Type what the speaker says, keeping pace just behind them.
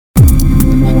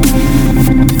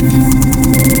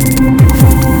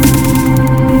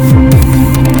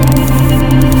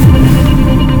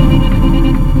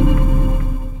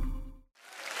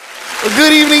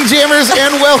Jammers,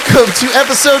 and welcome to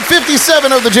episode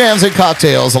 57 of the Jams and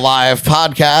Cocktails Live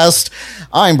podcast.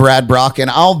 I'm Brad Brock, and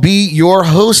I'll be your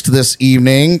host this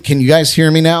evening. Can you guys hear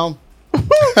me now?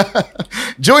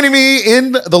 Joining me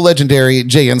in the legendary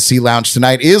JNC Lounge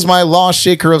tonight is my lost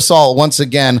shaker of salt, once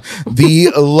again, the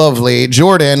lovely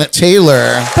Jordan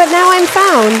Taylor. But now I'm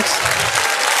found.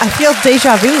 I feel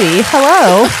deja vu.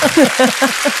 Hello.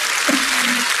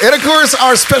 And of course,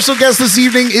 our special guest this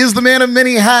evening is the man of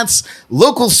many hats,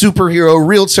 local superhero,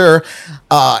 realtor,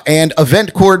 and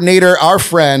event coordinator, our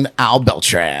friend Al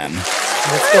Beltran.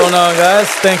 What's going on, guys?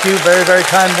 Thank you. Very, very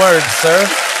kind words, sir.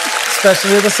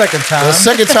 Especially the second time. The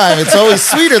second time. It's always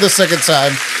sweeter the second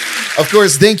time. Of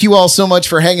course, thank you all so much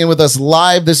for hanging with us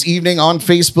live this evening on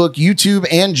Facebook, YouTube,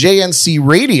 and JNC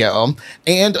Radio.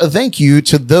 And a thank you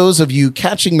to those of you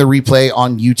catching the replay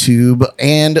on YouTube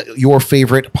and your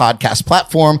favorite podcast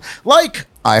platform like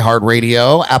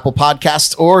iHeartRadio, Apple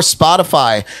Podcasts, or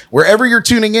Spotify. Wherever you're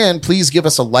tuning in, please give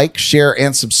us a like, share,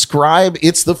 and subscribe.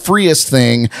 It's the freest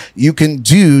thing you can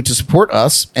do to support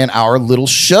us and our little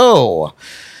show.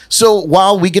 So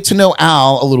while we get to know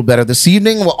Al a little better this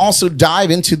evening, we'll also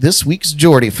dive into this week's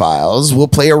Geordie Files. We'll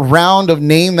play a round of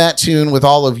Name That Tune with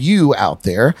all of you out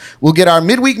there. We'll get our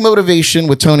midweek motivation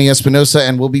with Tony Espinosa,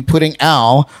 and we'll be putting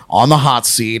Al on the hot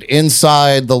seat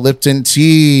inside the Lipton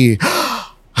tea.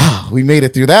 We made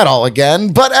it through that all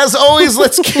again. But as always,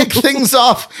 let's kick things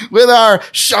off with our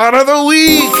shot of the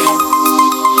week.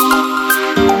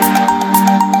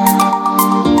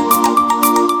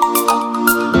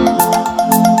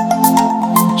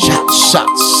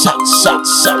 Shots.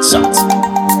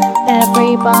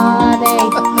 Everybody.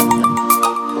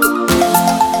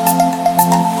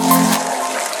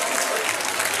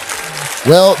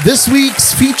 Well, this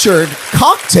week's featured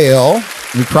cocktail,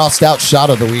 we crossed out shot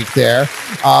of the week there.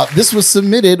 This was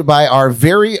submitted by our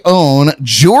very own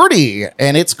Geordie,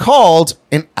 and it's called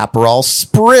an Aperol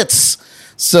Spritz.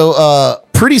 So,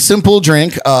 pretty simple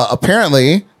drink.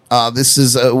 Apparently, this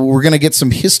is we're going to get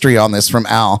some history on this from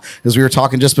Al, because we were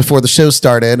talking just before the show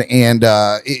started, and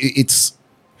it's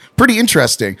pretty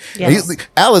interesting. Yes.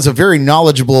 Al is a very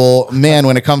knowledgeable man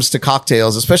when it comes to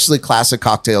cocktails, especially classic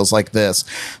cocktails like this.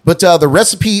 But the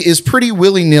recipe is pretty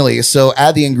willy-nilly, so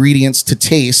add the ingredients to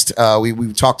taste.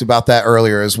 We talked about that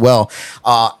earlier as well.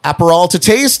 Aperol to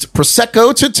taste,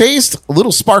 Prosecco to taste, a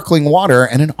little sparkling water,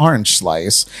 and an orange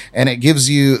slice. And it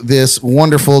gives you this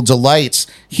wonderful delight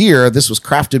here. This was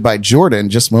crafted by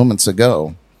Jordan just moments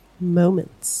ago. Mere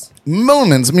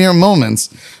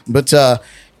moments. But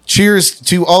cheers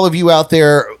to all of you out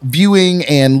there viewing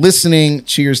and listening.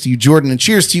 Cheers to you, Jordan, and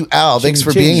cheers to you, Al. Thanks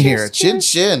for being here. Chin.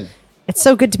 It's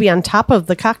so good to be on top of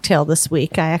the cocktail this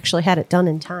week. I actually had it done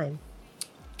in time.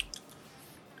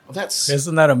 Well,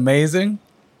 Isn't that amazing?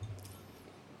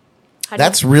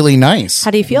 That's really nice.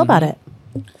 How do you feel about it,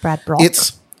 Brad Brock?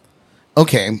 It's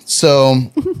okay.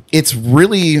 So it's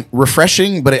really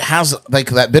refreshing, but it has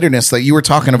like that bitterness that you were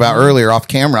talking about earlier off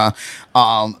camera,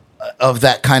 of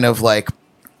that kind of like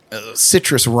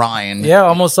citrus rind. Yeah,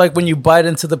 almost like when you bite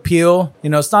into the peel. You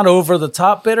know, it's not over the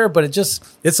top bitter, but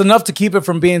it's enough to keep it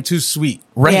from being too sweet.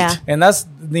 Right. Yeah. And that's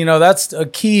a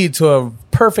key to a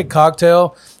perfect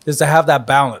cocktail, is to have that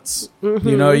balance. Mm-hmm.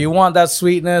 You know, you want that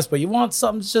sweetness, but you want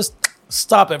something to just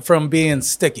stop it from being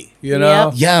sticky, you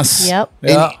know? Yep. Yes. Yep.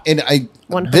 Yeah. And I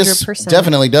 100%. This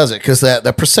definitely does it, because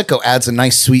the Prosecco adds a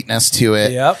nice sweetness to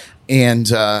it. Yep.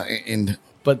 And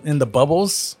But in the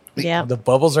bubbles, Yeah. the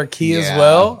bubbles are key as Yeah.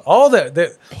 well. All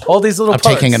these little I'm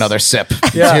parts. taking another sip.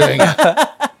 Yeah. Doing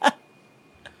it.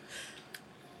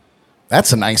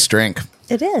 That's a nice drink.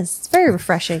 It is. It's very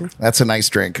refreshing. That's a nice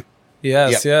drink.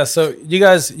 Yes, Yep. yeah. So you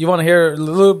want to hear a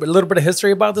little bit of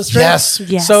history about this drink?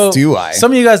 Yes. So Do I?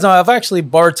 Some of you guys know I've actually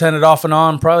bartended off and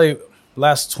on probably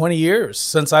last 20 years,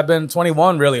 since I've been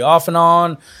 21, really off and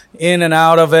on, in and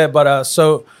out of it. But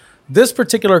so this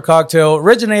particular cocktail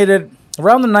originated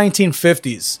around the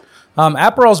 1950s.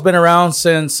 Aperol's been around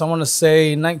since, I want to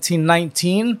say,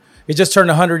 1919. It just turned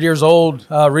 100 years old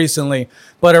recently.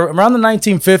 But around the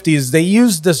 1950s, they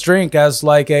used this drink as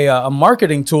like a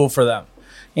marketing tool for them.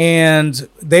 And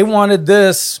they wanted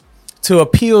this to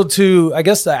appeal to, I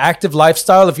guess, the active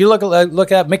lifestyle. If you look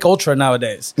at Mick Ultra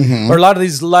nowadays, or a lot of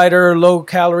these lighter, low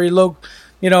calorie,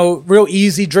 real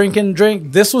easy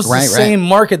drink. This was the same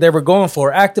market they were going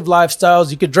for. Active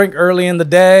lifestyles. You could drink early in the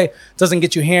day. It doesn't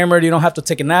get you hammered. You don't have to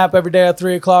take a nap every day at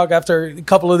 3:00 after a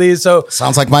couple of these. So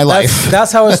Sounds like my life.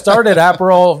 That's how it started.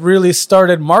 Aperol really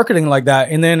started marketing like that.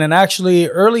 And then in actually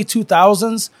early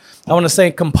 2000s, I want to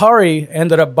say Campari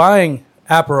ended up buying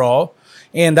Aperol,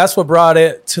 and that's what brought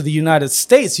it to the United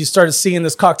States. You started seeing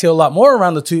this cocktail a lot more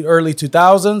around the early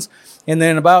 2000s, And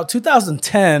then about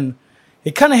 2010,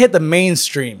 it kind of hit the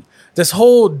mainstream. This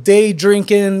whole day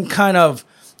drinking kind of,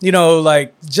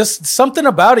 like just something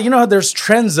about it. You know how there's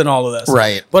trends in all of this.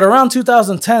 Right. But around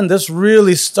 2010, this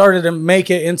really started to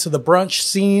make it into the brunch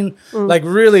scene. Like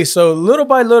really. So little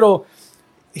by little,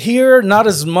 here, not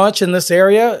as much in this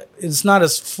area. It's not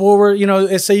as forward.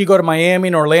 Say you go to Miami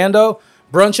and Orlando,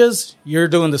 brunches, you're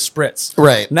doing the spritz.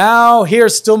 Right. Now, here,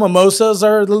 still mimosas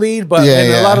are the lead, but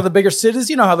in a lot of the bigger cities,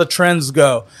 you know how the trends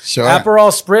go. Sure.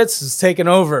 Aperol spritz is taking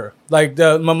over. Like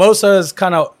the mimosa is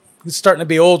kind of starting to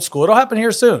be old school. It'll happen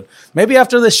here soon. Maybe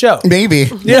after this show. Maybe.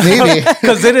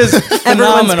 Because it is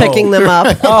phenomenal. Everyone's picking them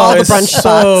up. Oh, all the it's brunch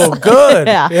so spots. good.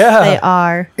 Yeah, they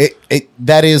are.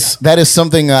 That is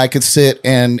something that I could sit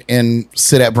and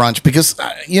sit at brunch because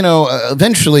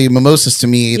eventually mimosas to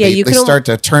me they start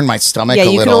to turn my stomach a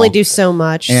little. Yeah, you can only do so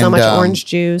much. And, so much orange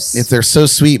juice. If they're so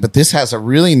sweet, but this has a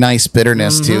really nice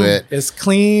bitterness to it. It's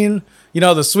clean.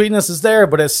 The sweetness is there,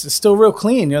 but it's still real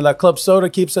clean. That club soda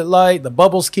keeps it light. The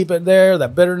bubbles keep it there,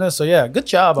 that bitterness. So, yeah, good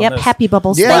job on this. Happy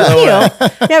bubbles. Yeah. Thank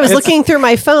you. Yeah, I was looking through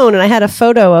my phone, and I had a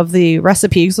photo of the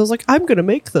recipe. So I was like, I'm going to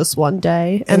make this one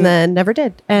day, and then never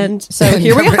did. And so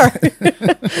here we are.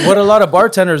 What a lot of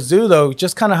bartenders do, though,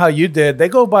 just kind of how you did, they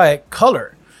go by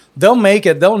color. They'll make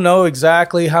it. They'll know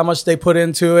exactly how much they put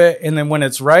into it, and then when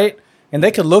it's right, and they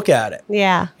could look at it.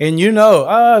 Yeah. And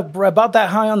about that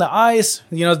high on the ice,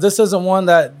 this isn't one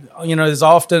that, is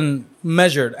often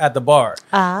measured at the bar.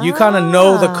 You kind of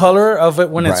know the color of it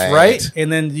when it's right.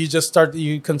 And then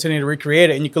you continue to recreate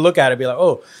it. And you can look at it and be like,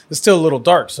 oh, it's still a little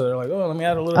dark. So they're like, oh, let me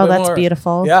add a little bit more. Oh, that's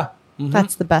beautiful. Yeah.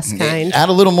 That's the best kind. Add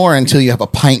a little more until you have a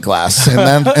pint glass, and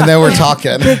then we're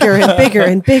talking. Bigger and bigger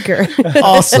and bigger.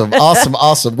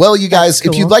 Awesome. Well, you guys,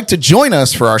 if you'd like to join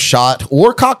us for our shot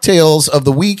or cocktails of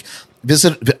the week,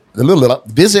 visit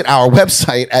our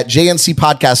website at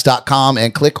jncpodcast.com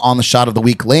and click on the Shot of the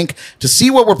Week link to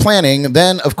see what we're planning.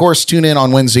 Then, of course, tune in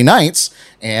on Wednesday nights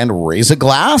and raise a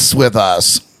glass with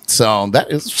us. So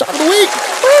that is Shot of the Week.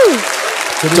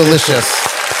 Woo! Delicious.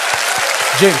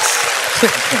 Jinx.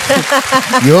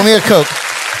 You owe me a Coke.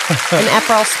 An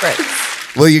Aperol spritz.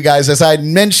 Well, you guys, as I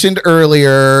mentioned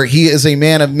earlier, he is a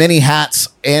man of many hats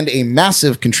and a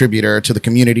massive contributor to the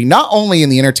community, not only in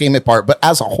the entertainment part, but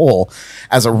as a whole,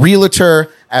 as a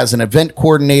realtor, as an event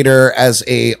coordinator, as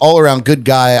a all-around good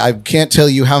guy. I can't tell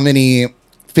you how many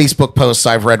Facebook posts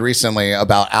I've read recently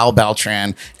about Al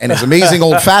Beltran and his amazing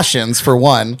old fashions, for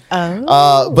one.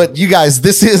 But you guys,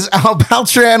 this is Al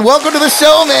Beltran. Welcome to the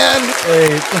show, man.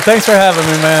 Hey, thanks for having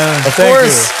me, man.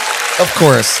 Of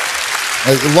course.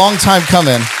 A long time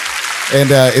coming. And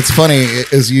it's funny,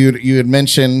 as you had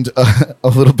mentioned a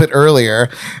little bit earlier,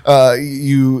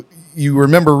 you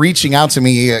remember reaching out to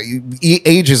me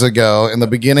ages ago in the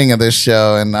beginning of this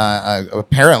show, and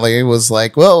apparently it was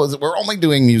like, well, we're only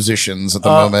doing musicians at the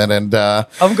moment. And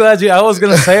I'm glad I was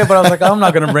going to say it, but I was like, I'm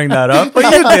not going to bring that up. But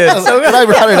you did. So I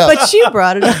brought it up. But you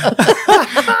brought it up.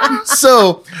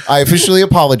 So I officially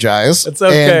apologize. It's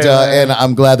okay. And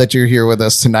I'm glad that you're here with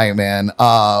us tonight, man.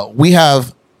 We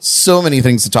have so many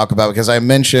things to talk about because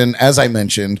as I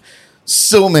mentioned,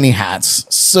 so many hats,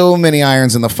 so many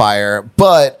irons in the fire,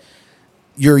 but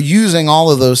you're using all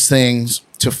of those things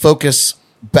to focus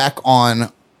back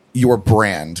on your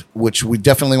brand, which we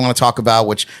definitely want to talk about,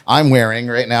 which I'm wearing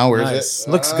right now. Where is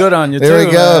it? Looks good on you, there too.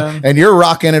 We go. Man. And you're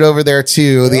rocking it over there,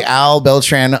 too, the Al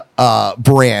Beltran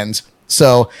brand.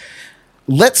 So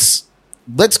let's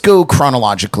go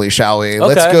chronologically, shall we? Okay.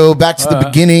 Let's go back to the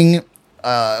beginning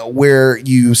where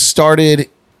you started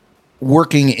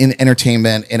working in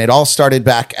entertainment, and it all started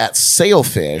back at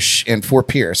Sailfish in Fort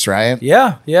Pierce, right?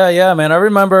 Yeah, man. I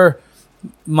remember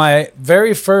my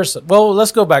very first,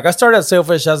 let's go back. I started at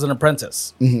Sailfish as an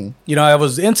apprentice. Mm-hmm. I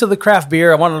was into the craft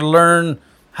beer. I wanted to learn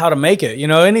how to make it.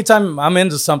 Anytime I'm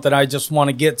into something, I just want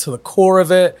to get to the core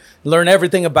of it, learn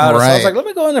everything about it. So I was like, let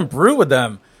me go in and brew with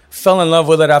them. Fell in love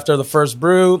with it after the first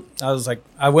brew. I was like,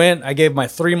 I gave my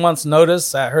 3 months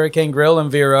notice at Hurricane Grill in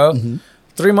Vero. Mm-hmm.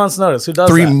 3 months notice. Who does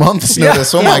 3 that? months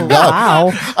notice. Oh my God.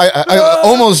 Wow. I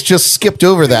almost just skipped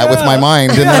over that with my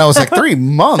mind. And then I was like, 3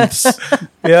 months.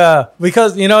 Yeah.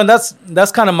 Because, and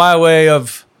that's kind of my way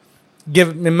of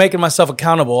making myself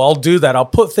accountable. I'll do that. I'll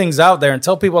put things out there and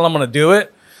tell people I'm going to do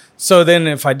it. So then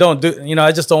if I don't do,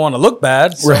 I just don't want to look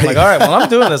bad. So I'm like, all right, well, I'm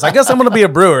doing this. I guess I'm going to be a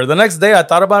brewer. The next day I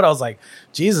thought about it. I was like,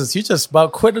 Jesus, you just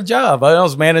about quit a job. I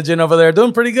was managing over there,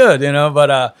 doing pretty good,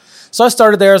 But so I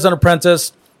started there as an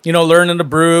apprentice, learning to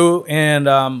brew. And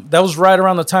that was right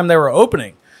around the time they were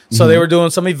opening. So they were doing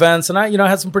some events, and I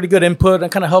had some pretty good input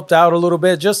and kind of helped out a little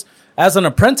bit just as an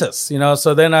apprentice,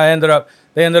 So then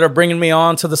they ended up bringing me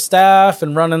on to the staff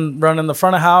and running the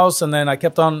front of house, and then I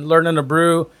kept on learning to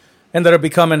brew, ended up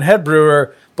becoming head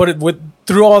brewer. But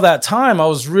through all that time, I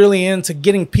was really into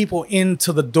getting people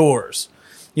into the doors.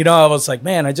 I was like,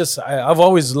 man, I've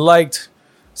always liked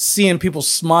seeing people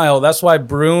smile. That's why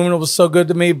brewing was so good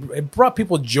to me. It brought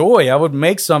people joy. I would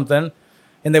make something,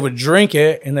 and they would drink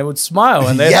it, and they would smile,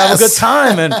 and they'd have a good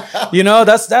time. And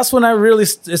that's when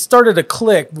it started to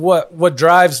click what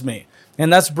drives me,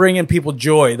 and that's bringing people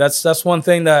joy. That's one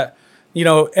thing that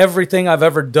everything I've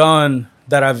ever done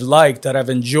that I've liked, that I've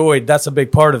enjoyed, that's a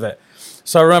big part of it.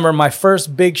 So I remember my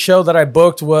first big show that I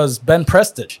booked was Ben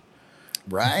Prestige.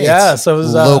 Right. Yeah. So it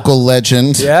was local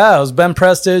legend. Yeah, it was Ben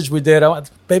Prestige. We did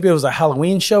maybe it was a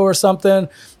Halloween show or something.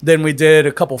 Then we did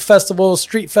a couple festivals,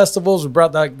 street festivals. We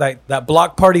brought that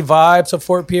block party vibe to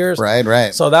Fort Pierce.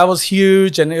 Right. So that was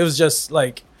huge, and it was just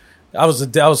like I was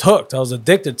hooked. I was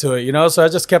addicted to it. So I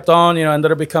just kept on.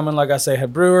 Ended up becoming, like I say,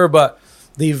 head brewer. But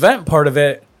the event part of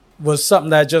it was something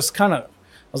that just kind of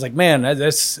I was like, man,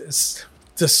 it's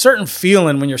a certain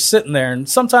feeling when you're sitting there, and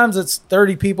sometimes it's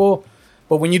 30 people.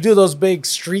 But when you do those big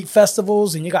street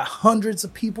festivals and you got hundreds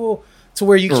of people to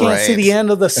where you can't see the end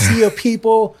of the sea of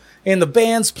people and the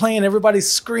band's playing,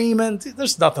 everybody's screaming,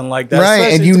 there's nothing like that.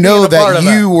 Right, and that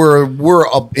you were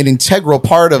an integral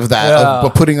part of that,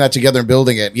 of putting that together and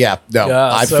building it.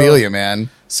 I feel you, man.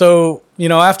 So,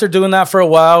 after doing that for a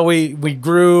while, we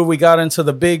grew. We got into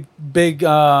the big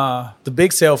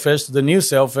sailfish, the new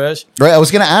sailfish. Right. I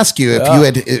was going to ask you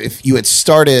if you had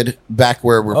started back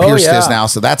where Pierce is now.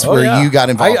 So that's where you got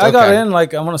involved. I got in, I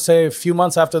want to say a few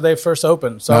months after they first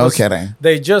opened. So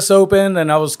they just opened, and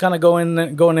I was kind of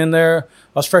going in there.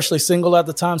 I was freshly single at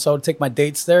the time, so I would take my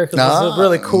dates there because it was a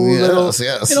really cool little.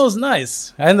 Yes. It was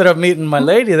nice. I ended up meeting my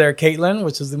lady there, Caitlin,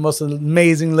 which is the most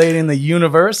amazing lady in the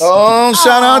universe. Oh,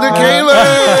 shout out to Caitlin!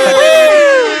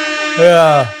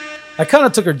 Yeah, I kind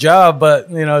of took her job, but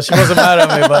she wasn't mad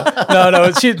at me. But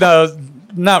no,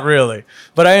 not really.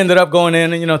 But I ended up going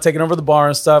in and taking over the bar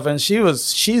and stuff, and she's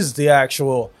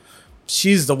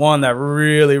the one that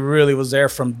really, really was there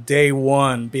from day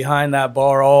one behind that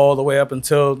bar all the way up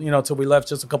until till we left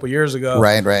just a couple years ago.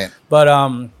 Right. But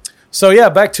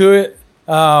back to it.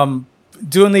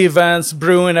 Doing the events,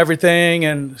 brewing everything,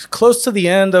 and close to the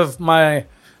end of my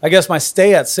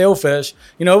stay at Sailfish,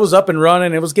 it was up and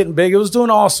running. It was getting big. It was doing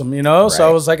awesome, Right. So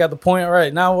I was at the point, all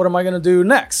right, now what am I going to do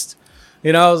next? I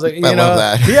was like, I love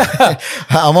that. Yeah.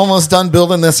 I'm almost done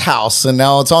building this house, and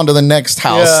now it's on to the next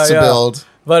house to build.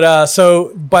 But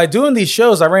so by doing these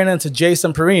shows, I ran into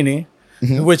Jason Perini,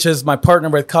 which is my partner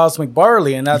with Cosmic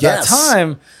Barley. And at that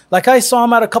time, I saw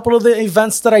him at a couple of the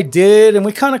events that I did, and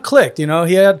we kind of clicked. He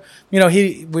had,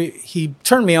 he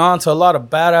turned me on to a lot of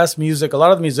badass music. A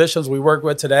lot of the musicians we work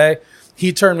with today,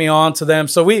 he turned me on to them.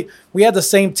 So we had the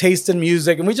same taste in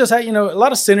music, and we just had, a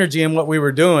lot of synergy in what we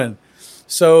were doing.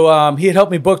 So he had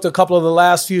helped me book a couple of the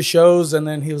last few shows, and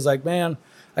then he was like, man,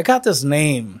 I got this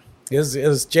name. It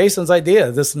was Jason's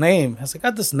idea, this name. I was like, I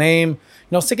got this name.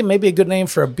 I was thinking maybe a good name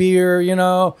for a beer,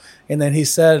 And then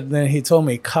he told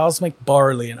me Cosmic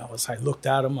Barley. And I looked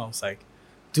at him. I was like,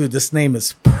 dude, this name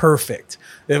is perfect.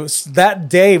 It was that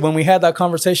day when we had that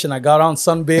conversation, I got on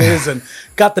Sunbiz and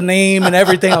got the name and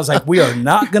everything. I was like, we are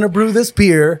not going to brew this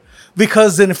beer,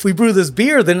 because then if we brew this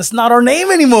beer, then it's not our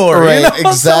name anymore. Right,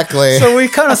 exactly. So we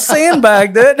kind of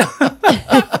sandbagged it.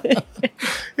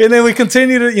 And then we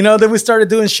continued to, then we started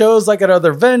doing shows at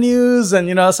other venues, and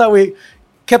that's how we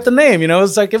kept the name. It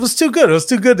was it was too good. It was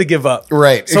too good to give up.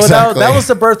 Right. So exactly. that was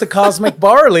the birth of Cosmic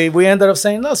Barley. We ended up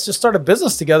saying, let's just start a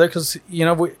business together, because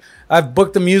I've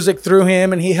booked the music through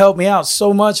him, and he helped me out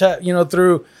so much,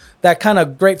 through that kind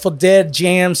of Grateful Dead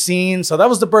jam scene. So that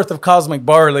was the birth of Cosmic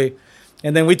Barley.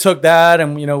 And then we took that,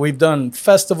 and we've done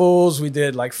festivals. We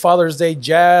did Father's Day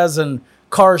jazz and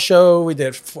car show. We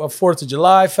did 4th of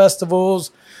July festivals,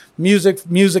 music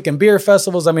and beer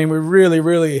festivals. I mean, we really,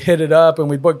 really hit it up, and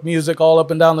we booked music all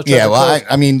up and down the Treasure Coast.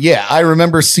 I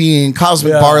remember seeing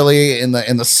Cosmic Barley in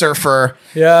the Surfer.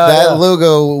 Yeah, that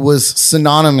logo was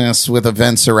synonymous with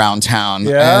events around town.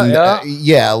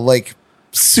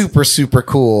 Super, super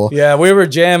cool. Yeah, we were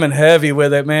jamming heavy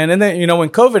with it, man. And then, when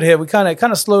COVID hit, we kind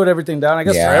of slowed everything down, I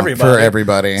guess, for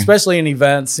everybody. Especially in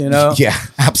events, Yeah,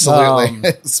 absolutely.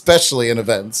 Especially in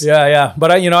events. Yeah.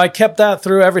 But I kept that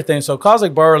through everything. So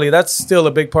Cosmic Barley, that's still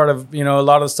a big part of, a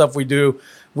lot of the stuff we do.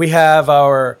 We have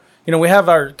our we have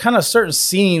our kind of certain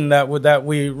scene that we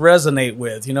resonate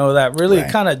with, that really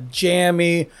kind of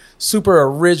jammy, super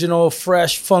original,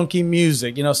 fresh, funky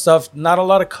music, stuff, not a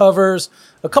lot of covers,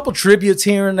 a couple tributes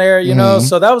here and there,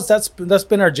 so that's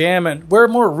been our jam, and we're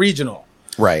more regional.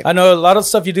 Right. I know a lot of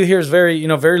stuff you do here is very,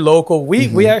 very local.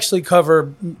 We actually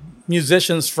cover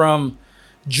musicians from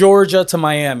Georgia to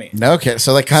Miami. Okay,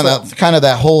 so like kind of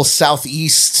that whole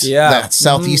southeast, that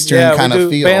southeastern kind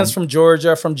of feel. Bands from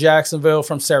Georgia, from Jacksonville,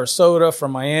 from Sarasota,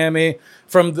 from Miami,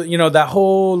 from that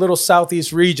whole little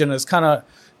southeast region is kind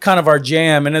of our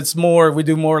jam, and we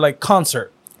do more like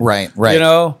concert. Right.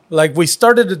 Like we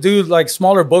started to do like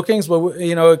smaller bookings, but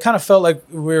it kind of felt like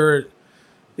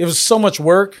it was so much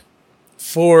work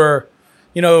for,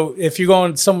 if you're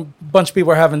going, some bunch of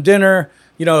people are having dinner.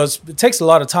 It takes a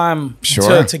lot of time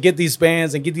to get these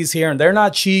bands and get these here, and they're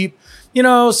not cheap,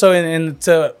 so and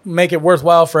to make it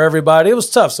worthwhile for everybody, it was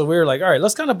tough. So we were like, all right,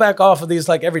 let's kind of back off of these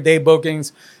like everyday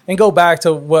bookings and go back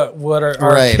to what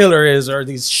our killer is, or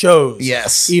these shows,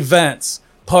 events,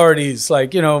 parties,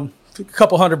 like, a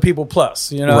couple hundred people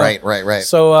plus, Right.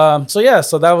 So,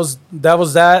 so that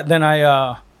was that. Then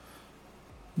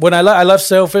when I left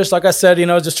Sailfish, like I said,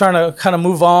 just trying to kind of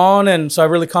move on. And so I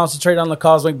really concentrated on the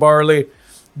Cosmic Barley.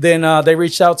 Then they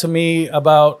reached out to me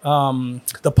about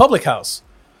the Public House.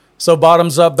 So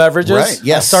Bottoms Up Beverages. Right,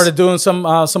 yes. I started doing some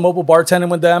mobile bartending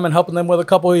with them and helping them with a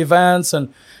couple of events.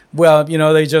 And, well,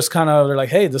 they just they're like,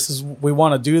 hey, we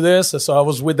want to do this. And so I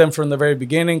was with them from the very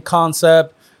beginning,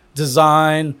 concept,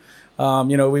 design.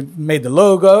 We made the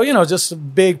logo, just a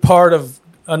big part of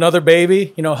another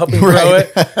baby, helping grow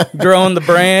it, growing the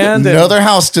brand. Another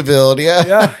house to build,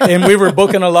 yeah. And we were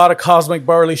booking a lot of Cosmic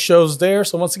Barley shows there.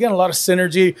 So once again, a lot of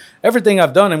synergy, everything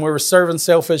I've done. And we were serving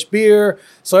Sailfish beer.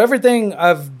 So everything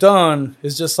I've done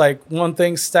is just like one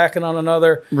thing stacking on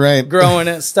another, growing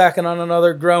it, stacking on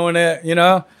another, growing it,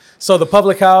 So the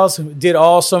Public House did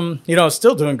awesome,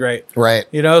 still doing great. Right.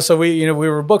 So we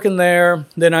were booking there.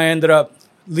 Then I ended up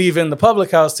leaving the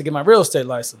Public House to get my real estate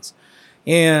license.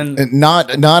 And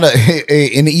not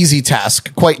an easy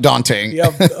task, quite daunting. Yeah,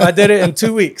 I did it in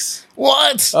 2 weeks.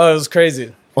 What? Oh, it was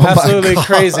crazy. Absolutely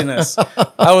craziness.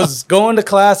 I was going to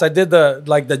class. I did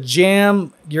the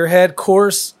Jam Your Head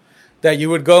course that you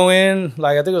would go in,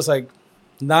 like I think it was like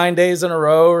 9 days in a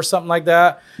row or something like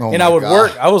that. And I would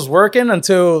work. I was working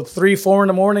until 3, 4 in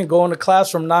the morning, going to class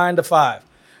from 9 to 5.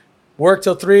 Work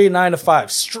till 3, 9 to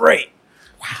 5 straight.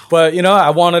 Wow. But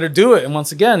I wanted to do it, and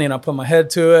once again, I put my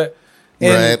head to it.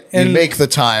 And you make the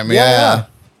time, yeah.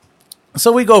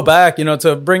 So we go back,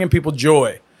 to bringing people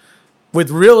joy with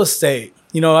real estate.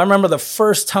 I remember the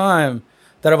first time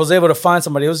that I was able to find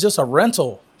somebody. It was just a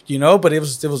rental, but it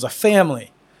was a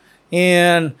family,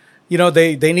 and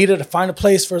they needed to find a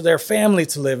place for their family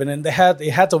to live in, and it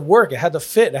had to work, it had to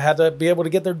fit, it had to be able to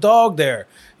get their dog there,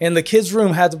 and the kids'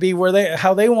 room had to be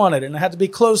how they wanted it, and it had to be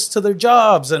close to their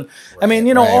jobs, and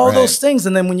all those things.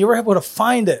 And then when you were able to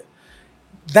find it,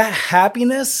 that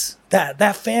happiness,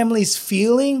 that family's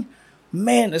feeling,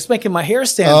 man, it's making my hair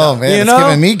stand up. Oh man, it's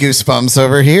giving me goosebumps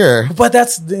over here. But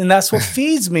that's what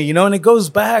feeds me, and it goes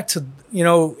back to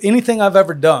anything I've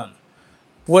ever done.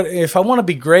 What if I want to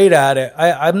be great at it?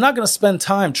 I'm not going to spend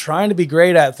time trying to be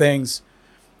great at things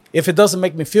if it doesn't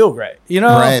make me feel great.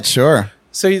 Right, sure.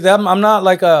 So I'm not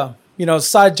like a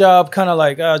side job, kind of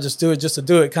like, just do it just to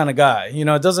do it kind of guy.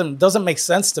 It doesn't make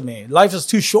sense to me. Life is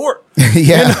too short.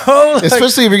 Yeah.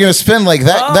 Especially if you're going to spend like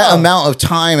that amount of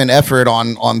time and effort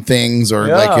on things, or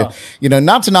like,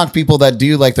 not to knock people that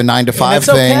do like the 9 to 5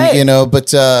 thing, okay.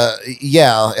 But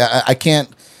I can't,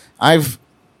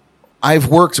 I've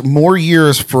worked more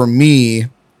years for me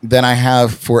than I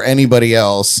have for anybody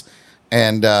else.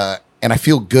 And I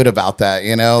feel good about that,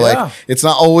 like it's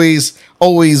not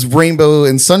always rainbow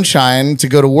and sunshine to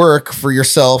go to work for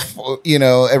yourself,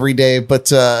 every day.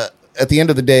 But at the end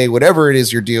of the day, whatever it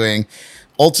is you're doing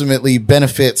ultimately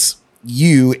benefits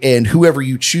you and whoever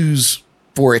you choose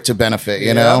for it to benefit,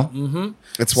 know? Mm-hmm.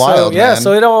 It's wild. So, man.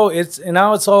 So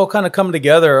it's all kind of come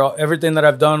together. Everything that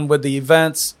I've done with the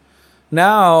events,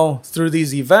 now through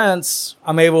these events,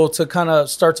 I'm able to kind of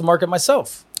start to market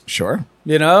myself. Sure.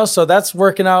 So that's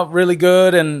working out really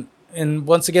good. And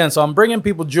once again, so I'm bringing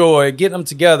people joy, getting them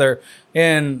together,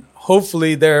 and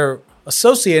hopefully they're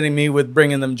associating me with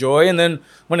bringing them joy. And then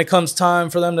when it comes time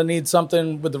for them to need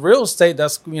something with the real estate,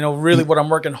 that's, really what I'm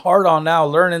working hard on now,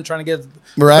 learning, trying to get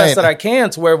the best that I can,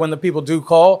 to where when the people do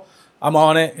call, I'm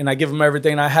on it and I give them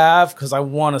everything I have, because I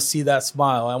want to see that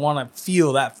smile. I want to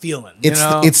feel that feeling.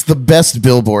 It's the best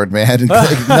billboard, man.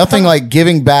 Like, nothing like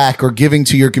giving back or giving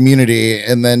to your community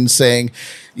and then saying,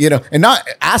 and not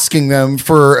asking them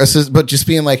for assistance, but just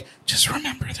being like, just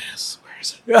remember this.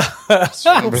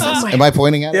 Remember this? Am I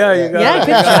pointing at it? Yeah, you got Yeah, it.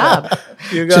 good job.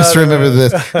 You got Just it, remember man.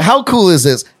 this. How cool is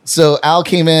this? So Al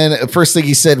came in. First thing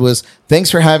he said was, "Thanks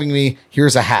for having me.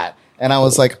 Here's a hat." And I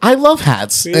was like, I love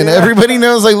hats. And Yeah. everybody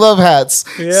knows I love hats.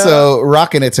 Yeah. So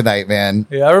rocking it tonight, man.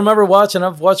 Yeah, I remember watching.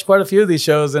 I've watched quite a few of these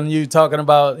shows, and you talking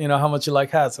about how much you like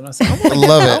hats, and I said, I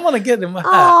love I it. want to get in my hat.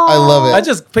 I love it. I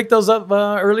just picked those up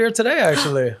earlier today.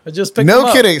 Actually, I just picked them No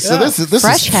up. kidding. So Yeah. this is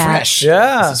Fresh hat. fresh.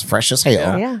 Yeah. This is fresh as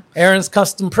hell. Yeah. Aaron's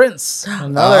Custom Prints,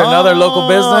 another local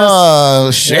business.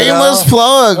 Oh, shameless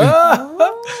plug.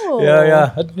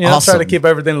 Yeah. I try Awesome. to keep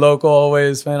everything local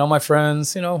always, man. All my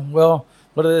friends, well,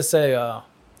 what do they say?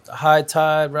 High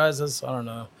tide rises. I don't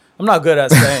know. I'm not good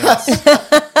at sayings.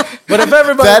 But if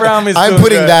everybody around me is I'm doing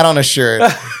putting good, that on a shirt.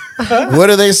 What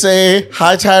do they say?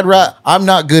 High tide rat. I'm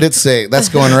not good at saying. That's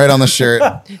going right on the shirt.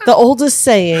 The oldest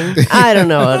saying. I don't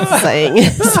know what the saying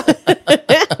is.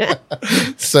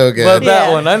 So good. But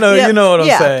that one, I know Yep. you know what I'm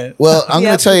Yeah. saying. Well, I'm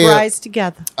going Yep, to tell you, rise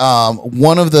together.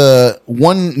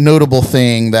 one notable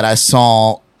thing that I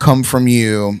saw come from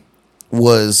you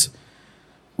was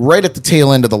right at the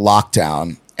tail end of the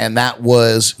lockdown. And that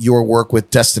was your work with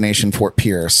Destination Fort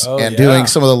Pierce and doing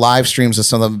some of the live streams of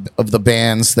some of the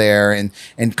bands there and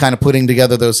kind of putting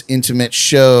together those intimate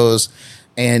shows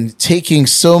and taking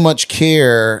so much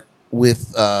care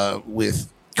with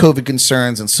COVID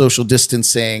concerns and social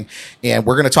distancing. And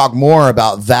we're going to talk more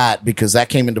about that because that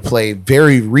came into play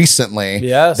very recently.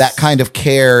 Yes. That kind of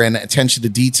care and attention to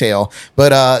detail.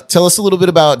 But tell us a little bit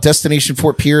about Destination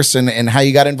Fort Pierce and how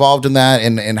you got involved in that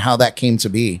and how that came to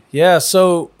be. Yeah,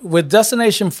 so with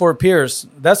Destination Fort Pierce,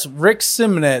 that's Rick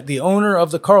Simonet, the owner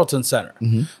of the Carlton Center.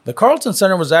 Mm-hmm. The Carlton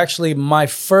Center was actually my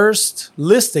first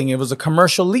listing. It was a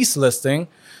commercial lease listing.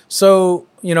 So,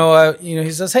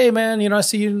 he says, hey, man, I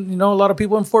see you know a lot of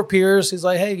people in Fort Pierce. He's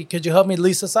like, hey, could you help me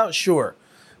lease this out? Sure.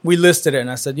 We listed it.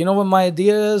 And I said, you know what my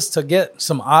idea is to get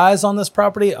some eyes on this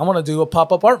property? I want to do a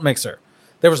pop-up art mixer.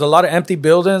 There was a lot of empty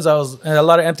buildings. And a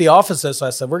lot of empty offices. So I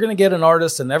said, we're going to get an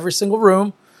artist in every single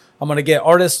room. I'm going to get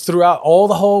artists throughout all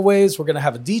the hallways. We're going to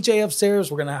have a DJ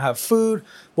upstairs. We're going to have food.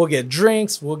 We'll get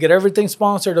drinks. We'll get everything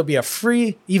sponsored. It'll be a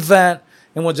free event.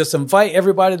 And we'll just invite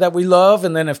everybody that we love.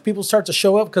 And then if people start to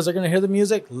show up because they're going to hear the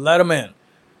music, let them in.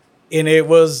 And it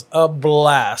was a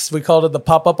blast. We called it the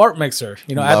pop-up art mixer,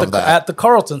 at the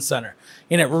Carlton Center.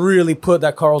 And it really put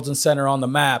that Carlton Center on the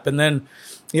map. And then,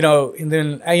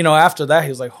 after that, he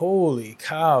was like, holy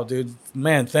cow, dude,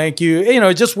 man, thank you.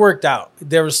 It just worked out.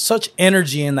 There was such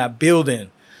energy in that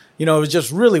building. It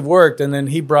just really worked. And then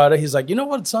he brought it. He's like, you know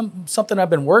what? Something I've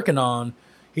been working on.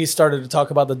 He started to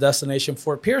talk about the Destination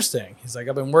Fort Pierce thing. He's like,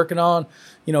 I've been working on,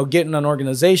 getting an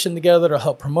organization together to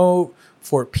help promote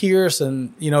Fort Pierce.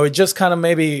 And, it just kind of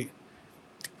maybe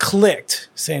clicked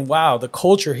saying, wow, the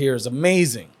culture here is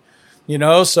amazing.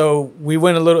 So he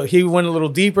went a little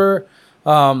deeper.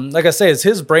 Like I say, it's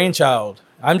his brainchild.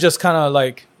 I'm just kind of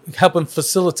like helping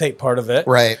facilitate part of it.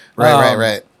 Right.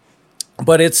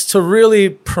 But it's to really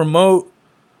promote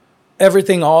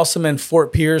everything awesome in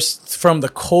Fort Pierce from the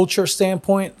culture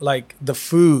standpoint, like the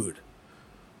food,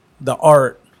 the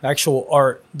art, actual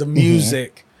art, the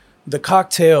music, the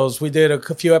cocktails. We did a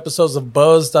few episodes of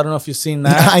Buzzed. I don't know if you've seen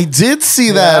that. I did see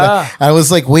that. I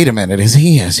was like, wait a minute. Is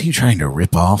he trying to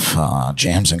rip off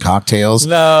Jams and Cocktails?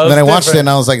 No. And then I watched it and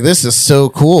I was like, this is so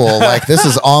cool. Like, this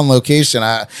is on location.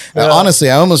 Honestly,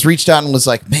 I almost reached out and was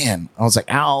like, man,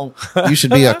 Al, you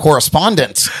should be a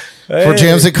correspondent for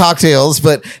Jams and Cocktails.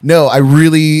 But no, I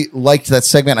really liked that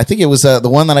segment. I think it was the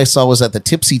one that I saw was at the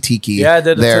Tipsy Tiki. Yeah, I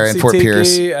did the there Tipsy in Fort Tiki.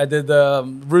 Pierce. I did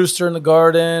the Rooster in the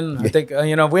Garden. I think,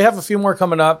 we have a few more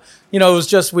coming up. It was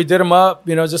just, we did them up,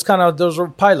 just kind of, those were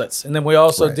pilots. And then we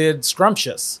also did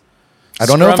Scrumptious. I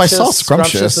don't know if I saw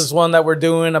Scrumptious. Is one that we're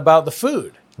doing about the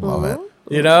food. Love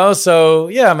it. So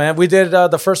yeah, man, we did,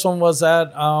 the first one was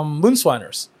at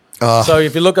Moonswiners. So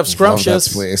if you look up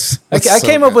Scrumptious, I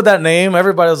came up with that name.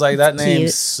 Everybody was like, that name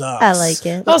sucks. I like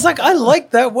it. I was like, I like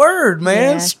that word,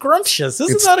 man. Yeah. Scrumptious.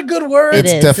 Isn't that a good word? It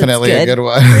It's is. definitely It's a good. good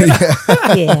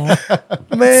one. Yeah.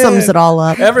 Man. Sums it all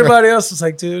up. Everybody else was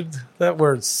like, dude, that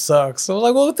word sucks. So I was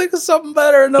like, well, think of something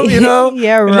better. No,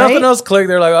 Yeah, And right. nothing else clicked.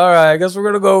 They're like, all right, I guess we're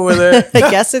going to go with it.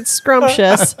 I guess it's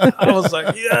scrumptious. I was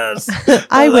like, yes.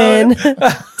 I win.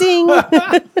 Ding.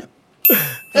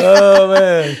 Oh,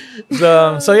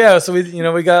 man.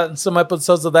 So we got some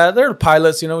episodes of that. They're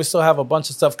pilots. We still have a bunch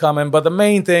of stuff coming. But the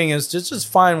main thing is just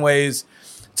find ways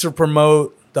to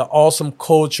promote the awesome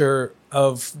culture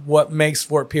of what makes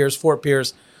Fort Pierce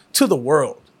to the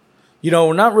world.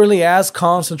 we're not really as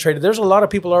concentrated. There's a lot of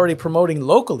people already promoting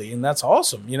locally, and that's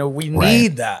awesome. We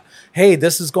need that. Hey,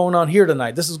 this is going on here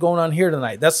tonight. This is going on here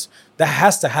tonight. That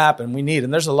has to happen. We need,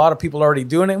 and there's a lot of people already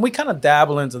doing it, and we kind of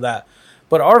dabble into that.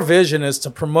 But our vision is to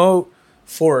promote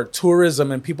for tourism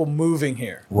and people moving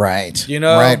here. Right.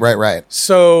 Right.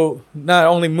 So not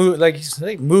only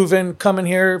moving, coming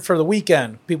here for the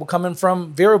weekend, people coming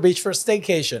from Vero Beach for a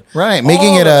staycation. Right.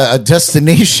 Making it a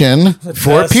destination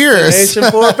for peers.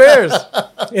 Destination for peers.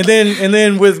 And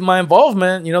then with my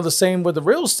involvement, the same with the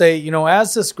real estate,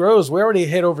 as this grows, we already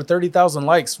hit over 30,000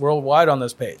 likes worldwide on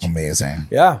this page. Amazing.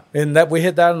 Yeah. And that we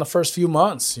hit that in the first few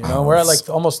months. We're at like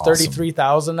almost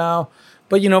 33,000 now.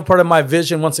 But, part of my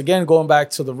vision, once again, going back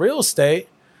to the real estate,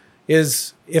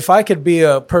 is if I could be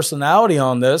a personality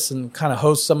on this and kind of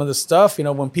host some of this stuff,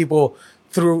 when people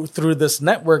through this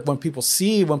network, when people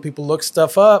look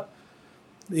stuff up,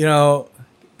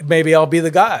 maybe I'll be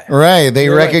the guy. Right. They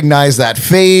recognize that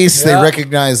face. Yeah. They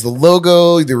recognize the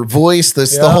logo, their voice,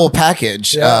 the whole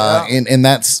package. Yeah. And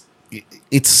that's...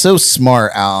 It's so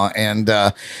smart, Al, and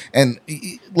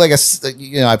like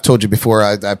I've told you before,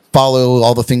 I follow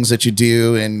all the things that you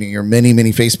do and your many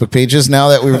Facebook pages now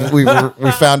that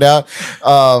we found out.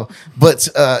 But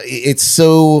it's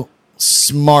so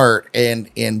smart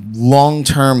and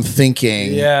long-term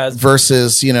thinking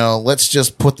versus let's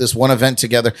just put this one event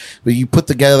together. But you put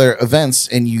together events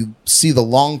and you see the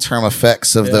long-term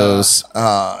effects of those,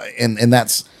 and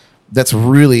that's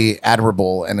really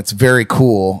admirable, and it's very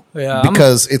cool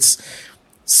because it's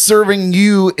serving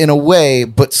you in a way,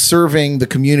 but serving the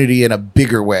community in a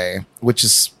bigger way, which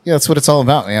is that's what it's all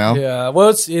about, Yeah,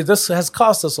 well, this has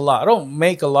cost us a lot. I don't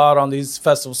make a lot on these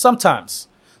festivals.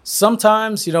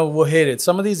 Sometimes, we'll hit it.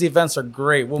 Some of these events are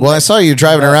great. I saw you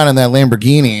driving around in that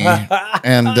Lamborghini,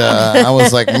 and I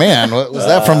was like, man, was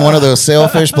that from one of those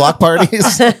sailfish block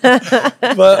parties?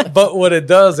 but what it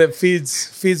does, it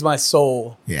feeds my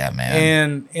soul. Yeah,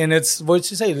 man. And it's what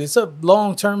you say. It's a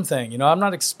long-term thing. I'm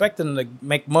not expecting to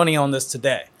make money on this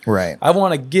today. Right. I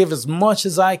want to give as much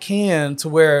as I can to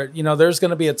where there's going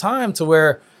to be a time to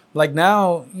where. Like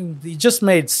now, it just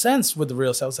made sense with the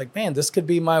real estate. I was like, man, this could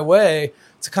be my way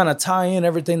to kind of tie in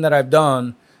everything that I've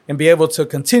done and be able to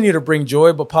continue to bring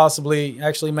joy, but possibly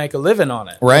actually make a living on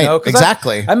it. Right,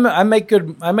 exactly. I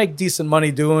make decent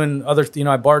money doing other,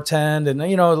 I bartend and,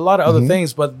 a lot of other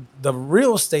things. But the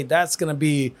real estate, that's going to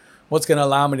be what's going to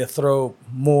allow me to throw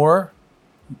more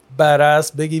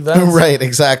badass big events. Right,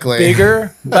 exactly.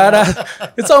 Bigger,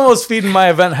 badass. It's almost feeding my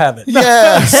event habit.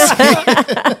 Yes.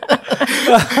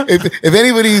 if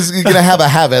anybody's going to have a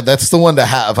habit, that's the one to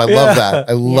have. I love that.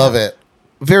 I love it.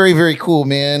 Very, very cool,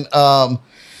 man.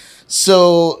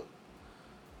 So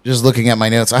just looking at my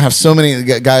notes, I have so many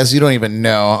guys you don't even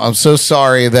know. I'm so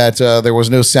sorry that there was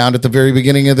no sound at the very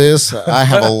beginning of this. I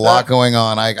have a lot going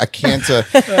on. I can't.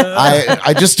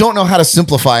 I just don't know how to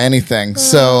simplify anything.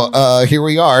 So here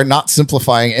we are, not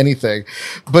simplifying anything.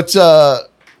 But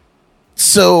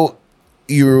so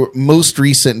your most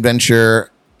recent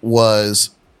venture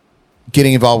was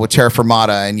getting involved with Terra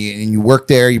Firmata, and you work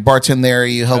there, you bartend there,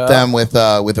 you help them with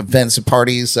events and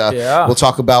parties. We'll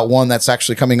talk about one that's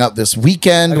actually coming up this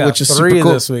weekend, which is super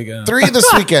cool. Three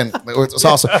this weekend. It's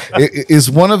awesome. Is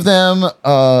one of them?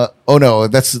 Oh no,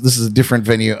 this is a different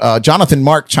venue. Jonathan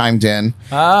Mark chimed in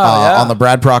on the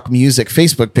Brad Brock Music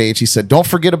Facebook page. He said, "Don't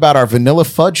forget about our Vanilla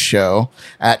Fudge show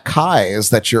at Kai's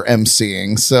that you're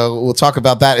emceeing." So we'll talk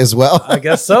about that as well. I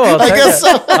guess so. I guess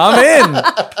so.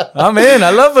 I'm in. I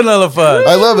love Vanilla Fudge.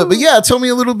 I love it. But yeah, tell me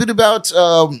a little bit about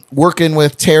working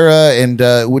with Terra, and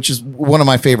which is one of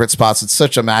my favorite spots. It's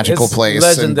such a magical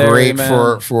place and great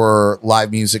for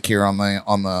live music here on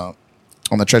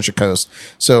the Treasure Coast.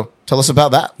 So tell us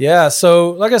about that. Yeah.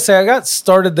 So like I say, I got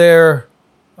started there.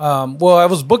 I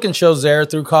was booking shows there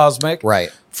through Cosmic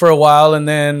for a while. And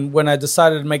then when I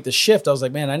decided to make the shift, I was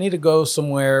like, man, I need to go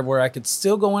somewhere where I could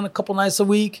still go in a couple nights a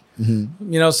week,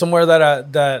 somewhere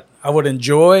that I would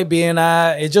enjoy being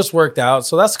at. It just worked out.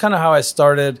 So that's kind of how I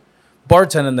started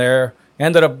bartending there.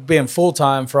 Ended up being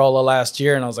full-time for all of last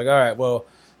year. And I was like, all right, well,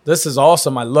 this is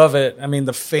awesome. I love it. I mean,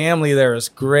 the family there is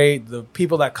great. The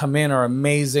people that come in are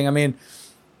amazing. I mean,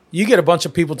 you get a bunch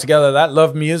of people together that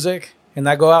love music and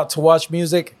that go out to watch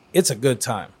music. It's a good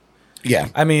time. Yeah.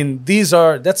 I mean,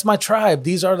 that's my tribe.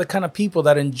 These are the kind of people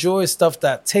that enjoy stuff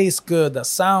that tastes good, that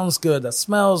sounds good, that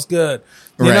smells good.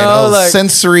 You know, like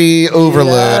sensory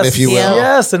overload, if you will.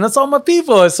 Yes. And that's all my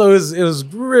people. So it was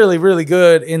really, really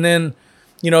good. And then,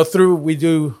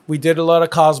 we did a lot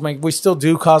of Cosmic. We still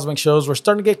do Cosmic shows. We're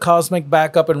starting to get Cosmic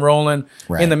back up and rolling.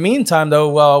 Right. In the meantime,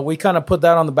 though, we kind of put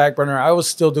that on the back burner. I was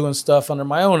still doing stuff under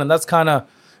my own, and that's kind of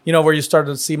where you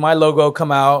started to see my logo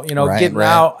come out, getting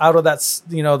out of that,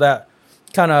 that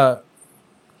kind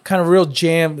of real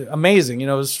jam. Amazing.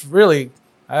 It's really,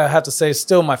 I have to say,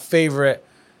 still my favorite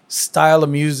style of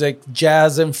music,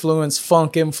 jazz influence,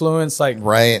 funk influence, like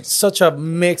such a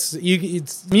mix.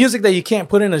 It's music that you can't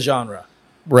put in a genre.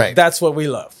 Right. That's what we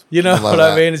love. You know what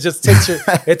I mean? It just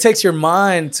takes your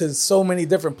mind to so many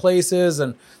different places.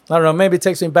 And I don't know, maybe it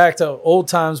takes me back to old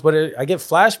times, but I get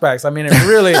flashbacks. I mean, it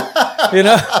really, it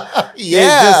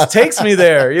just takes me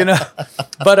there,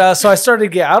 But so I started to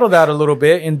get out of that a little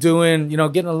bit and doing,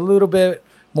 getting a little bit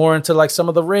more into like some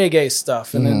of the reggae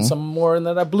stuff and then some more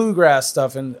into that bluegrass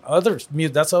stuff and other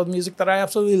music. That's all the music that I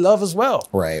absolutely love as well.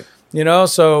 Right.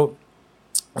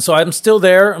 So I'm still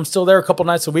there. I'm still there a couple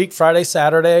nights a week, Friday,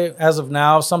 Saturday, as of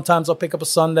now. Sometimes I'll pick up a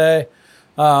Sunday.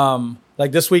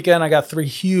 Like this weekend, I got 3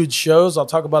 huge shows. I'll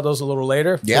talk about those a little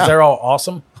later. Yeah. They're all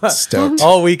awesome. Stoked.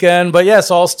 All weekend. But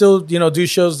so I'll still, do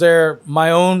shows there,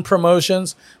 my own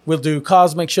promotions. We'll do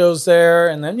cosmic shows there.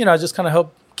 And then, I just kind of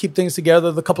help keep things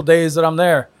together the couple days that I'm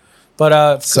there.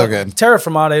 But so good. Terra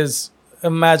Firmata is a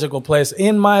magical place.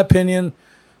 In my opinion,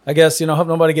 I guess, hope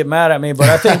nobody get mad at me, but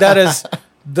I think that is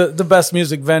the best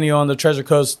music venue on the Treasure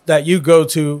Coast that you go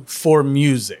to for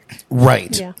music.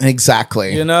 Right. Yeah.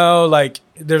 Exactly. Like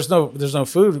there's no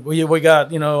food. We got,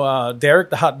 Derek,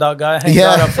 the hot dog guy, hangs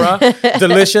out up front.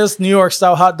 Delicious New York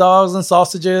style hot dogs and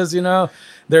sausages,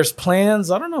 There's plans.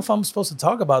 I don't know if I'm supposed to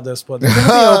talk about this, but they're going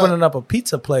to be opening up a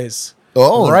pizza place.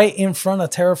 Right in front of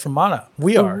Terra Firmata.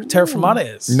 We are. Ooh. Terra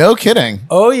Firmata is. No kidding.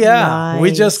 Oh, yeah. Nice.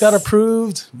 We just got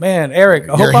approved. Man, Eric.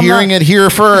 You're hearing it here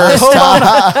first.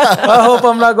 I hope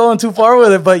I'm not going too far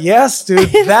with it. But yes, dude,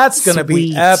 that's going to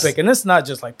be epic. And it's not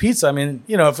just like pizza. I mean,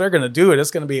 if they're going to do it,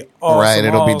 it's going to be awesome. Right.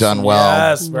 It'll be done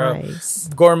well. Yes, bro. Nice.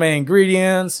 Gourmet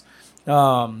ingredients.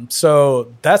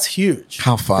 So that's huge.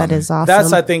 How fun. That is awesome.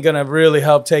 That's, I think, going to really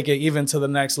help take it even to the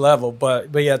next level.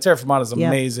 But yeah, Terra Firmata is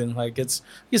amazing. Yep.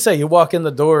 Like you walk in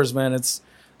the doors, man,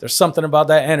 there's something about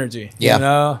that energy.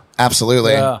 Yeah.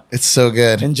 Absolutely. Yeah. It's so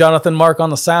good. And Jonathan Mark on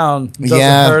the sound doesn't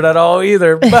hurt at all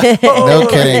either. No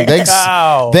kidding.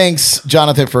 Thanks,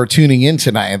 Jonathan, for tuning in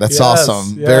tonight. That's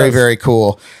awesome. Yes. Very, very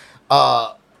cool.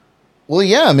 Well,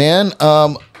 yeah, man.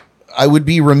 I would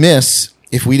be remiss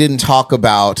if we didn't talk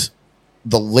about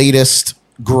the latest,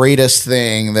 greatest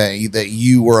thing that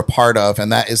you were a part of,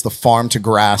 and that is the Farm to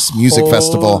Grass Music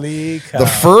Festival. Cow.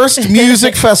 The first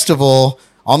music festival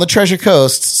on the Treasure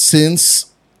Coast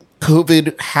since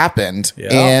COVID happened. Yeah.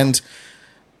 And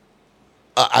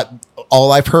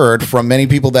all I've heard from many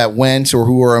people that went or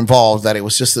who were involved, that it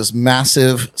was just this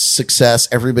massive success.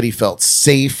 Everybody felt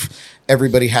safe.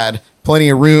 Everybody had plenty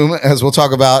of room, as we'll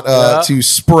talk about, to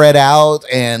spread out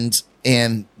and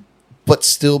but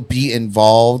still be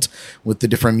involved with the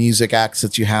different music acts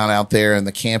that you had out there and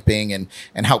the camping and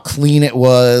how clean it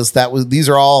was. These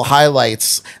are all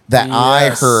highlights that I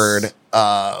heard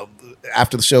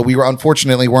after the show. We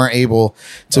unfortunately weren't able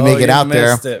to make it out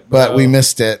there, but we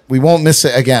missed it. We won't miss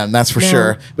it again. That's for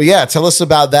sure. But yeah, tell us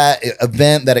about that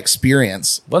event, that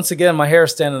experience. Once again, my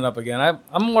hair's standing up again.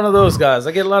 I'm one of those guys.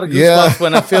 I get a lot of goosebumps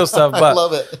when I feel stuff. But I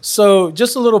love it. So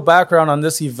just a little background on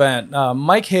this event.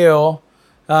 Mike Hale,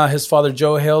 his father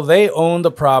Joe Hale, they own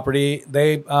the property.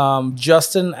 They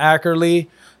Justin Ackerley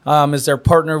is their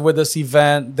partner with this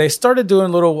event. They started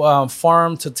doing little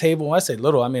farm to table. When I say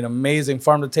little, I mean amazing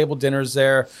farm to table dinners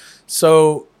there.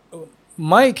 So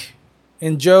Mike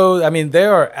and Joe, I mean, they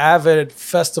are avid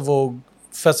festival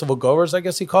goers, I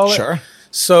guess you call it. Sure.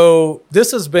 So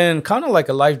this has been kind of like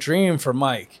a life dream for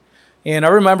Mike. And I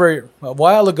remember a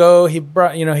while ago, he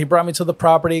brought me to the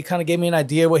property, kind of gave me an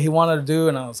idea what he wanted to do.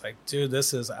 And I was like, dude,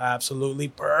 this is absolutely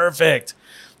perfect.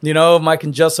 Mike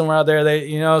and Justin were out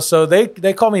there. So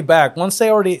they called me back once they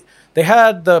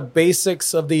had the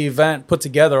basics of the event put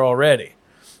together already.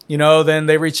 Then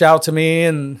they reach out to me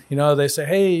and, they say,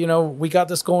 hey, we got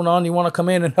this going on. You want to come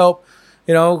in and help,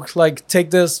 like take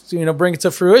this, bring it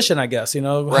to fruition, I guess,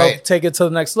 help take it to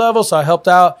the next level. So I helped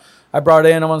out. I brought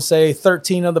in, I want to say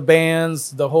 13 of the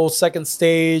bands, the whole second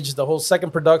stage, the whole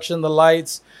second production, the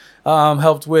lights,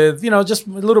 helped with, just a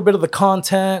little bit of the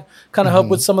content, kind of helped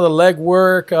with some of the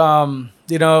legwork.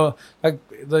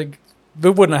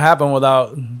 It wouldn't have happened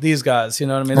without these guys. You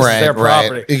know what I mean? This is their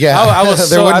property. Yeah.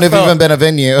 There wouldn't have even been a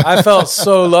venue. I felt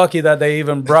so lucky that they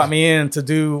even brought me in to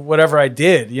do whatever I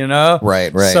did,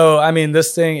 Right. So, I mean,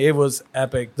 this thing, it was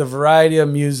epic. The variety of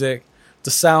music,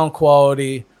 the sound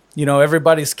quality,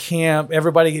 everybody's camp.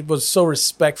 Everybody was so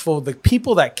respectful. The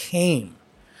people that came,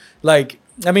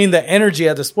 the energy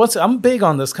at this. I'm big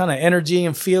on this kind of energy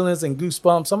and feelings and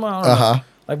goosebumps.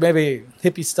 like maybe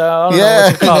hippie style.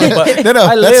 I don't know what you call it, but no,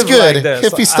 I that's live good. like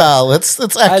this. Hippie style.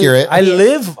 That's accurate. I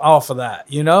live off of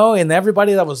that, you know, and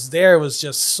everybody that was there was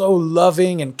just so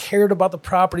loving and cared about the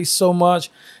property so much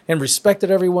and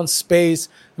respected everyone's space.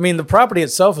 I mean, the property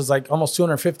itself is like almost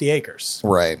 250 acres.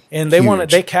 Right. And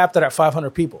they capped it at 500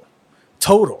 people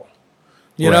total,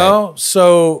 you know?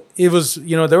 So it was,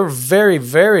 you know, we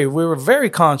were very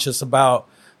conscious about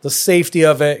the safety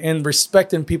of it and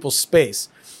respecting people's space.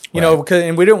 You know, because,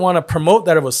 and we didn't want to promote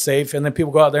that it was safe, and then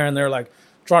people go out there and they're like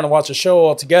trying to watch a show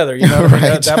all together. You know,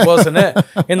 that wasn't it.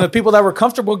 And the people that were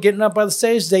comfortable getting up by the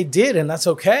stage, they did, and that's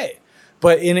okay.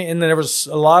 But and there was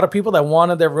a lot of people that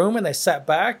wanted their room, and they sat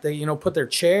back. They, you know, put their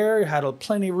chair, had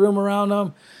plenty of room around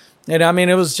them, and I mean,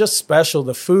 it was just special.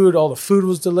 All the food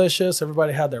was delicious.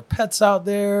 Everybody had their pets out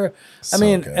there. I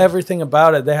mean, everything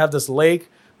about it. They have this lake.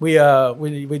 We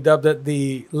dubbed it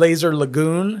the Laser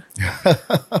Lagoon,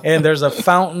 and there's a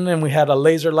fountain, and we had a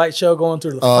laser light show going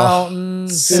through the fountain.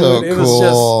 Dude, so it cool. was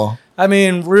just, I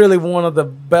mean, really one of the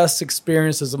best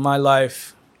experiences of my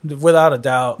life, without a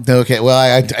doubt. Okay, well,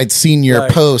 I'd seen your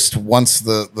post once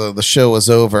the show was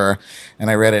over,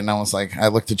 and I read it, and I was like, I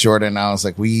looked at Jordan, and I was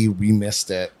like, we missed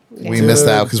it. We missed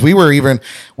out because we were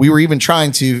even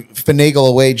trying to finagle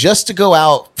a way just to go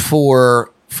out for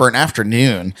an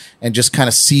afternoon and just kind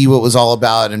of see what was all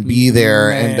about and be there.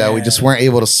 Man. And we just weren't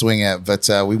able to swing it, but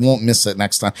we won't miss it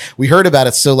next time. We heard about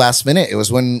it so last minute. It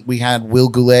was when we had Will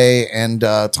Goulet and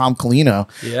Tom Colino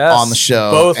on the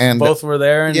show. Both were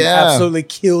there and absolutely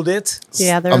killed it.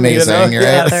 Yeah, they're amazing.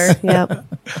 Right? Yep.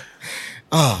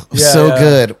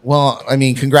 Good. Well, I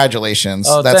mean, congratulations.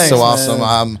 That's so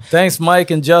awesome. Thanks, Mike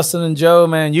and Justin and Joe,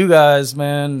 man. You guys,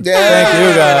 man. Yeah. Thank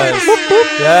you guys.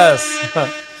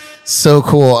 Yes. So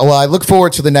cool. Well, I look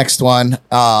forward to the next one,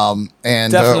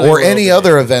 and or any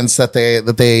other events that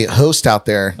they host out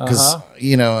there. Because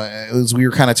you know, as we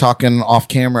were kind of talking off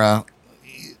camera,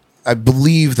 I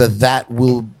believe that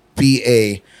will be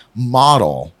a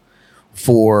model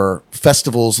for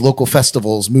festivals, local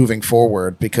festivals, moving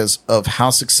forward because of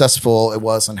how successful it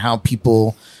was and how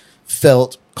people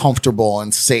felt comfortable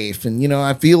and safe. And you know,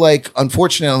 I feel like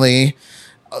unfortunately,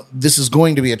 this is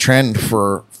going to be a trend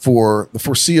for the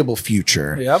foreseeable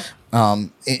future. Yep.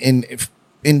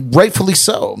 And rightfully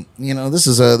so. You know, this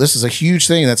is a huge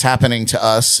thing that's happening to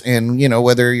us. And you know,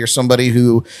 whether you're somebody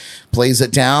who plays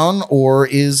it down or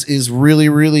is really,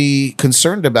 really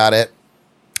concerned about it,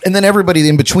 and then everybody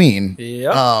in between.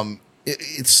 Yep.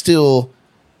 It's still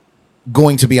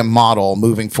going to be a model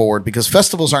moving forward because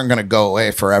festivals aren't going to go away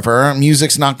forever.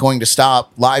 Music's not going to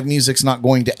stop. Live music's not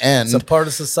going to end. It's a part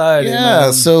of society. Yeah.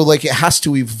 Man. So like it has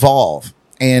to evolve.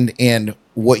 And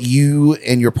what you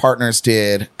and your partners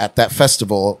did at that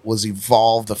festival was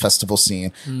evolve the festival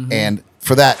scene. Mm-hmm. And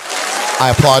for that,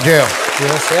 I applaud you.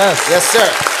 Yes, sir.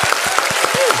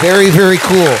 Very, very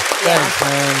cool. Thanks,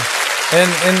 man.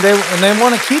 And they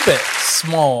want to keep it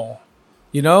small.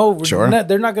 You know, sure.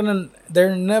 They're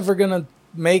never gonna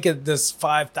make it this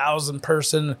 5,000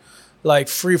 person like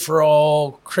free for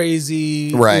all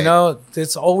crazy. Right. You know,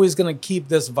 it's always gonna keep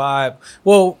this vibe.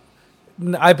 Well,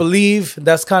 I believe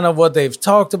that's kind of what they've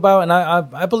talked about, and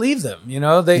I believe them. You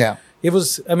know, it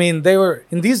was. I mean, they were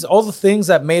in all the things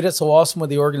that made it so awesome with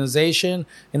the organization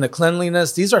and the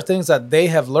cleanliness. These are things that they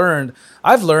have learned.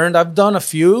 I've done a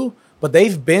few. But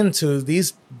they've been to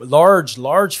these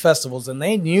large festivals, and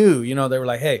they knew, you know, they were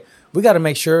like, hey, we got to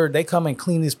make sure they come and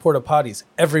clean these porta potties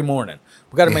every morning.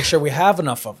 We got to make sure we have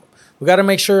enough of them. We got to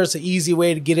make sure it's an easy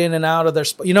way to get in and out of their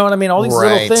you know what I mean? All these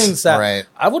little things that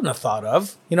I wouldn't have thought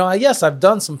of. You know, yes, I've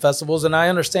done some festivals, and I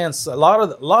understand a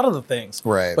lot of the things.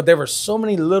 Right. But there were so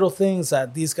many little things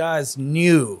that these guys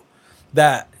knew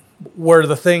that were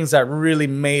the things that really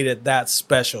made it that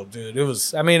special, dude. It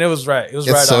was right. It was right.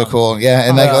 It's so cool. Yeah.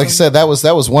 And like I said, that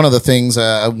was one of the things,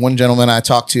 one gentleman I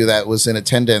talked to that was in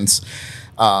attendance,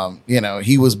 you know,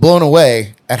 he was blown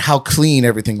away at how clean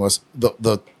everything was.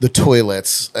 The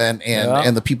toilets and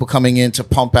the people coming in to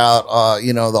pump out,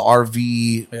 you know, the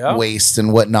RV waste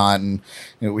and whatnot. And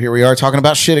you know, here we are talking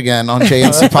about shit again on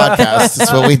JNC podcast.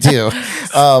 That's what we do.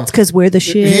 It's because we're the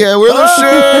shit. Yeah, we're the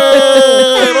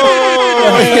shit.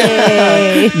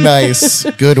 Hey. Nice.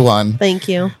 Good one. Thank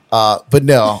you. But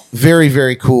no, very,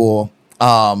 very cool.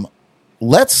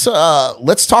 Let's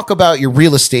talk about your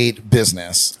real estate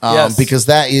business. Yes. Because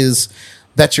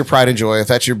that's your pride and joy.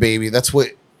 That's your baby. That's what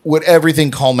what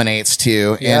everything culminates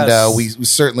to. Yes. And we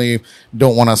certainly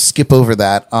don't want to skip over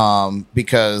that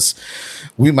because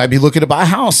we might be looking to buy a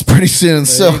house pretty soon.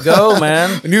 There you go,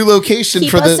 man. New location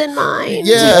Keep for us the in mind.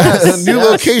 new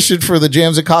location for the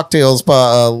Jams and Cocktails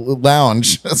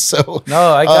lounge. So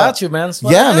No, I got you, man. That's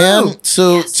what yeah, I do. man.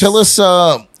 So tell us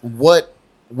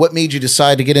what made you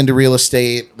decide to get into real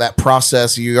estate? That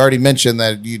process. You already mentioned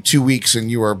that 2 weeks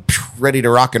and you were ready to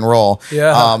rock and roll.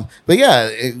 Yeah. But yeah,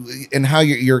 and how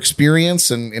your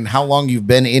experience and how long you've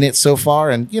been in it so far,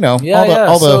 and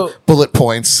all the bullet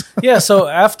points. Yeah. So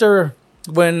after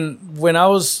when I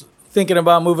was thinking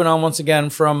about moving on once again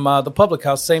from the public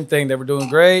house, same thing. They were doing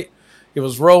great. It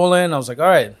was rolling. I was like, all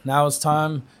right, now it's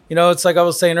time. It's like I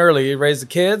was saying earlier, you raise the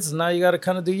kids, and now you got to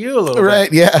kind of do you a little bit.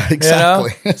 Right, yeah,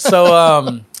 exactly.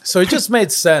 So it just made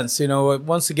sense,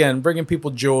 once again, bringing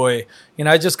people joy.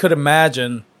 I just could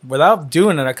imagine, without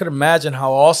doing it, I could imagine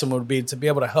how awesome it would be to be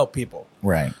able to help people.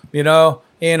 Right.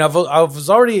 And I've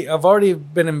already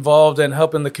been involved in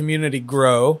helping the community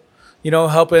grow,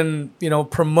 helping,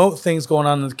 promote things going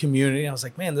on in the community. I was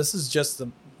like, man, this is just a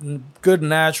good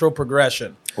natural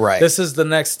progression. Right. This is the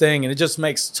next thing, and it just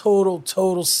makes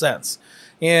total sense.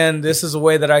 And this is a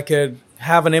way that I could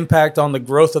have an impact on the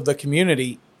growth of the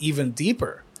community even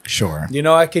deeper. Sure.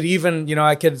 I could even,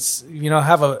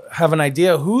 have an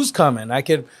idea who's coming. I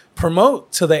could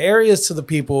promote to the areas, to the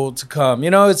people to come.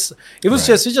 It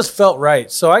just felt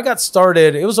right. So I got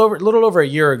started. It was a little over a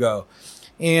year ago,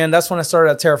 and that's when I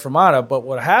started at Terra Firmata. But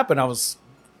what happened,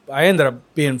 I ended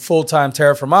up being full-time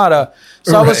Terra Firmata.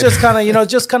 So I was just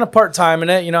kind of part-time in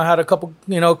it. I had a couple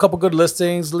good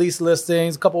listings, lease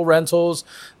listings, a couple rentals,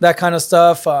 that kind of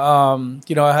stuff.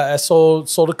 I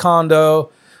sold a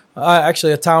condo,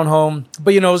 actually a townhome,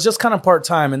 but it was just kind of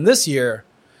part-time. And this year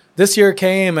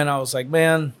came, and I was like,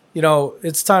 man,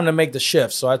 it's time to make the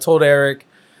shift. So I told Eric,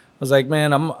 I was like,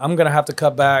 man, I'm gonna have to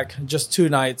cut back just 2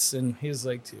 nights, and he's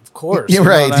like, of course, you're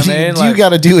right. What I mean? You got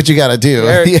to do what you got to do.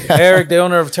 Eric, the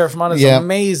owner of Terra Firmata, is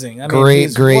amazing. I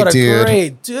mean, great dude.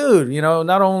 Great dude.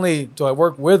 Not only do I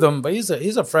work with him, but he's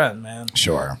a friend, man.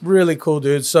 Sure, really cool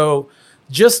dude. So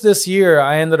just this year,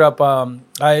 I ended up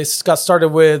I got started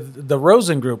with the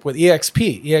Rosen Group with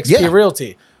EXP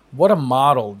Realty. What a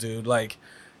model, dude! Like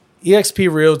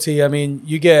EXP Realty. I mean,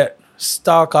 you get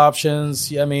stock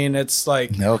options. I mean, it's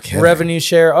like revenue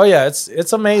share. Oh yeah,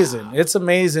 it's amazing. It's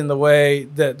amazing the way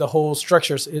that the whole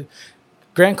structure.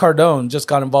 Grant Cardone just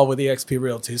got involved with EXP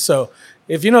Realty. So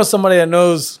if you know somebody that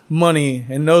knows money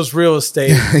and knows real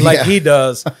estate like he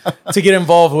does, to get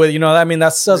involved with,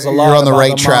 that says a lot. You're on the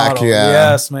right track. Model. Yeah.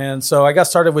 Yes, man. So I got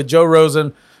started with Joe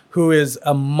Rosen, who is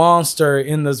a monster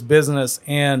in this business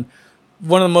and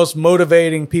one of the most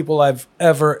motivating people I've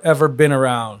ever been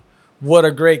around. What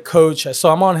a great coach. So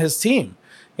I'm on his team.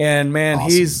 And, man,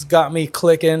 awesome. He's got me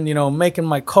clicking, making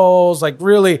my calls, like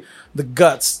really the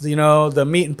guts, the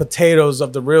meat and potatoes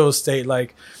of the real estate.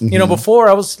 Like, before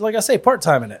I was, like I say,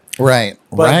 part-time in it. Right.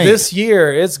 But this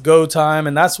year it's go time.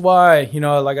 And that's why,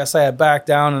 like I say, I backed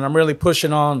down and I'm really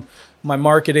pushing on my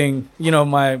marketing,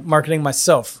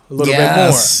 myself a little bit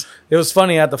more. It was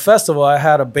funny at the festival. I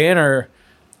had a banner.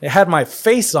 It had my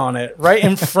face on it right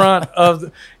in front of,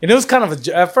 and it was kind of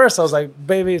at first I was like,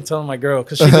 baby, I'm telling my girl,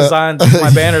 because she designed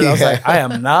my banner. I was like, I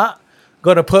am not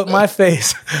going to put my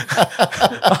face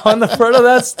on the front of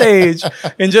that stage.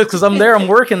 And just because I'm there, I'm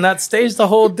working that stage the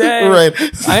whole day. Right.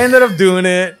 I ended up doing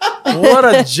it. What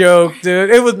a joke, dude.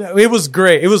 It was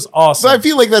great. It was awesome. So I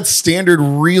feel like that's standard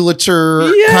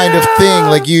realtor kind of thing.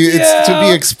 Like it's to be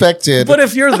expected. But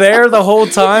if you're there the whole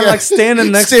time, like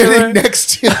standing next to it,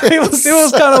 it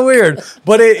was kind of weird.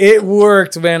 But it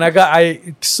worked,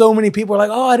 man. So many people were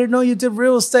like, oh, I didn't know you did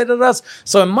real estate at us.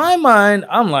 So in my mind,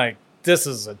 I'm like,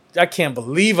 I can't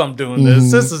believe I'm doing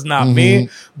this. This is not me.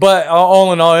 But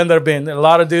all in all, ended up being a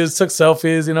lot of dudes took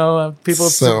selfies, people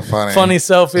took funny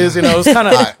selfies, it was kind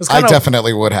of, I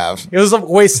definitely would have. It was a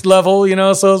waist level,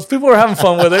 so people were having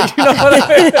fun with it. You know what I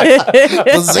mean?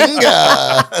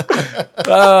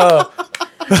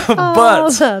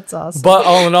 But that's awesome. But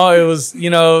all in all, it was,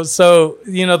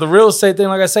 the real estate thing,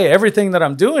 like I say, everything that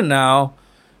I'm doing now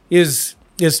is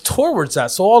towards that.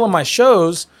 So all of my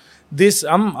shows,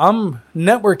 I'm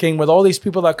networking with all these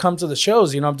people that come to the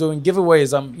shows. I'm doing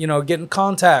giveaways. I'm, getting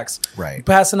contacts, right,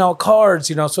 passing out cards,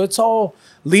 so it's all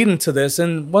leading to this.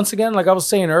 And once again, like I was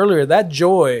saying earlier, that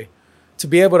joy to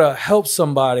be able to help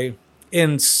somebody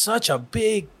in such a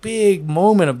big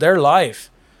moment of their life,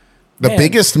 The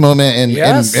biggest moment in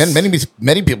Yes.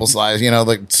 many people's lives,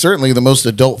 like certainly the most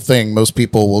adult thing most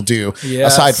people will do,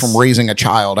 Yes. aside from raising a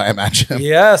child, I imagine.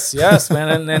 Yes,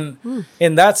 man.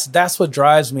 And that's what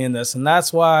drives me in this. And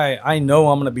that's why I know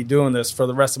I'm going to be doing this for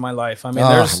the rest of my life. I mean,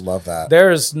 I love that.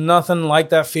 There's nothing like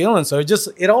that feeling. So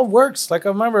it all works. Like I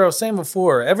was saying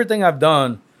before, everything I've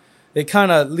done, it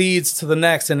kind of leads to the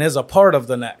next and is a part of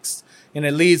the next. And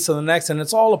it leads to the next and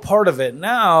it's all a part of it.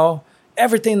 Now,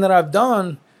 everything that I've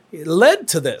done, it led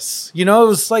to this. It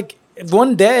was like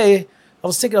one day I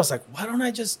was like, why don't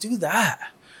I just do that?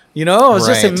 I was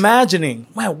just imagining,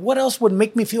 man, what else would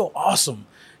make me feel awesome?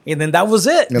 And then that was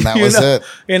it. And that was it.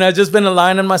 And I've just been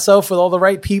aligning myself with all the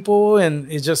right people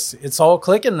and it's all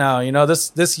clicking now.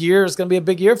 This year is going to be a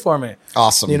big year for me.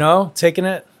 Awesome. Taking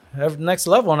it next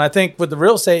level. And I think with the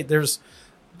real estate, there's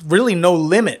really no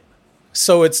limit.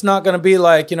 So it's not going to be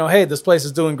like, hey, this place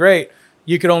is doing great.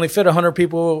 You could only fit 100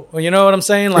 people. You know what I'm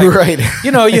saying? Like, right.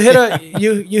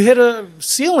 you hit a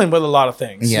ceiling with a lot of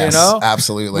things. Yes,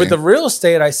 absolutely. With the real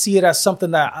estate, I see it as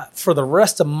something that for the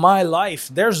rest of my life,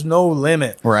 there's no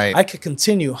limit. Right. I could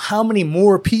continue. How many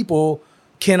more people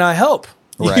can I help?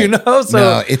 Right. So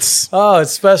no,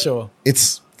 it's special.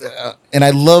 It's and I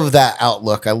love that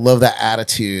outlook. I love that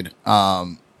attitude.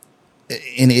 And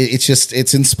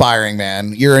it's inspiring,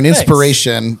 man. You're an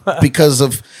inspiration because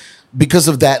of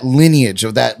that lineage,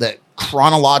 of that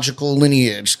chronological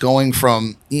lineage, going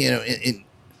from, in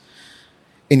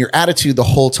your attitude the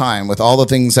whole time with all the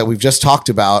things that we've just talked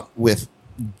about, with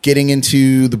getting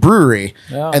into the brewery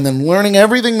and then learning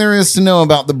everything there is to know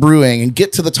about the brewing and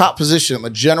get to the top position, the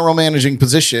general managing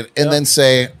position, and then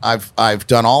say, I've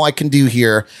done all I can do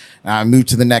here. And I move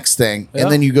to the next thing.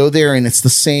 And then you go there and it's the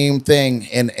same thing.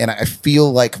 And I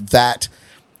feel like that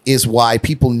is why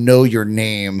people know your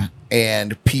name.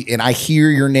 And I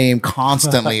hear your name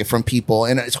constantly from people,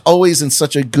 and it's always in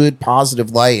such a good,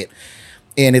 positive light.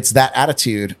 And it's that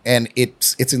attitude, and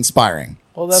it's inspiring.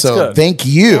 Well, that's so good. Thank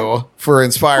you for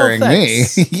inspiring me.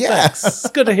 Yes, it's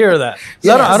good to hear that.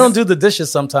 Yes. I don't do the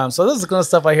dishes sometimes, so this is the kind of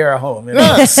stuff I hear at home.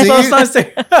 Yeah, see? So it's nice to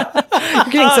You're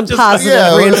getting some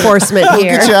positive reinforcement we'll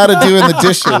here. get you out of doing the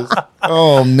dishes.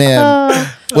 Oh man.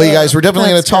 Well, you guys, we're definitely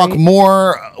going to talk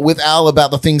more with Al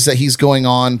about the things that he's going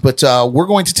on, but we're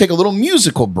going to take a little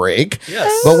musical break.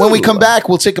 Yes. But when we come back,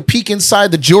 we'll take a peek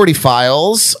inside the Geordie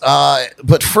Files.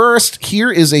 But first, here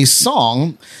is a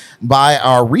song by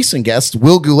our recent guest,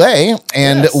 Will Goulet,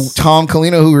 and Tom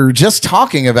Colino, who we were just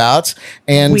talking about.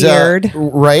 And weird.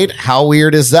 Right? How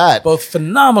weird is that? Both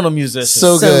phenomenal musicians.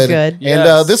 So good. good. And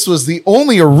Yes. this was the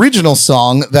only original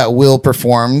song that Will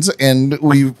performed, and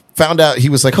we found out he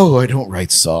was like, "Oh, I don't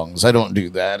write songs. I don't do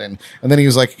that." And then he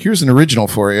was like, "Here's an original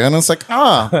for you." And I was like,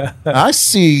 I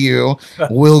see you,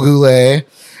 Will Goulet.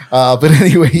 But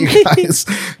anyway, you guys,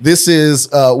 this is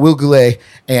Will Goulet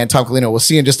and Tom Colino. We'll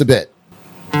see you in just a bit.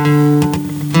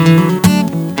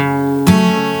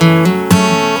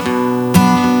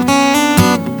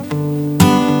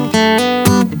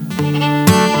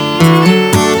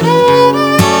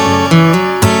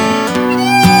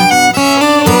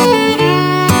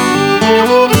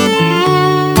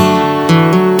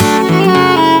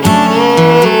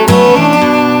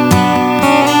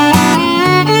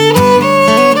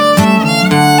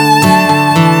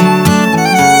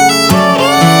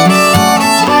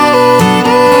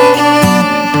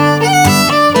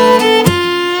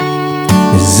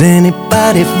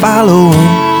 Anybody follow?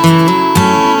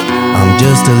 I'm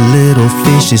just a little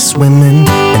fishy swimming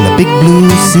in the big blue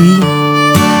sea.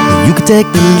 You can take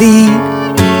the lead,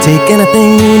 take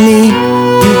anything you need.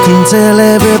 You can tell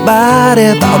everybody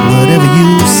about whatever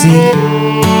you see.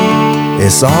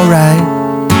 It's alright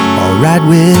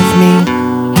with me.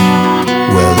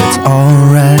 Well, it's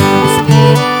alright with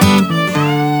me.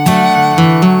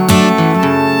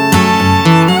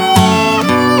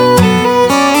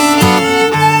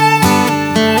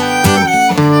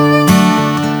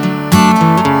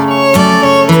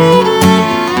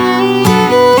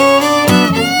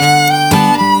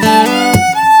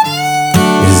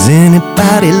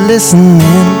 Anybody listening?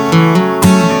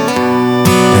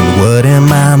 And what am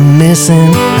I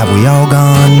missing? Have we all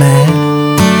gone mad?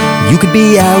 You could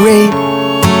be irate,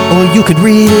 or you could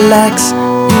relax.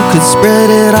 You could spread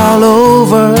it all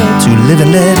over to live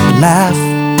and let laugh.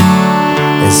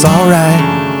 It's alright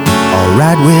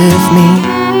with me.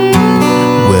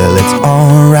 Well, it's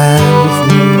alright with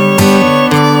me.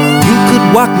 You could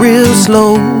walk real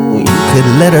slow, you could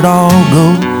let it all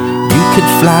go. You could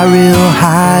fly real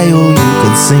high, or you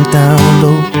could sink down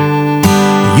low.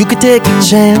 You could take a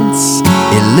chance,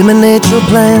 eliminate your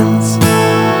plans.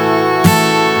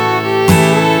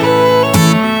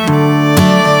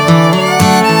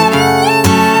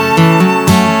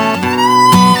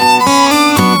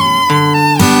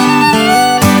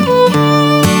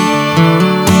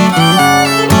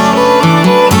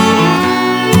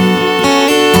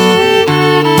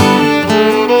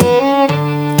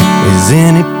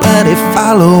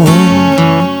 follow.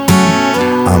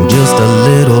 I'm just a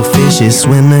little fishy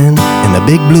swimming in the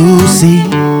big blue sea.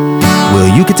 Well,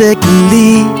 you can take the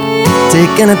lead, take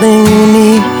anything you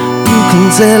need. You can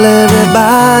tell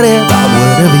everybody about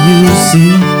whatever you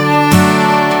see.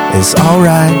 It's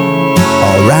alright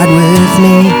with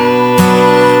me.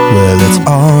 Well, it's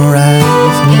alright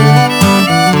with me.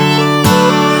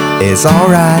 It's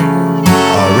alright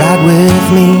with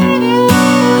me.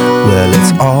 Well,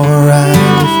 it's alright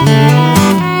with me.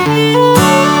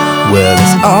 Well,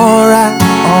 it's alright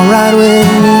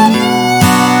with me.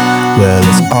 Well,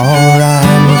 it's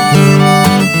alright with me.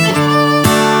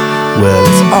 Well,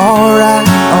 it's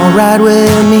alright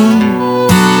with me.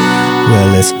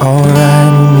 Well, it's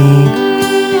alright with me.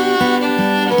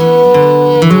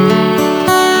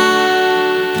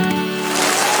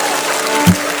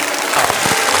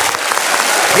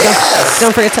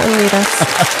 Don't forget to unmute us.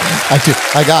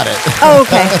 I got it. Oh,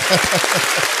 okay.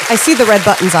 I see the red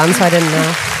buttons on, so I didn't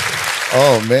know.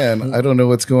 Oh man, I don't know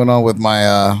what's going on with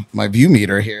my my view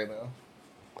meter here though.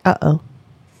 Uh-oh.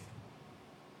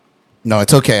 No,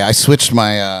 it's okay. I switched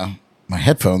my my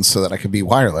headphones so that I could be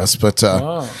wireless, but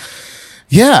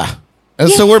yeah. And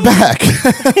so we're back.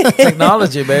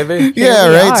 Technology, baby. Yeah,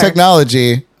 right. are.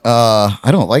 Technology. I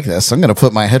don't like this. I'm going to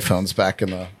put my headphones back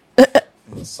in the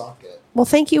socket. Well,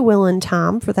 thank you, Will and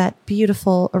Tom, for that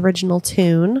beautiful original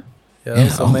tune. Yeah,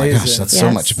 that's Oh amazing. my gosh, that's so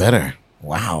Yes. much better.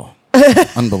 Wow.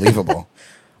 Unbelievable.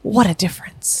 What a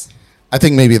difference. I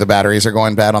think maybe the batteries are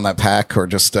going bad on that pack or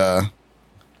just might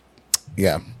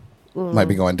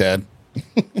be going dead.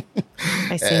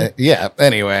 I see. Yeah.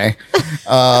 Anyway,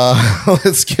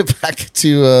 let's get back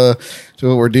to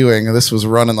what we're doing. This was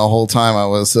running the whole time. I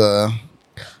was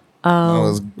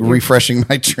refreshing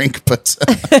my drink, but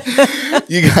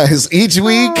you guys, each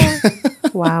week,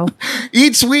 Wow.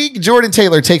 each week, Jordan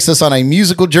Taylor takes us on a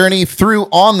musical journey through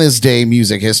On This Day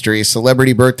music history,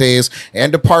 celebrity birthdays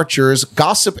and departures,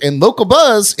 gossip and local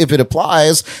buzz, if it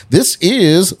applies. This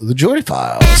is the Jordy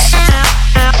Files.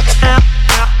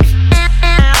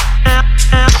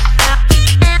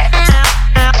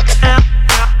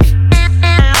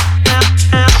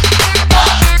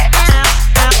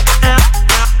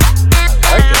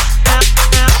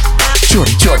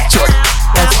 Jordy.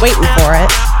 I was waiting for it.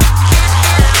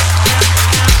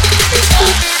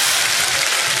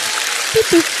 Beep,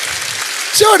 beep.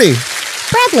 Jordy,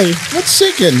 Bradley. what's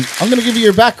shaking? I'm going to give you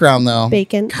your background, though.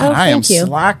 Bacon. God, Oh, I am thank you.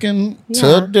 slacking Yeah.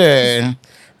 today.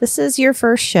 This is your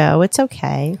first show. It's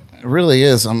okay. It really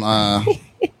is.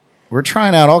 We're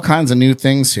trying out all kinds of new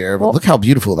things here, but look how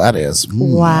beautiful that is.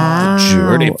 Wow.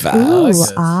 Jordy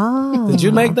Files. Ooh, ah. Did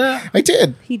you make that? I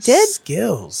did. He did?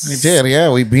 Skills. We did, yeah.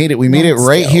 We made it. We made it Nice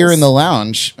right here skills. in the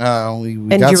lounge. We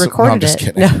And got you some- recorded no, I'm just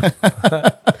it. kidding.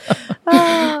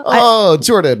 Oh,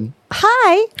 Jordan,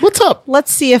 Hi. what's up?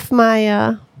 Let's see if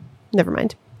my, never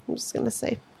mind. I'm just going to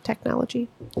say technology.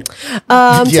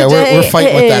 Yeah, Today we're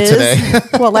fighting with that is- today.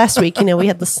 Well, last week, we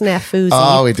had the snafu.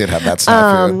 Oh, we did have that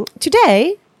snafu.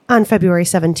 Today, on February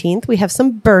 17th, we have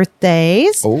some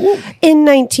birthdays. Oh. In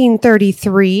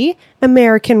 1933,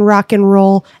 American rock and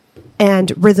roll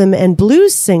and rhythm and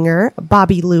blues singer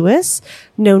Bobby Lewis,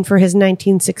 known for his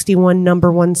 1961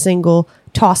 number one single,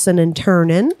 Tossin' and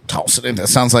Turnin'. Toss it in. That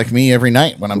sounds like me every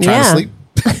night when I'm trying Yeah. to sleep.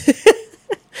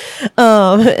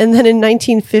 And then in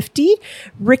 1950,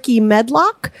 Ricky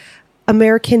Medlock,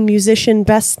 American musician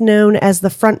best known as the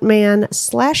frontman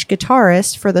 /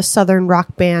 guitarist for the southern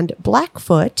rock band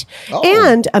Blackfoot,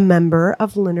 and a member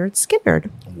of Lynyrd Skynyrd.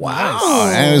 Wow.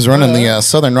 I was running the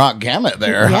Southern Rock gamut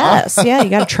there. huh? Yes, yeah, you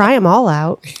got to try them all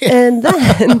out. And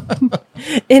then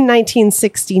in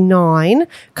 1969,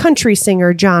 country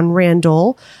singer John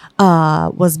Randall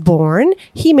was born.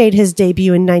 He made his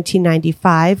debut in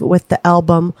 1995 with the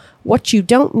album What You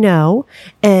Don't Know,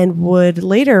 and would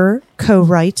later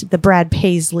co-write the Brad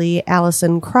Paisley,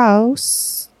 Alison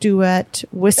Krauss duet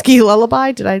Whiskey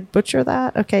Lullaby. Did I butcher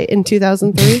that? Okay, in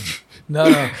 2003. No,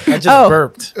 I just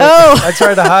burped. Oh. I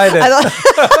tried to hide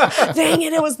it. Dang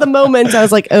it, it was the moment. I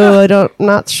was like,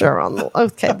 not sure on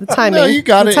the timing. No, you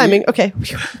got the it. timing. Okay.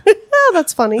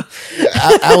 That's funny.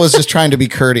 I was just trying to be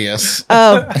courteous.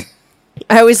 I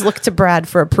always look to Brad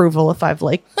for approval if I've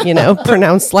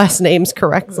pronounced last names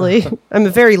correctly. I'm a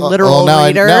very literal now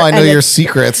reader. I know and your it's-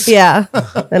 secrets. Yeah.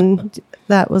 And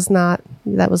That was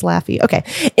laughy. Okay.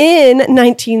 In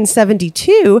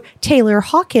 1972, Taylor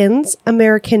Hawkins,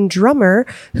 American drummer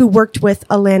who worked with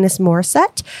Alanis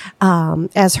Morissette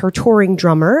as her touring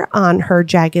drummer on her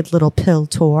Jagged Little Pill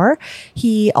tour.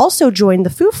 He also joined the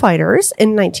Foo Fighters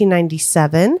in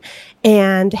 1997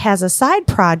 and has a side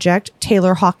project,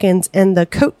 Taylor Hawkins and the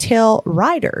Coattail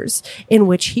Riders, in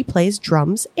which he plays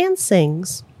drums and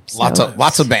sings.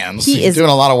 Lots of bands. He is doing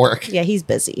a lot of work. Yeah, he's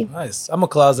busy. Nice. I'm a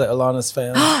closet Alanis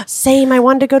fan. Same. I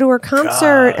wanted to go to her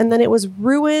concert and then it was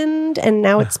ruined and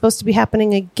now it's supposed to be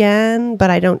happening again, but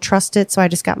I don't trust it. So I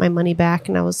just got my money back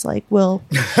and I was like, we'll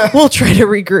try to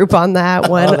regroup on that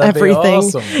when that'd be everything.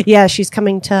 awesome. Yeah, she's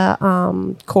coming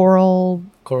to Coral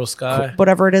Sky.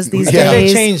 whatever it is these Yeah.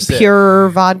 days. They changed it. Pure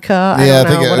vodka. Yeah, I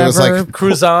don't know, it was whatever. like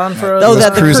Cruise on for Oh,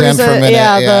 that the Cruise in for a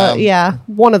minute, Yeah,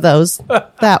 one of those.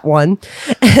 That one.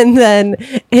 And then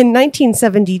in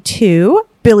 1972,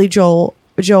 Billy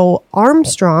Joel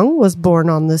Armstrong was born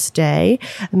on this day.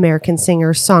 American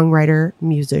singer, songwriter,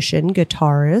 musician,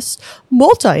 guitarist,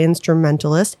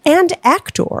 multi-instrumentalist, and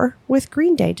actor with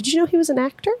Green Day. Did you know he was an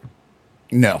actor?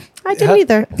 No. I didn't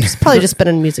either. He's probably just been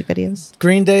in music videos.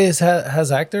 Green Day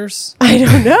has actors. I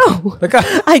don't know. Okay.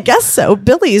 I guess so.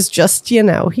 Billy's just, he's.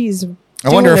 I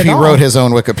wonder doing if it he all. wrote his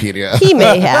own Wikipedia. He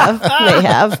may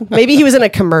have. Maybe he was in a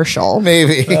commercial.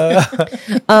 Maybe.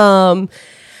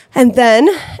 And then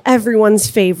everyone's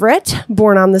favorite,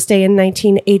 born on this day in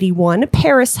 1981,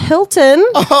 Paris Hilton.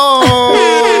 Oh,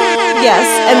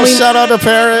 Yes, and shout out to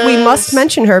Paris. we must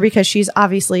mention her because she's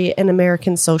obviously an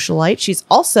American socialite. She's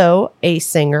also a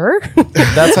singer,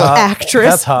 That's hot. actress,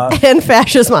 That's hot. and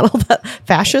fashion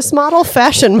model.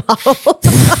 Fashion model.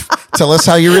 Tell us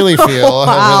how you really feel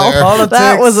Wow. over there. Politics.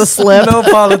 That was a slip. No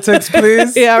politics,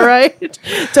 please. Yeah, right.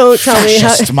 Don't tell me how.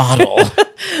 Fascist model.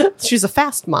 She's a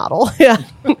fast model. Yeah.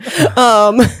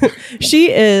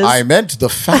 She is. I meant the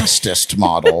fastest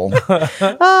model.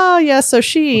 Oh, yeah. So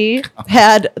she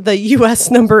had the U.S.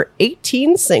 number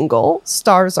 18 single,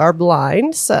 Stars Are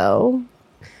Blind. So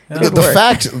The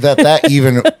fact that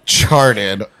even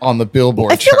charted on the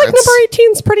Billboard I feel charts. like number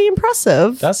 18 is pretty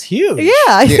impressive. That's huge. yeah.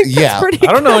 I think yeah. that's pretty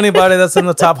I don't know anybody that's in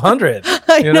the top 100.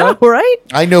 I you know, right?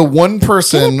 I know one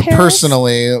person Yeah, Paris.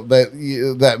 personally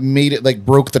that made it, like,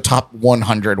 broke the top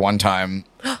 100 one time.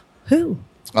 Who?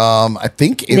 I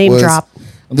think it Name was. drop.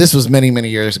 This was many, many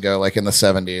years ago, like in the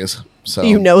 70s. So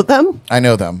You know them? I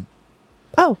know them.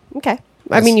 Oh, okay.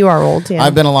 I mean, you are old. Yeah.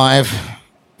 I've been alive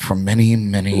for many,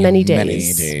 many, Many many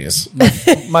days.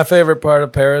 days. My favorite part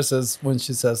of Paris is when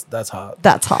she says, "That's hot."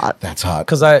 That's hot. That's hot.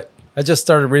 Because I just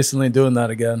started recently doing that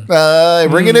again.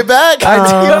 Bringing it back.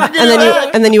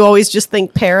 And then you always just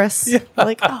think Paris.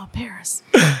 Like, oh, Paris.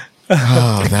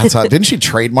 Oh, that's hot. Didn't she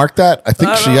trademark that? I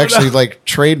think she actually like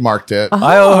trademarked it.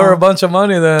 I owe her a bunch of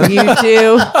money then. You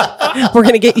do. We're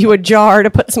going to get you a jar to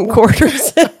put some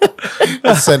quarters in.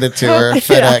 Send it to her.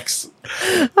 FedEx.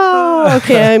 Oh,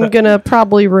 okay. I'm going to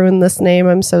probably ruin this name.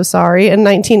 I'm so sorry. In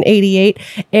 1988,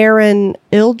 Aaron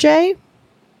Ilje,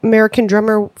 American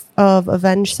drummer of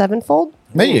Avenged Sevenfold.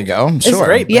 There you go. Sure.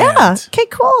 great. Yeah. Band. Okay,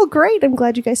 cool. Great. I'm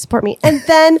glad you guys support me. And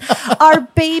then our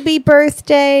baby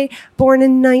birthday, born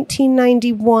in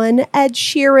 1991, Ed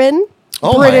Sheeran.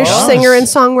 Oh my British gosh. singer and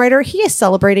songwriter. He is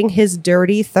celebrating his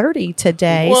dirty 30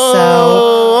 today. Whoa. So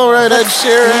All right, Ed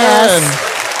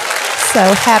Sheeran. So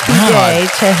happy day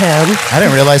to him. I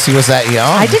didn't realize he was that young.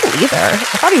 I didn't either. I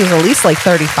thought he was at least like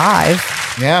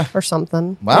 35 Yeah. or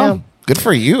something. Wow. Good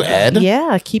for you, Ed.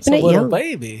 Yeah, keeping It's a it little young.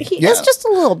 baby. He Yeah. is just a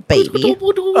little baby.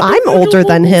 I'm older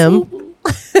than him.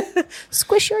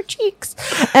 Squish your cheeks.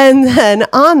 And then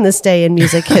on this day in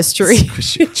music history,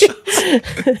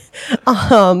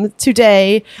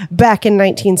 today, back in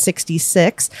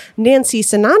 1966, Nancy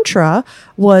Sinatra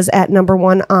was at number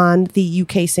 1 on the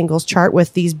UK singles chart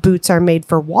with These Boots Are Made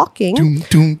for Walking. Doom,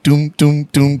 doom, doom, doom,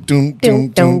 doom, doom, doom,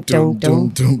 doom, doom, doom,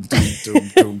 doom,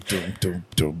 doom, doom,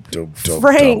 doom, doom,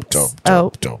 Frank's- doom,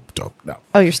 oh. doom, doom. No,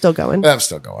 Oh, you're still going. I'm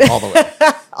still going all the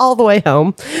way. All the way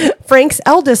home. Frank's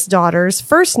eldest daughter's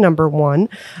first number 1,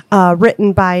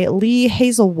 written by Lee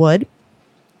Hazelwood.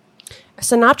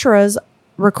 Sinatra's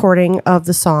recording of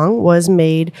the song was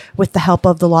made with the help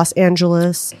of the Los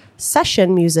Angeles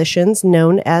session musicians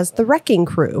known as the Wrecking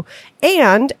Crew.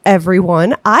 And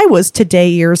everyone, I was today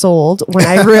years old when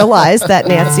I realized that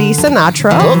Nancy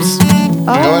Sinatra.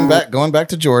 Oops. Going back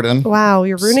to Jordan. Wow,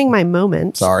 you're ruining my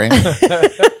moment. Sorry.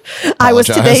 I was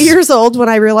Apologize. today years old when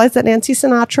I realized that Nancy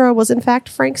Sinatra was in fact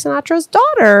Frank Sinatra's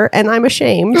daughter, and I'm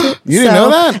ashamed. You didn't know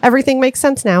that? Everything makes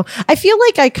sense now. I feel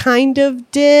like I kind of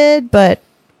did, but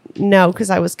no, because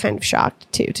I was kind of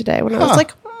shocked too today when I was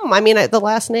like, I mean, the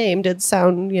last name did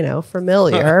sound,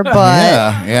 familiar,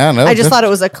 but no. I just thought it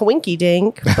was a coinky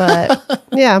dink, but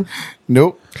yeah.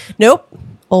 Nope.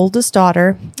 Oldest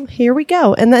daughter. Here we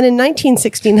go. And then in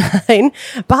 1969,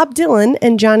 Bob Dylan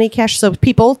and Johnny Cash. So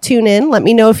people tune in. Let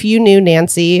me know if you knew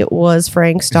Nancy was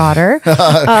Frank's daughter.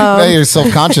 Now you're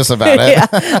self-conscious about it. Yeah,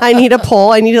 I need a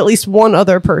poll. I need at least one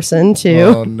other person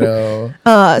too. Oh no.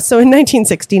 So in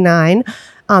 1969,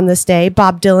 on this day,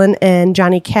 Bob Dylan and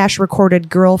Johnny Cash recorded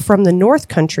Girl from the North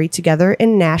Country together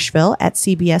in Nashville at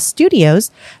CBS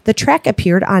Studios. The track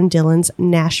appeared on Dylan's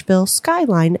Nashville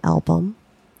Skyline album.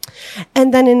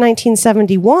 And then in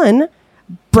 1971,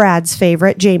 Brad's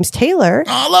favorite, James Taylor.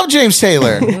 Oh, I love James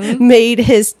Taylor. Made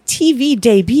his TV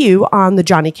debut on the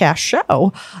Johnny Cash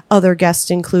Show. Other guests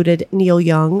included Neil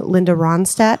Young, Linda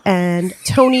Ronstadt, and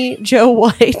Tony Joe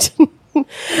White.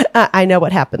 I know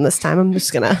what happened this time. I'm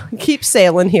just going to keep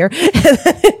sailing here. And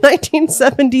then in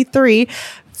 1973,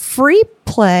 Free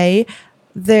played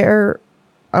their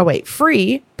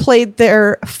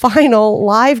final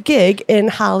live gig in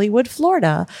Hollywood,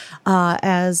 Florida,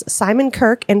 as Simon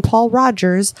Kirke and Paul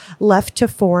Rogers left to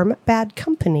form Bad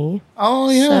Company. Oh,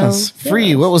 yes. So, Free.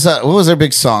 yes. What was that? What was their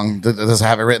big song? Does it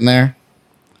have it written there?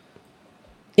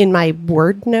 In my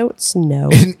word notes, no.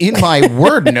 In my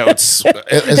word notes.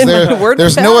 Is In there, my word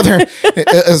there's pad? no other...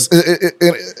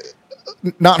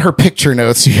 not her picture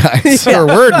notes, you guys. Her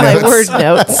word My notes. word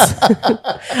notes.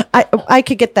 I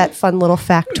could get that fun little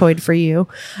factoid for you.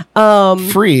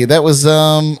 Free. That was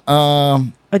A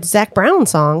Zach Brown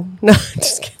song. No,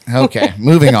 just kidding. okay.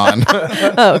 Moving on.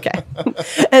 Oh, okay.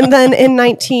 And then in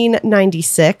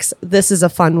 1996, this is a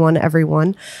fun one,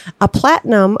 everyone. A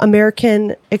platinum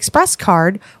American Express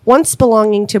card, once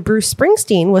belonging to Bruce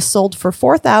Springsteen, was sold for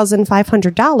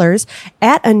 $4,500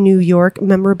 at a New York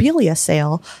memorabilia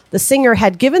sale. The singer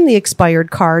had given the expired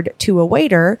card to a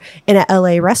waiter in a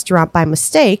LA restaurant by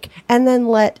mistake and then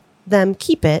let them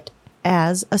keep it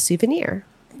as a souvenir.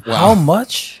 How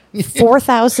much?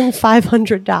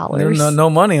 $4,500. No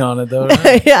money on it though.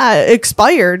 Right? Yeah,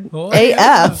 expired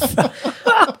AF.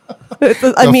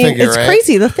 I mean, figure, it's right?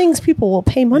 crazy the things people will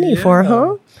pay money for,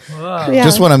 huh? Wow. Yeah.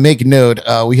 Just want to make note.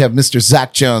 We have Mr.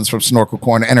 Zach Jones from Snorkel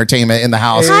Corner Entertainment in the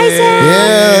house. Hi, Zach.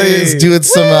 Yeah, he's doing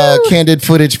some candid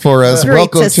footage for us. Great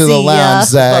Welcome to to the see ya. lounge,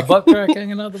 Zach. A butt crack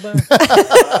hanging out the back.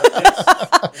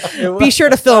 Be sure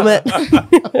to film it.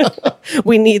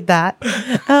 We need that.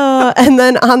 And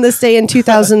then on this day in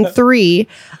 2003,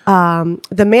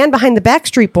 the man behind the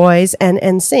Backstreet Boys and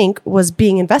NSYNC was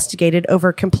being investigated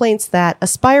over complaints that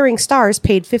aspiring stars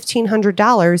paid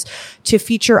 $1,500 to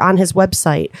feature on his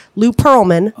website. Lou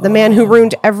Pearlman, the man who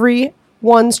ruined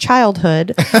everyone's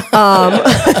childhood.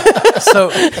 So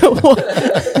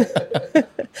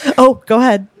Oh, go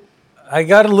ahead. I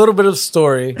got a little bit of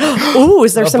story. Ooh,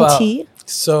 is there some About- tea?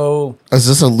 So, Is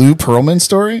this a Lou Pearlman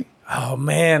story? oh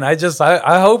man, I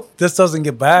hope this doesn't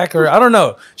get back, or I don't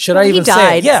know. Should I He even say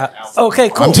died. it? Yeah. Okay,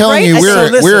 cool. I'm telling Right? you, So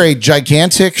listen. we're a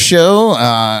gigantic show.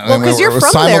 And 'cause you're we're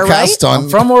from there, right? simulcast on. I'm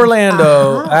from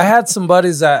Orlando. I had some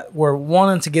buddies that were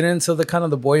wanting to get into the kind of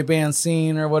the boy band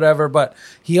scene or whatever, but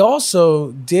he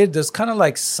also did this kind of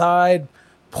like side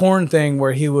porn thing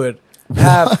where he would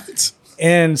have, What?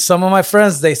 and some of my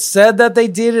friends, they said that they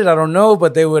did it. I don't know,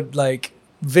 but they would like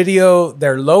video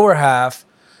their lower half,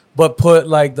 but put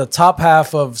like the top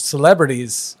half of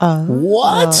celebrities.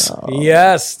 What?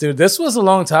 Yes, dude. This was a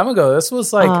long time ago. This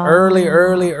was like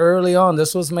early on.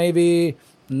 This was maybe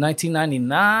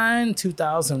 1999,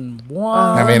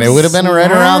 2001. I mean, it would have been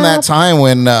right around that time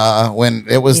when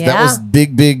it was that was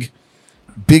big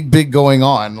going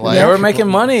on. Like They were making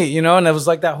money, and it was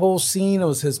like that whole scene. It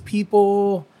was his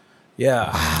people.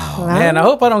 Yeah. Man, I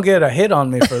hope I don't get a hit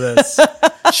on me for this.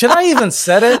 Should I even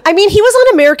said it? I mean, he was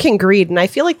on American Greed, and I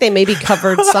feel like they maybe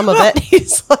covered some of it.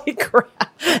 He's like,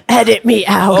 edit me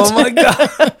out. Oh my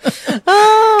God.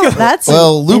 That's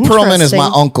well, Lou Pearlman is my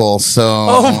interesting. uncle,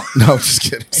 so no, just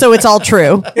kidding. So it's all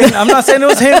true. And I'm not saying it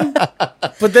was him,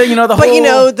 but then, the But,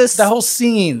 whole, this- the whole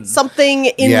scene. Something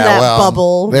in that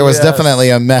bubble. There was Yes. definitely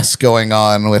a mess going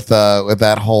on with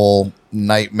that whole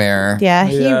nightmare. Yeah,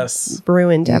 he Yes.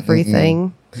 ruined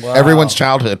everything. Wow. Everyone's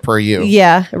childhood per you.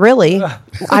 Yeah, really.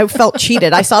 I felt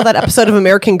cheated. I saw that episode of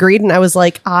American Greed, and I was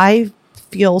like, I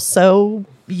feel so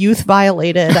youth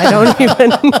violated. I don't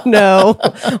even know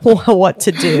what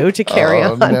to do to carry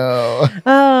on.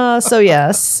 No. So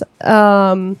yes.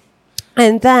 And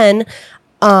then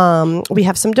we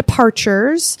have some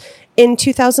departures. In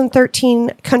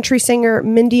 2013, country singer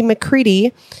Mindy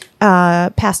McCready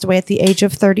passed away at the age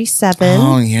of 37.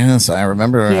 Oh yes, I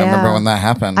remember. I Yeah. remember when that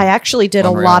happened. I actually did a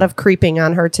Unreal. lot of creeping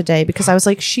on her today because I was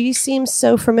like, she seems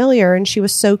so familiar and she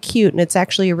was so cute. And it's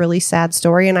actually a really sad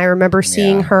story. And I remember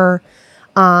seeing Yeah. her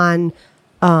on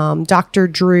Dr.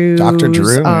 Drew's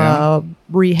yeah.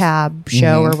 rehab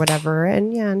show or whatever.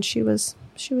 And yeah, and she was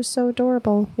so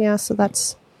adorable. Yeah, so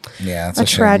that's it's a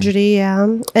shame. tragedy,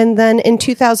 yeah. And then in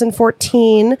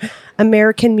 2014,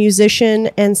 American musician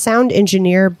and sound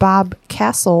engineer Bob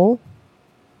Castle,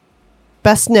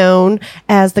 best known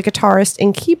as the guitarist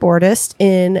and keyboardist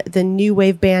in the new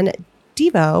wave band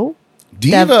Devo.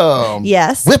 Devo.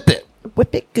 Yes. Whip it.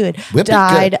 Whip it good. Whip it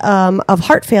died good. Of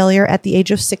heart failure at the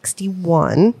age of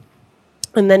 61.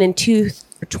 And then in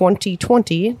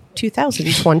 2020,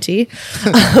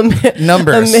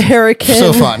 Numbers. American,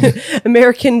 So fun.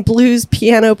 American blues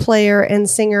piano player and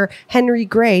singer Henry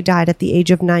Gray died at the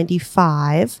age of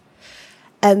 95.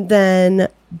 And then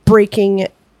breaking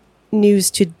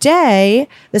news today,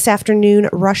 this afternoon,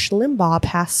 Rush Limbaugh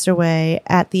passed away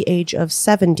at the age of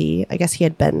 70. I guess he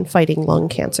had been fighting lung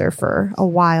cancer for a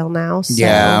while now. So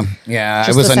Yeah. It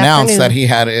just was this announced that afternoon. he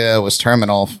had was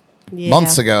terminal Yeah.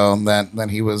 months ago. That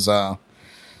he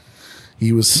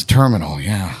was terminal.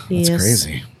 Yeah, that's Yes.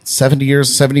 crazy. 70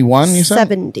 years, 71. You said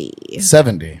 70.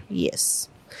 70. Yes.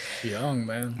 Young,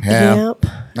 man. Yeah, Yep.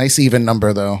 nice even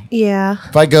number though. Yeah.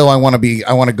 If I go, I want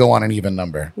to go on an even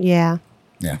number. Yeah.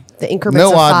 Yeah, The increments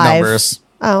no of odd 5. numbers.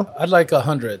 Oh. I'd like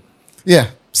 100. Yeah,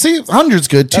 see, 100's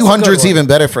good. That's a 200's good one. even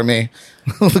better for me.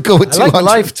 We'll go with I 200. like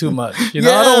life too much. You know,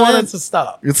 I Yeah, don't want man. it to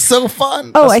stop. It's so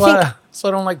fun. Oh, That's I think why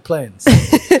I don't like planes.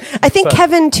 I think But-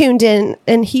 Kevin tuned in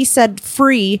and he said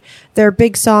 "Free." Their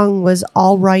big song was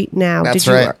 "All Right Now." That's Did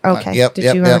you? right. Okay. Yep, Did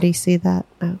yep, you yep. already see that?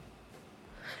 Oh.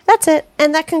 That's it,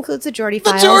 and that concludes the Geordie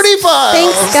Files. Geordie Files.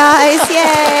 Thanks, guys!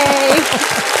 Yay!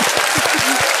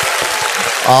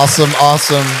 Awesome.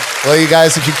 Well, you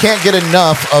guys, if you can't get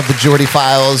enough of the Geordie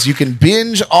Files, you can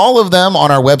binge all of them on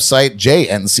our website,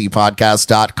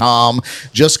 jncpodcast.com.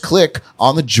 Just click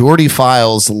on the Geordie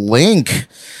Files link.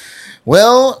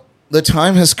 Well, the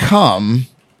time has come.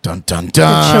 Dun, dun,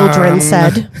 dun. The children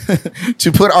said.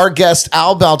 To put our guest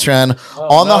Al Beltran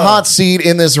on the hot seat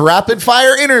in this rapid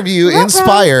fire interview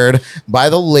inspired by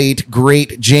the late,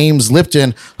 great James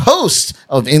Lipton, host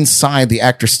of Inside the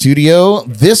Actor Studio.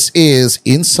 This is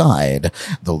Inside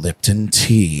the Lipton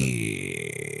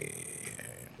Tea.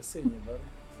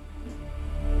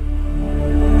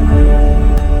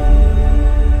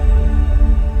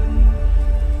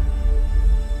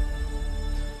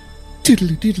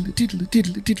 Diddly, diddly, diddly,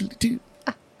 diddly, diddly, diddly.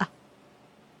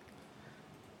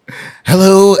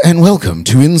 Hello and welcome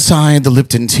to Inside the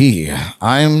Lipton Tea.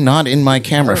 I'm not in my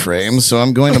camera frame, so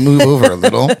I'm going to move over a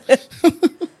little.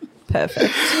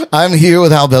 Perfect. I'm here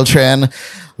with Al Beltran,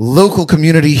 local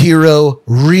community hero,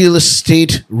 real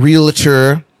estate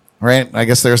realtor, right? I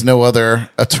guess there's no other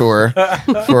tour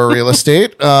for real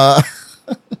estate.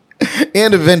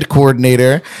 And event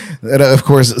coordinator. And of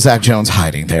course, Zach Jones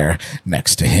hiding there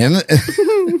next to him.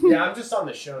 Yeah, I'm just on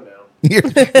the show now. You're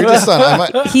just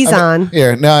on. He's on.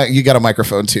 Here, now you got a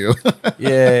microphone too.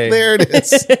 Yay. There it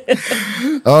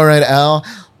is. All right, Al.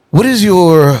 What is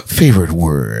your favorite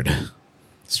word?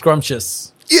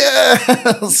 Scrumptious.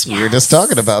 Yes. We were just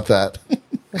talking about that. I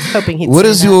was hoping he'd What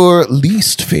say is that. your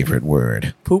least favorite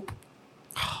word? Poop.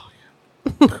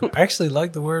 I actually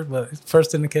like the word, but it's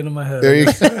first thing that came to my head. There you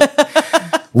go.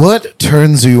 What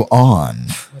turns you on?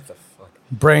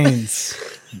 Brains.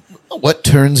 What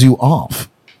turns you off?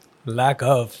 Lack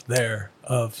of there.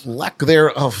 Of. Lack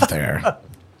thereof there.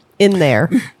 in there?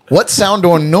 What sound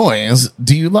or noise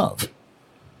do you love?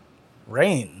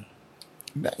 Rain.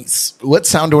 Nice. What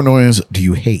sound or noise do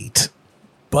you hate?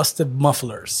 Busted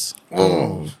mufflers.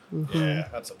 Yeah,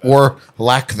 that's a Or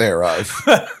lack thereof?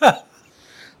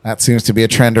 That seems to be a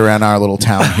trend around our little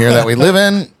town here that we live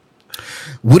in.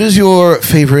 What is your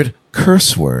favorite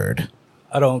curse word?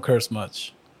 I don't curse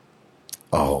much.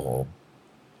 Oh.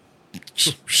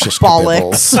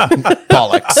 Bollocks.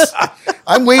 Bollocks.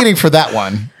 I'm waiting for that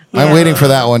one. I'm Yeah. waiting for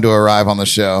that one to arrive on the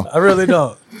show. I really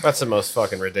don't. That's the most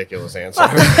fucking ridiculous answer.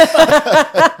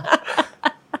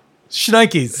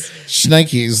 Shnikes.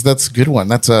 Shnikes, that's a good one.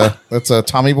 That's a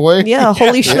Tommy Boy. Yeah,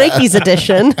 Holy Schnikes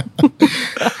edition.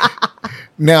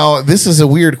 Now, this is a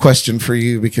weird question for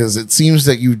you because it seems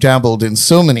that you dabbled in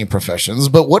so many professions,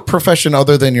 but what profession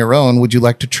other than your own would you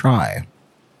like to try?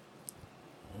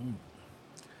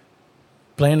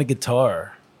 Playing the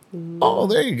guitar. Oh,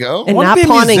 there you go. And Wanna not be a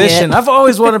pawning musician. it. I've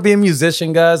always wanted to be a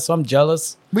musician, guys, so I'm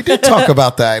jealous. We did talk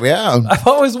about that, yeah. I've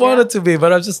always wanted to be,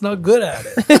 but I'm just not good at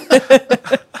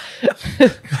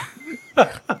it.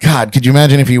 God, could you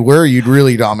imagine if you were? You'd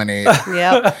really dominate.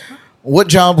 Yep. What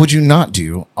job would you not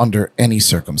do under any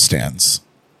circumstance?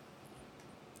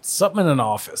 Something in an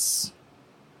office.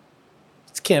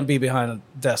 Just can't be behind a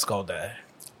desk all day.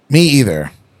 Me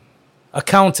either.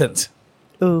 Accountant.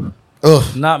 Ooh.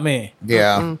 Ugh. Not me.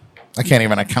 Yeah. I can't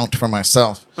even account for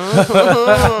myself.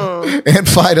 And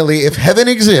finally, if heaven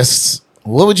exists,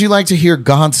 what would you like to hear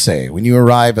God say when you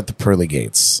arrive at the pearly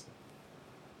gates?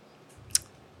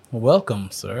 Welcome,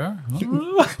 sir.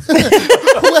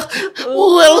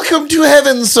 Welcome to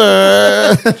heaven,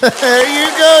 sir. There you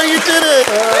go. You did it.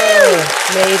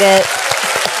 Made it.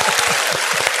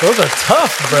 Those are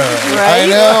tough, bro. Right? I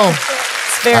know.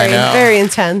 It's very, I know. very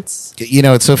intense. You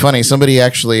know, it's so funny. Somebody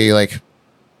actually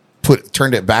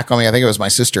turned it back on me. I think it was my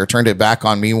sister turned it back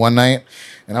on me one night.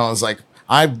 And I was like,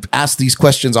 I've asked these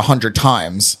questions 100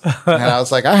 times, and I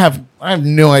was like, I have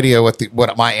no idea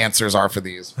what my answers are for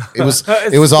these. It was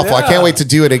awful. I can't wait to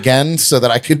do it again so that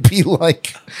I could be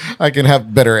like, I can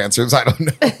have better answers. I don't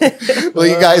know. Well,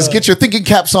 you guys get your thinking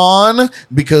caps on,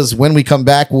 because when we come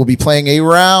back, we'll be playing a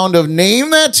round of Name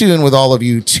That Tune with all of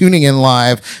you tuning in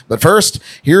live. But first,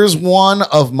 here's one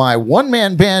of my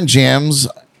one-man band jams,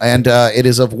 and it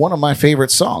is of one of my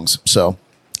favorite songs. So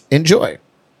enjoy.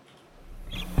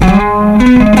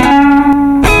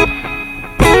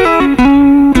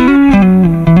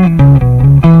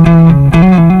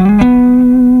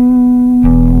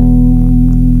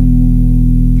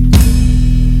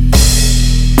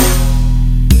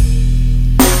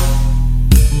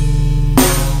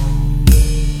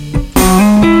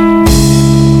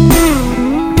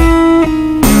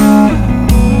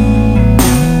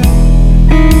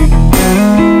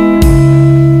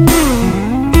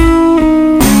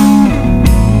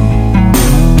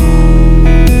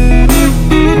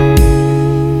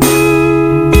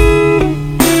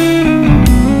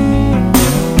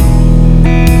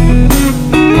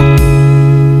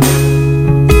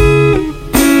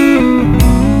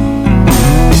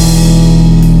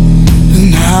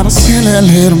 A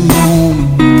little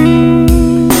moment,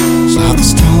 saw the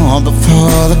storm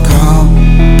before the calm.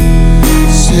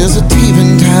 This is a deep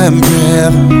and time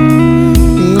breath,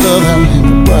 love that we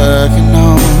were working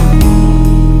on.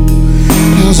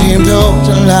 You seemed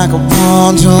open like a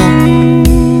pontoon.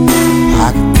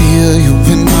 I could feel you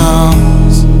in my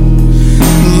arms.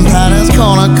 Nobody's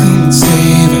gonna come and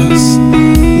save us,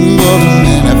 but the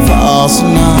minute falls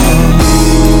enough.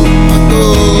 I go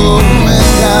and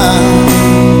down.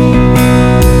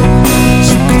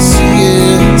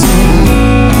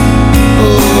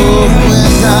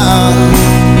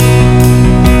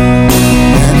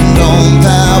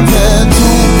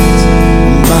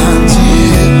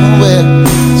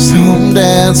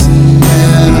 Dancing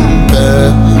and I'm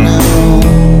burning.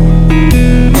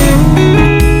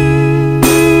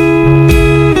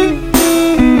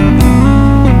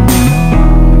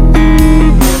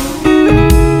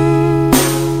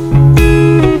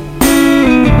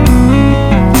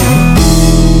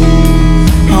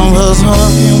 I was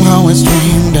all you always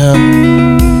dreamed of.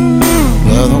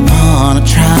 You're the one I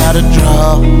try to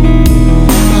draw.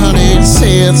 I didn't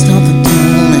say it's nothing to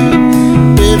me.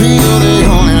 Baby, you're the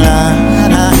only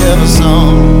light I ever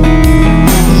saw.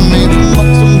 Make the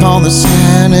most of all the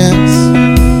sadness.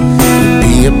 You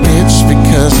be a bitch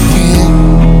because you can.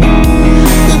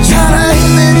 You try to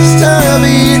hate me, disturb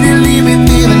me, and you leave me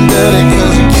feeling dirty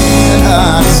because you can't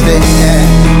understand.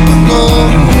 I'm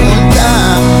going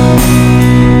down.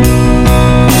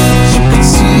 You can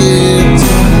see it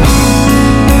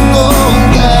going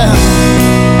down.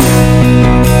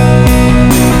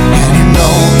 And you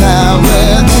know that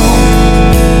we're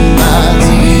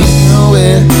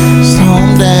storm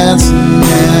dancing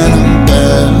and I'm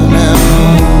burning.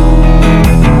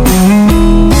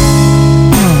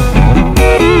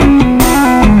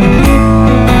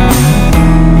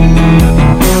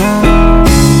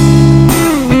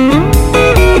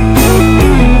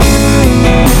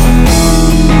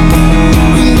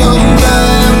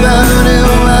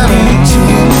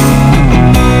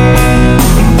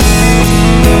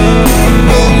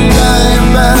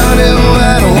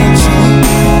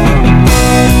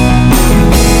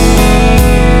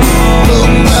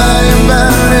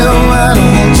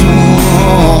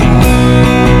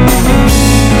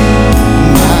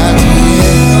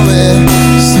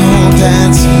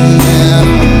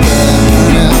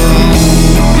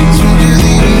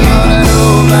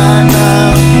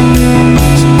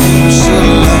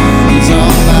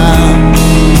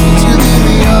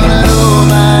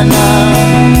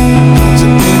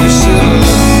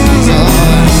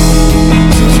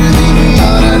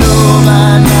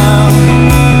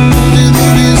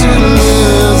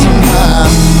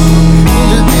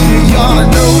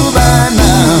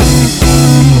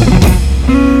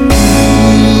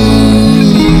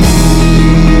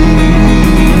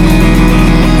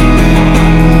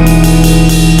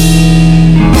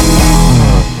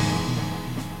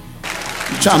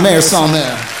 Tom Mayer song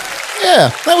there. Yeah,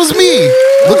 that was me.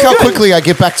 Look how quickly I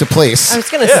get back to place. I was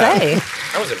going to say.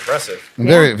 That was impressive.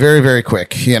 Very, very, very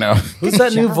quick, you know. Who's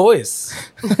that new voice?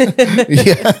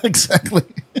 Yeah, exactly.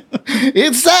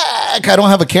 It's Zach. I don't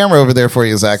have a camera over there for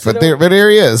you, Zach, but there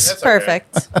he is. That's okay.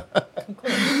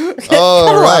 Perfect.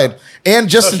 All right. And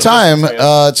just in time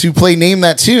to play Name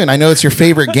That Tune. I know it's your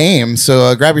favorite game,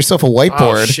 so grab yourself a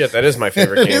whiteboard. Oh, shit, that is my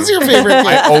favorite game. It is your favorite game.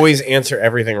 I always answer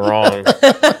everything wrong.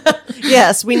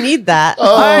 Yes, we need that.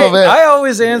 Oh, man. I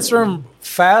always answer them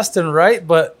fast and right,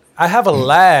 but I have a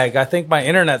lag. I think my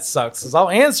internet sucks because I'll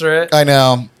answer it. I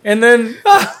know. And then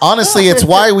Honestly, it's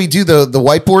why we do the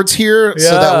whiteboards here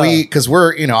so that Yeah. because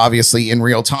we're, obviously in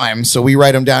real time. So we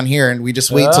write them down here and we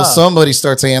just wait till Yeah. somebody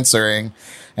starts answering.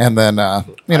 And then,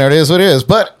 it is what it is.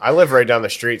 But I live right down the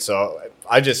street, so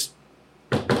I just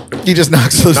he just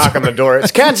knocks those knock on the door.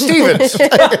 It's Cat Stevens.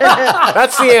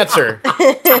 That's the answer.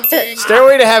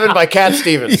 Stairway to Heaven by Cat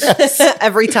Stevens.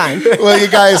 Every time. Well, you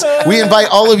guys, we invite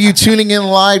all of you tuning in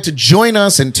live to join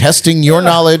us in testing your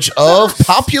knowledge of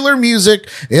popular music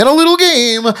in a little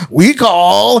game we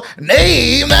call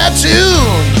Name That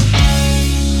Tune.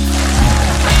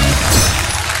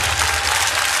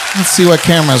 Let's see what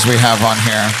cameras we have on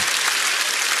here.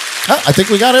 Oh, I think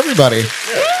we got everybody.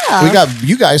 Yeah. We got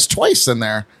you guys twice in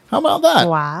there. How about that?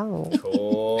 Wow.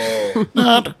 Cool.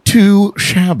 Not too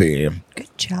shabby.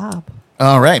 Good job.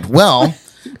 All right. Well,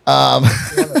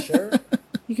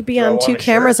 You could be Do I on want two a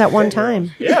cameras shirt? at one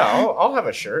time. Yeah, I'll have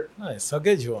a shirt. nice. How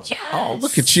good you are. oh,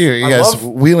 look at you. You I guys love-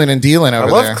 wheeling and dealing I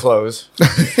over love there. clothes.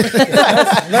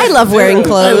 I love wearing I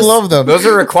clothes. love them. Those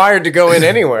are required to go in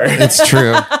anywhere. It's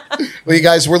true. Well, you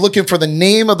guys, we're looking for the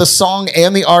name of the song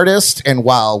and the artist. And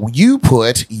while you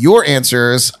put your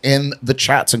answers in the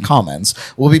chats and comments,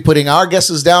 we'll be putting our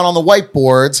guesses down on the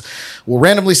whiteboards. We'll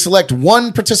randomly select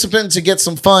one participant to get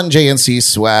some fun JNC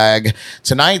swag.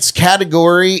 Tonight's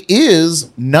category is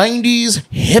 90s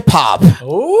hip hop.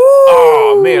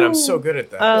 Oh, man, I'm so good at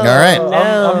that. All right. No.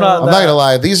 I'm not I'm not going to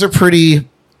lie. These are pretty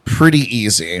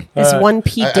easy. Is one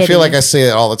P. I feel like I say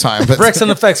it all the time. But Bricks and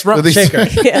Effects rump These- shaker.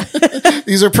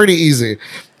 These are pretty easy.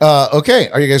 Okay.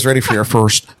 Are you guys ready for your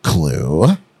first clue?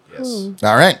 Yes.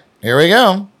 All right. Here we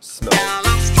go.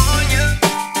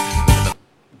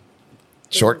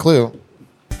 Short clue.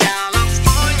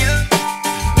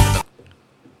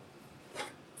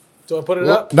 Do I put it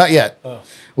up? Not yet.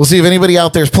 We'll see if anybody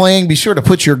out there is playing. Be sure to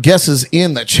put your guesses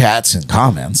in the chats and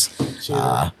comments.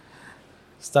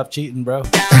 Stop cheating, bro.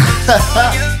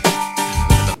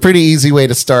 Pretty easy way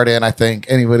to start in, I think.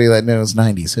 Anybody that knows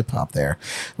 90s hip hop there.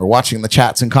 We're watching the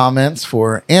chats and comments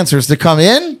for answers to come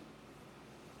in.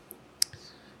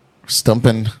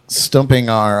 Stumping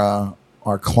our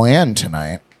clan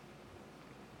tonight.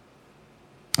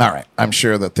 All right. I'm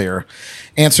sure that they're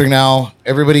answering now.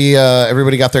 Everybody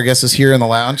got their guesses here in the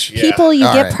lounge. Yeah. People, you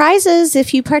All get right. prizes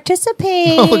if you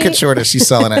participate. Oh, look at Shorty. She's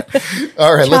selling it.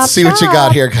 All right. Let's Chop, see what you got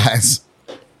chop. here, guys.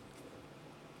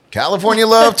 California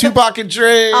Love, Tupac and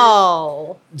Dre.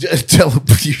 Oh. Tell him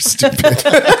you're stupid.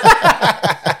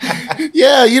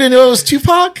 Yeah, you didn't know it was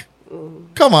Tupac?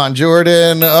 Come on,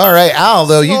 Jordan. All right, Al,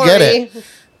 though, you get it.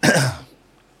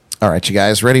 All right, you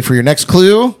guys, ready for your next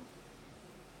clue?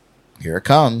 Here it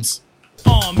comes.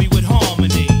 Arm me with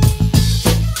harmony.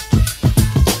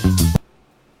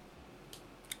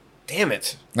 Damn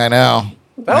it. I know.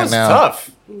 That was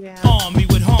tough. Yeah. Arm me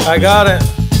with harmony. I got it.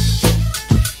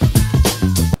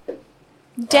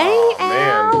 Dang,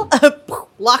 Oh, Al.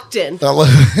 Locked in.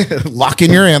 Lock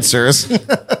in your answers.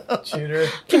 Cheater.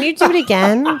 Can you do it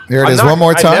again? Here it I'm is not- one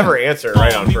more time. I never answer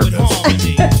right on Arm me with purpose.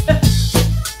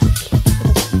 harmony.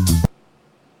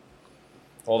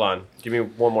 Hold on. Give me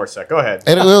one more sec. Go ahead.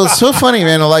 And it was so funny,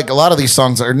 man. Like a lot of these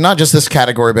songs are not just this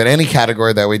category, but any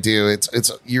category that we do.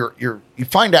 It's you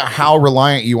find out how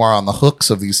reliant you are on the hooks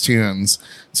of these tunes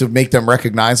to make them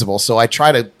recognizable. So I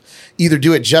try to either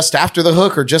do it just after the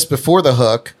hook or just before the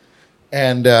hook,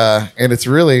 and it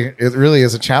really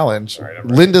is a challenge. right, I'm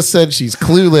ready. Linda said she's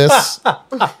clueless,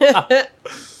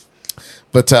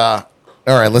 but all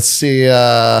right, let's see.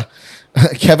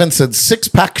 Kevin said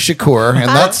 6-pack Shakur, and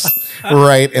that's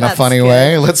right in a That's funny good.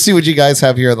 way. Let's see what you guys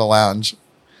have here in the lounge.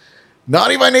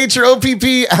 Naughty by Nature,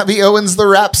 OPP, Abby Owens, the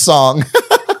rap song.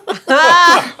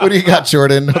 What do you got,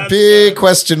 Jordan? A big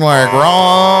question mark.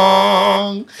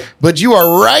 Wrong. But you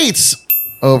are right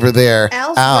over there.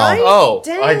 Al's Al. right. Oh,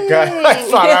 Dang. I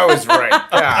thought I was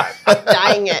right. God.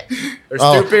 Dying it. There's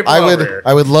Oh, two people I over would here.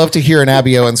 I would love to hear an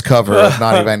Abby Owens cover of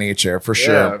Naughty by Nature for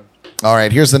sure. All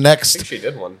right, here's the I next. think she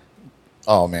did one.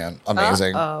 Oh man,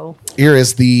 amazing. Oh. Here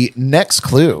is the next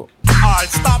clue. Alright,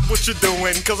 stop what you're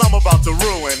doing, cause I'm about to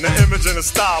ruin the image and the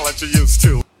style that you're used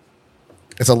to.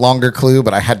 It's a longer clue,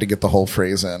 but I had to get the whole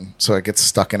phrase in so it gets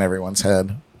stuck in everyone's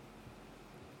head.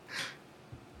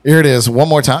 Here it is, one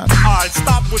more time. All right,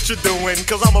 stop what you're doing,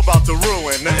 because I'm about to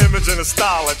ruin the image and the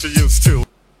style that you're used to.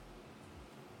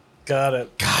 Got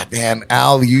it. God, man,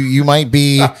 Al, you might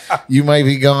be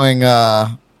going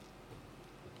 0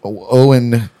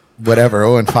 and whatever,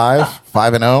 0 and 5,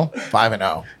 5 and 0, 5 and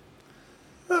 0.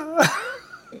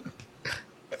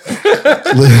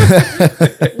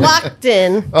 Locked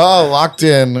in. Oh, locked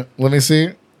in. Let me see.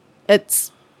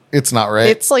 It's It's not right.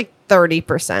 It's like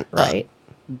 30% right.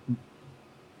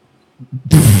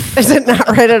 Is it not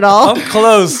right at all? I'm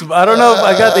close. I don't know if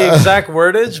I got the exact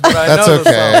wordage, but I That's know the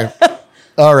okay. song.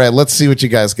 All right, let's see what you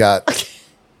guys got.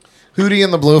 Hootie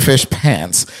and the Blowfish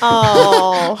Pants.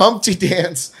 Oh. Humpty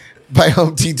Dance by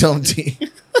Humpty Dumpty.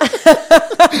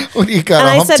 What do you got?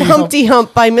 And a I said Humpty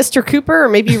Hump by Mr. Cooper or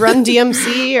maybe Run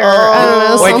DMC or I don't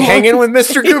know. Like someone. hanging with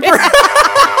Mr. Cooper?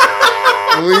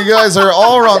 Well, you guys are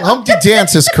all wrong. Humpty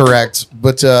Dance is correct,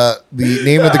 but the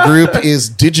name of the group is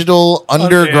Digital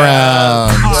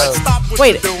Underground. All right, stop what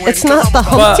Wait, you're doing, it's 'cause not I'm the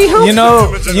about Humpty But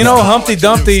Hump? you know, Humpty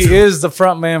Dumpty is the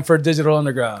front man for Digital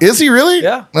Underground. Is he really?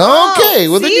 Yeah. Okay,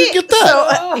 well then See? you get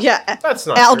that. So, yeah. That's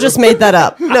not Al true. just made that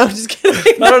up. No, just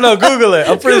kidding. I don't know. Google it.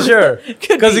 I'm pretty sure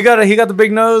because he got the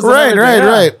big nose. and Right.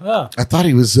 everything. Yeah. I thought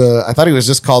he was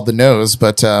just called the Nose,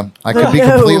 but I could be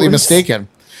completely Nose. mistaken.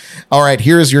 All right,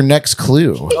 here is your next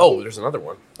clue. Oh, there's another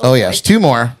one. Oh yes, 2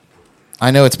 more.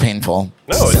 I know it's painful.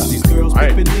 No, it's These girls all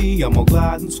right. pimping me, I'm gonna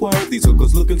glide and swerve. These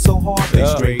hookers looking so hard, they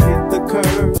straight hit the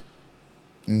curve.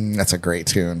 That's a great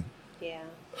tune. Yeah.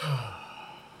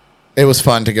 It was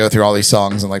fun to go through all these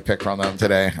songs and like pick from them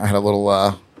today. I had a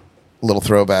little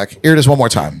throwback. Here it is one more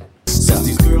time. Since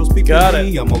these girls pimping Got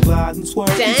me, it. I'm gonna glide and swerve.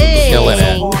 These Dang. hookers Killing looking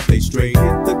it. so hard, they straight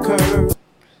hit the curve.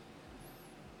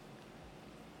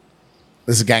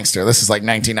 This is gangster. This is like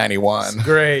 1991.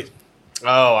 Great.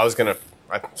 Oh, I was going to.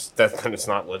 Then it's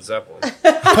not Led Zeppelin.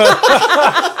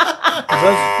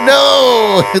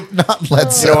 No, it's not Led You know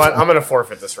Zeppelin. what? I'm going to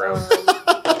forfeit this round.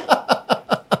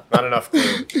 Not enough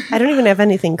clue. I don't even have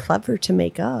anything clever to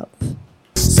make up.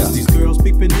 Since these girls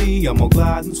peeping me, I'm gonna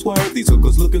glide and swerve. These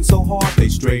hookers looking so hard, they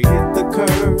straight hit the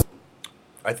curve.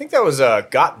 I think that was a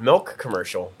Got Milk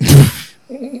commercial.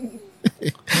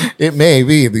 It may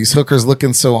be. These hookers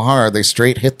looking so hard, they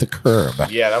straight hit the curb.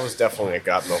 Yeah, that was definitely a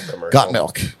Got Milk commercial. Got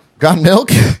milk. Got milk?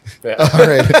 Yeah. All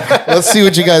right. Let's see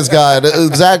what you guys got.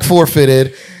 Zach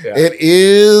forfeited. Yeah. It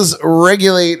is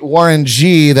Regulate Warren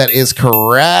G. That is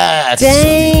correct.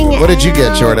 Dang. What did you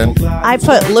get, Jordan? I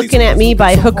put Looking at Me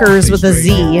by Hookers with a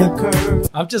Z.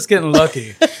 I'm just getting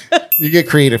lucky. You get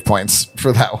creative points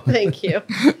for that one. Thank you.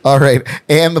 All right.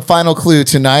 And the final clue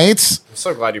tonight. I'm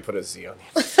so glad you put a Z on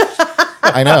it.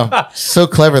 I know. So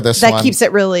clever, this That one. keeps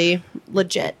it really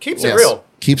legit. Keeps Yes. it real.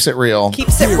 Keeps it real.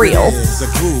 Keeps it real. Is a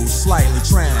groove slightly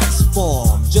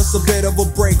transformed, just a bit of a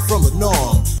break from the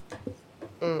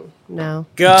norm. No.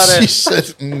 Got She it.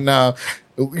 said, no.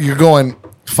 You're going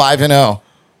 5 and 0.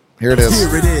 Here it is.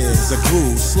 Here it is, a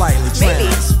groove slightly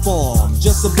transformed,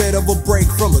 just a bit of a break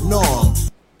from the norm.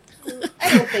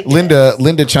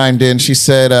 Linda chimed in. She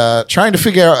said, trying to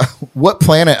figure out what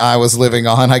planet I was living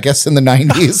on, I guess in the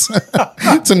 90s,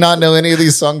 to not know any of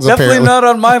these songs, Definitely apparently. not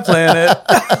on my planet.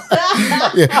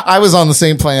 Yeah, I was on the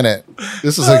same planet.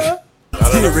 This is like,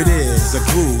 Here it is, a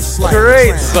groove slightly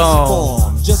Great song.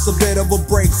 transformed, just a bit of a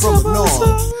break from the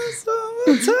norm.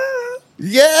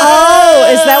 yeah. Oh,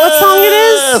 is that what song it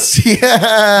is?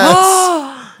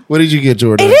 Yes. What did you get,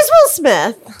 Jordan? It is Will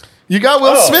Smith. You got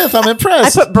Will Smith. I'm I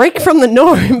impressed. put Break from the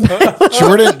Norm.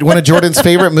 Jordan, one of Jordan's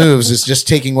favorite moves is just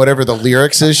taking whatever the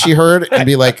lyrics is she heard and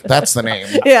be like, that's the name.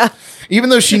 Yeah. Even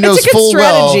though she It's knows a good full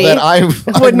well strategy. that I'm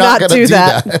Would not not going to do do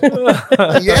that.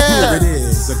 that. Here Yeah. it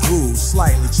is, a groove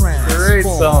slightly transformed. Great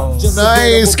song. just a bit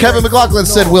of Nice. a Kevin break McLaughlin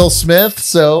from said the norm. Will Smith.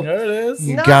 So There it is.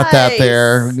 you got that Nice.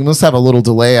 there. You must have a little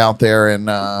delay out there in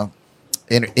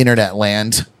internet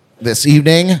land this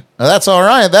evening. Now, that's all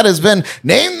right. That has been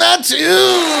Name That Tune.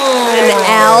 And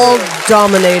Al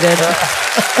dominated.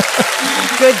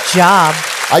 Good job.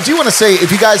 I do want to say,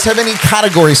 if you guys have any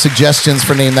category suggestions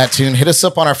for Name That Tune, hit us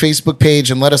up on our Facebook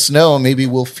page and let us know. Maybe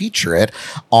we'll feature it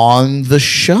on the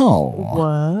show.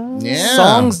 What? Yeah.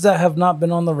 Songs that have not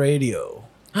been on the radio.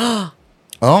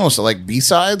 Oh, so like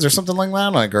B-sides or something like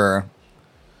that? Like, or...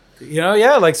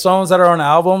 Yeah, like songs that are on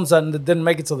albums that didn't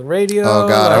make it to the radio. Oh,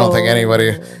 God, I don't think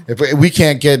anybody... If we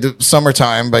can't get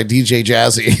Summertime by DJ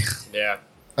Jazzy. Yeah.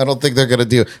 I don't think they're going to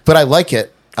do it. But I like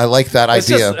it. I like that It's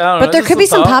idea. just, I don't know, But there it's could be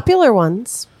just a some thought. popular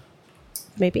ones.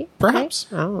 Maybe. Perhaps.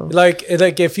 Right? Oh. Like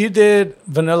if you did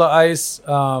Vanilla Ice,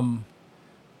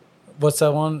 what's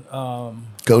that one?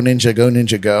 Go Ninja, Go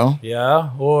Ninja, Go.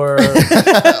 Yeah, or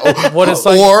what it's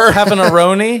like Or- having a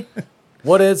Roni.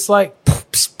 What it's like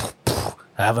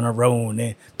having a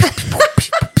Roni.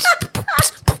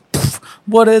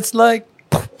 What it's like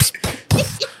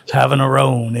having a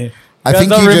Roni. I You think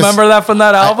guys don't you just- remember that from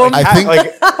that album? I think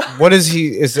What is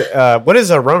he? What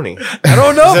is a Roni? I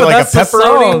don't know, Is it but like a that's the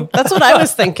pepperoni? song. That's what I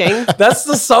was thinking. That's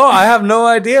the song. I have no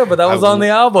idea, but that was on the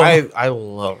album. I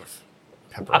love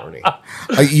pepperoni.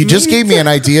 you just gave me an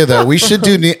idea though. We should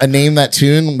do a name that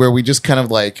tune where we just kind of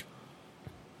like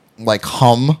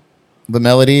hum the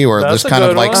melody or That's just a kind of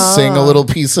good like one. sing a little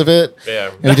piece of it. Yeah.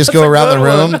 And we just go That's a around the good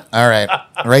room. one. All right.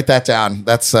 Write that down.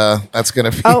 That's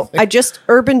gonna be Oh, I just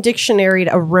Urban Dictionary'd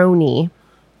a Roni.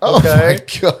 Oh Okay.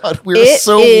 my god. We're It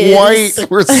so is- white.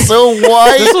 We're so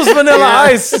white. This was Vanilla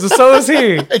Ice. So is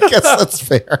he. I guess that's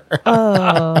fair.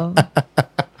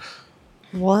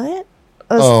 What?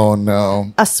 Oh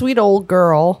no. A sweet old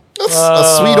girl. That's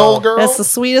a sweet old girl. That's the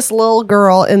sweetest little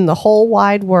girl in the whole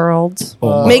wide world.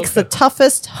 Oh, Makes the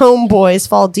toughest homeboys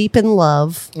fall deep in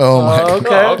love. Oh my god.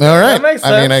 Okay. All right. That makes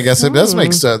I mean, I sense. guess it does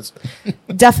make sense.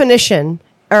 Definition,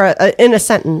 or in a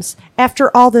sentence. After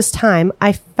all this time,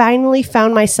 I finally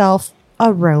found myself a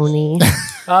Roni.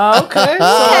 Okay.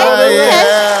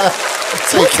 Yeah.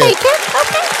 Take it.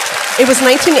 It was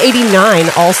 1989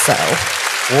 also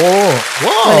Whoa.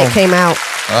 when Whoa. it came out.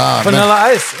 Ah, man. Vanilla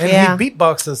Ice. And Yeah. he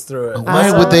beatboxes through it.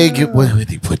 Why would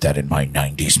they put that in my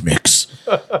 90s mix?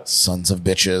 Sons of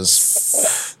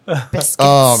bitches. Biscuits.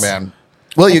 Oh, man.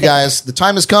 Well, you guys, the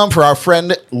time has come for our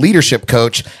friend, leadership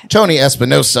coach, Tony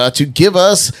Espinosa, to give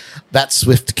us that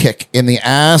swift kick in the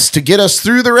ass to get us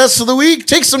through the rest of the week.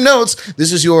 Take some notes.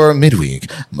 This is your midweek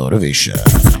motivation.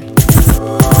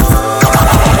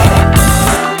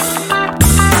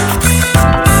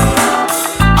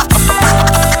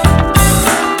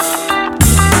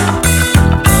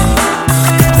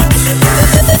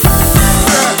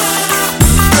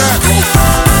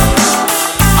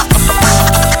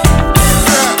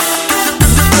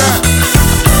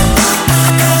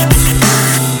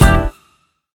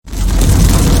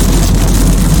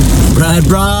 Brad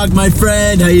Brock, my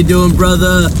friend, how you doing,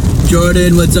 brother?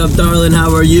 Jordan, what's up, darling?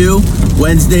 How are you?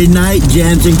 Wednesday night,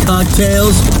 jams and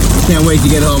cocktails. Can't wait to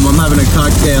get home. I'm having a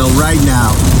cocktail right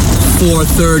now.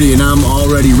 4:30, and I'm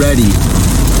already ready.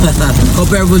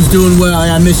 Hope everyone's doing well.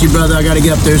 I miss you, brother. I got to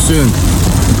get up there soon.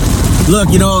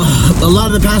 Look, you know, a lot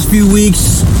of the past few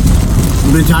weeks,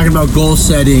 we've been talking about goal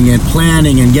setting and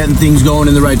planning and getting things going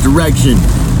in the right direction.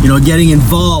 You know, getting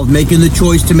involved, making the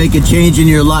choice to make a change in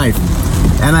your life.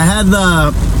 And I had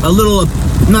a little,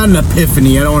 not an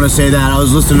epiphany, I don't want to say that. I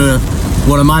was listening to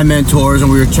one of my mentors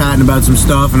and we were chatting about some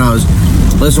stuff and I was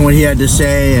listening to what he had to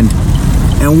say and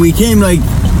we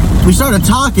started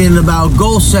talking about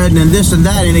goal setting and this and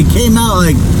that, and it came out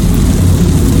like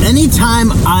anytime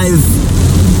I've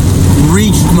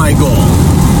reached my goal,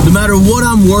 no matter what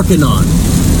I'm working on,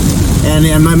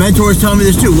 and my mentor was telling me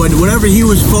this too, whatever he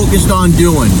was focused on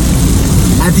doing,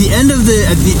 at the end of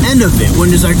it,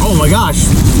 when it's like, oh my gosh,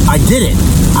 I did it.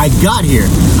 I got here.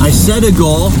 I set a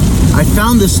goal. I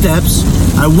found the steps.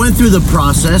 I went through the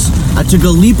process. I took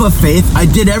a leap of faith. I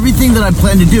did everything that I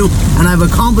planned to do, and I've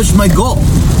accomplished my goal.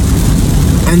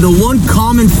 And the one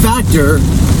common factor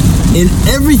in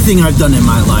everything I've done in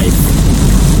my life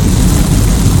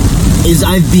is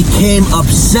I became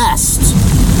obsessed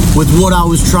with what I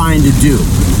was trying to do.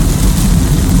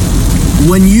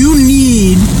 When you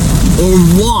need or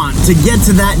want to get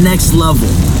to that next level,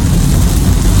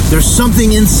 there's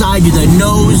something inside you that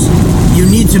knows you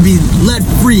need to be let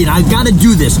free, and I gotta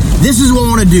do this. This is what I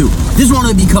want to do. This is what I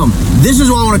want to become. This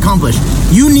is what I want to accomplish.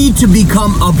 You need to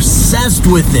become obsessed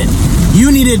with it.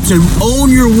 You need it to own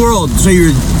your world, so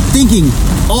you're thinking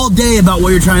all day about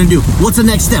what you're trying to do. What's the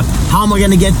next step? How am I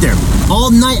gonna get there? All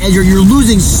night as you're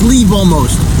losing sleep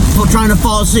almost, trying to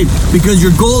fall asleep, because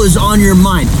your goal is on your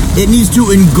mind. It needs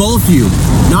to engulf you.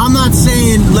 Now, I'm not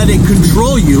saying let it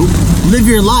control you. Live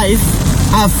your life,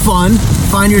 have fun,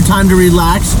 find your time to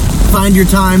relax, find your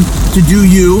time to do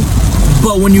you.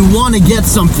 But when you want to get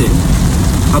something,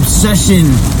 obsession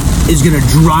is going to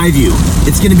drive you.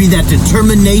 It's going to be that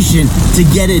determination to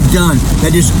get it done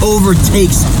that just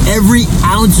overtakes every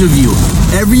ounce of you.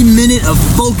 Every minute of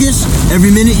focus,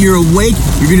 every minute you're awake,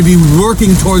 you're going to be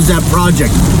working towards that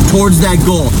project, towards that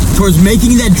goal, towards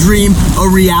making that dream a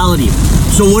reality.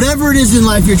 So whatever it is in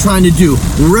life you're trying to do,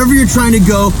 wherever you're trying to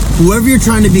go, whoever you're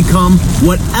trying to become,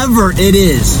 whatever it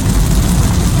is,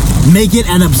 make it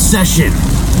an obsession.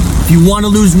 If If you want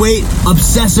to lose weight,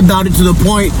 obsess about it to the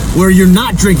point where you're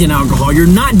not drinking alcohol, you're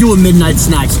not doing midnight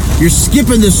snacks, you're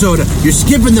skipping the soda, you're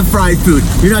skipping the fried food,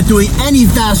 you're not doing any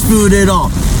fast food at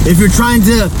all. If you're trying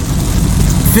to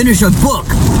finish a book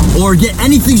or get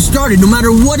anything started, no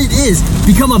matter what it is,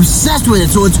 become obsessed with it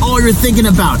so it's all you're thinking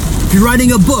about. If you're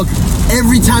writing a book,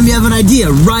 every time you have an idea,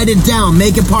 write it down,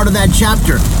 make it part of that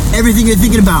chapter. Everything you're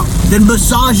thinking about, then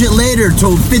massage it later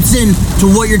till it fits in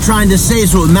to what you're trying to say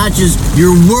so it matches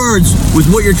your words with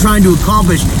what you're trying to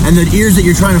accomplish and the ears that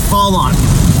you're trying to fall on.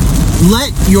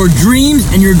 Let your dreams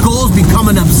and your goals become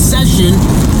an obsession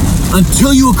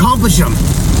until you accomplish them.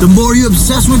 The more you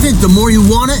obsess with it, the more you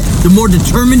want it, the more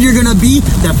determined you're gonna be.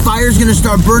 That fire's gonna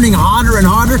start burning hotter and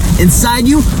hotter inside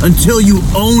you until you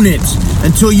own it.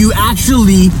 Until you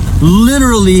actually,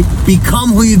 literally become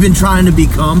who you've been trying to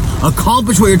become,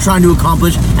 accomplish what you're trying to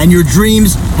accomplish, and your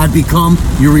dreams have become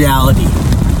your reality.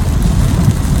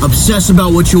 Obsess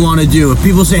about what you want to do. If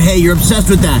people say, hey, you're obsessed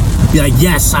with that, be like,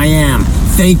 yes, I am.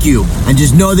 Thank you. And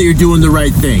just know that you're doing the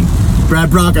right thing. Brad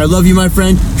Brock, I love you, my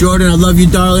friend. Jordan, I love you,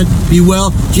 darling. Be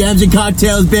well. Jams and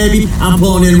cocktails, baby. I'm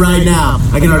pulling in right now.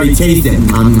 I can already taste it.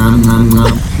 Love you,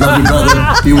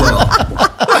 brother. Be well.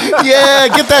 Yeah,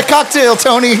 get that cocktail,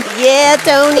 Tony. Yeah,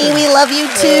 Tony, we love you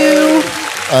too.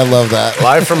 I love that.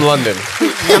 Live from London.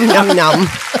 Yum, yum, yum.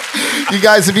 You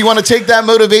guys, if you want to take that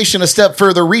motivation a step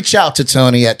further, reach out to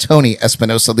Tony at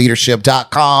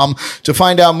TonyEspinosaLeadership.com to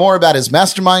find out more about his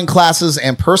mastermind classes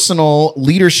and personal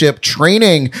leadership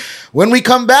training. When we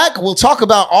come back, we'll talk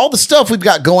about all the stuff we've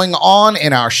got going on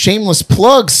in our shameless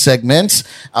plug segment.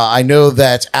 I know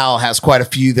that Al has quite a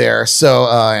few there, so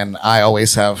and I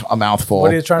always have a mouthful.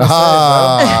 What are you trying to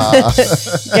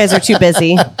say, You guys are too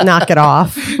busy. Knock it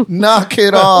off. Knock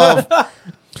it off.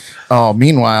 Oh,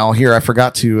 meanwhile, here I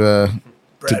forgot to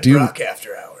do Brock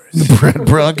after hours. Brad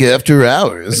Brock after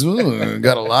hours. Ooh,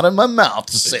 got a lot in my mouth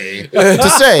to say. Whoa.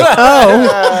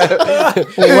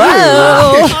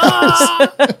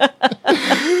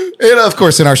 And of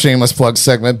course, in our shameless plug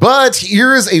segment. But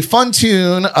here is a fun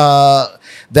tune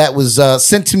that was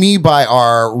sent to me by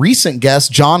our recent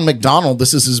guest, John McDonald.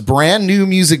 This is his brand new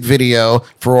music video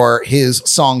for his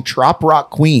song Trop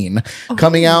Rock Queen,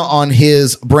 coming out on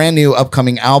his brand new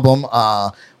upcoming album.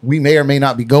 We may or may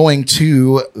not be going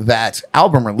to that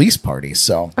album release party.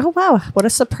 So, Oh, wow. What a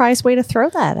surprise way to throw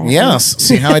that at. yes,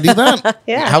 see how I do that?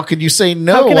 Yeah. How could you say How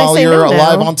no can I while say you're no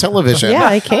live now? on television? Yeah,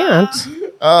 I can't.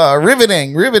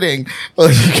 Riveting. Well,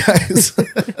 you guys,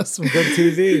 Some good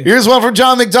TV. here's one from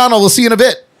John McDonald. We'll see you in a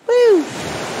bit. Woo.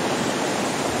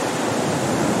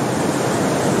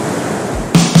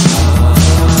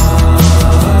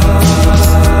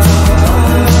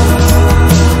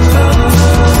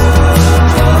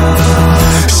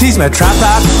 She's my trap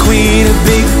rock queen, a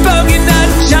big bogey nut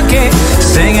junkie,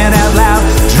 singing out loud,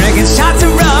 drinking shots of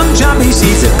rum jumpy.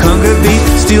 She's a conga beat,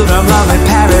 steel drum, loving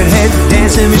parrot head,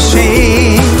 dancing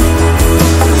machine.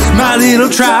 My little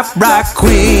trap rock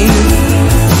queen.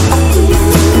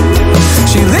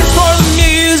 She lives for the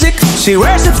music, she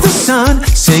worships the sun,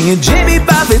 singing Jimmy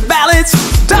Buffett ballads,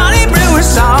 Donnie Brewer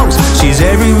songs. She's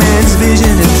every man's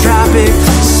vision in tropic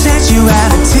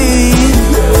sensuality.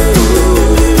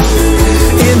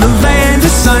 In the land of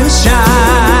sunshine,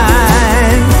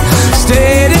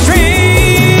 state a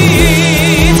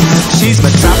dream. She's my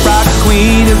top rock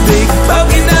queen, a big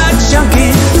bogey nut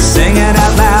junkie, singing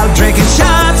out loud, drinking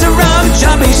shots of rum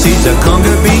jumpy. She's a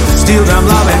conga beat, steel drum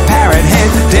loving, parrot head,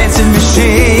 dancing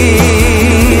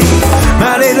machine.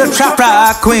 My little top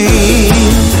rock queen.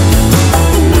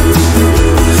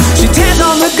 She tans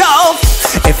on the golf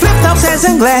in flip-flops and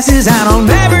sunglasses out on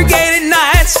navigated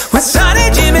nights when Sonny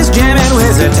Jim is jamming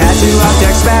with a tattoo of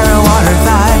Jack Sparrow on her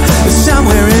thigh.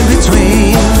 Somewhere in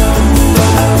between,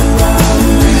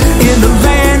 in the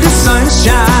land of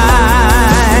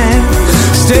sunshine,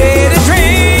 state of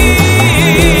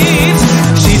dreams.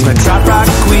 She's my trot rock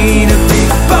queen, a big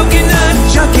bogey nut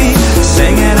junkie,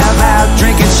 singing out loud,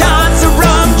 drinking shots of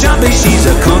rum jumpy. She's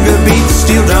a conga beat,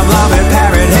 steel drum loving,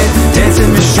 parrot head,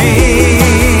 dancing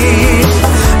machine.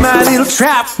 My little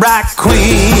trap rock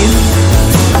queen.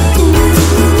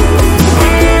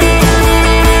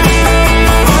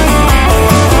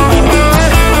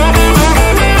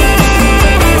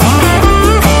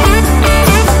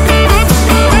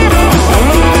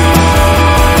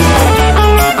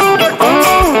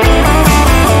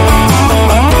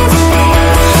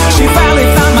 She finally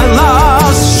found my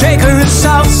lost shaker and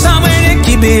salt, somewhere to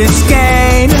keep it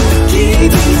skating.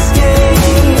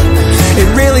 It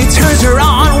really turns her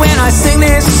on when I sing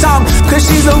this song, 'cause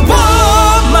she's a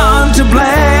woman to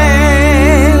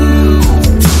blame.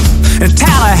 In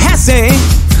Tallahassee,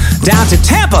 down to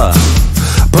Tampa,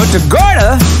 Punta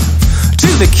Gorda to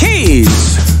the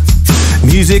Keys.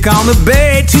 Music on the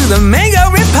bay to the Mango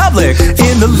Republic.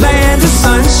 In the land of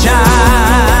sunshine,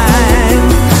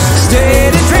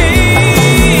 steady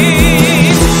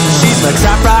dreams. She's my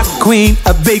trap rock queen,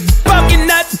 a big bucket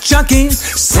nut junkie,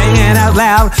 singing out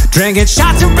loud, drinking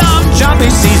shots of rum, jumping.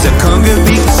 She's a conga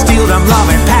beat, steel drum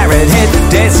loving, parrot head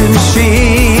dancing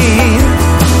machine.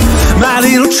 My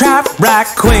little trap rock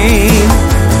queen.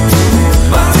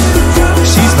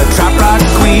 She's my trap rock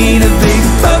queen, a big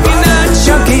bucket nut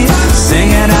junkie,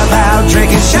 singing out loud,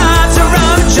 drinking shots of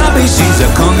rum, jumping. She's a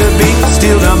conga beat,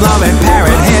 steel drum loving, parrot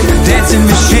head dancing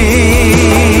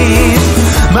machine.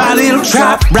 My little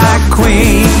trap rock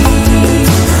queen.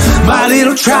 My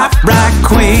little trap rock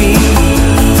queen.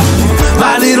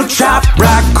 My little trap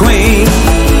rock queen.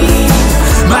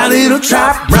 My little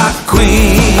trap rock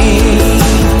queen.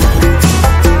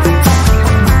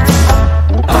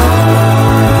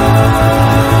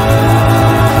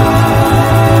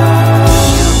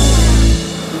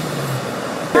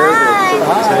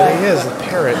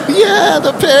 Yeah,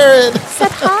 the parrot.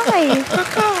 Said hi.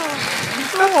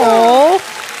 Oh,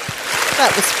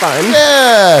 that was fun.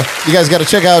 Yeah. You guys got to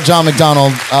check out John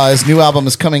McDonald. His new album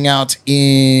is coming out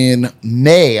in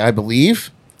May, I believe.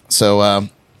 So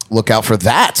look out for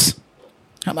that.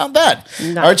 How about that?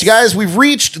 Nice. All right, you guys, we've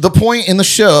reached the point in the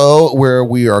show where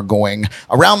we are going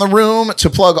around the room to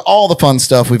plug all the fun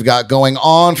stuff we've got going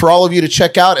on for all of you to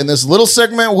check out in this little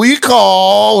segment we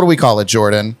call, what do we call it,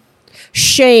 Jordan?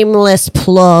 Shameless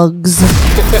plugs.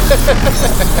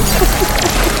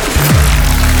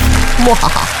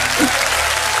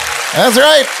 That's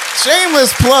right.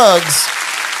 Shameless plugs.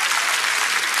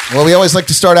 Well, we always like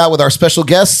to start out with our special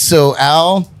guests. So,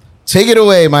 Al, take it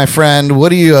away, my friend.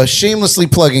 What are you shamelessly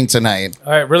plugging tonight?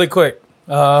 All right, really quick.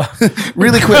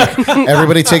 Really quick.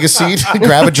 Everybody take a seat,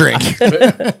 grab a drink.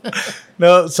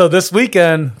 No, so this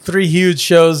weekend, 3 huge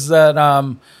shows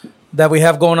that we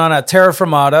have going on at Terra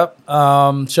Firmata,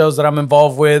 shows that I'm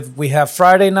involved with. We have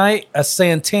Friday night, a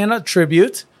Santana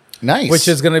tribute. Nice. Which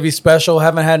is going to be special.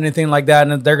 Haven't had anything like that.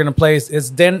 And they're going to play.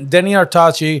 It's Denny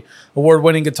Artachi,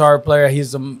 award-winning guitar player.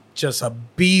 He's just a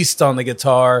beast on the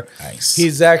guitar. Nice.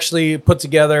 He's actually put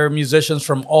together musicians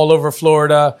from all over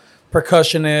Florida,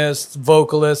 percussionists,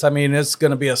 vocalists. I mean, it's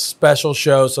going to be a special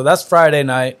show. So that's Friday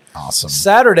night. Awesome.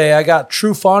 Saturday, I got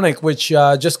True Phonic, which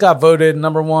just got voted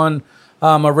 #1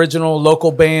 original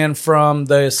local band from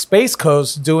the Space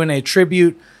Coast, doing a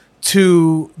tribute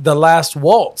to The Last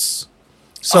Waltz.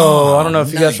 So I don't know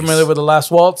if you guys are familiar with The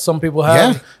Last Waltz. Some people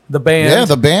have. Yeah. The band. Yeah,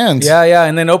 the band. Yeah.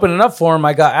 And then opening up for them,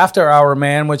 I got After Hour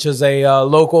Man, which is a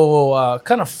local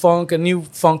kind of funk, a new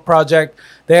funk project.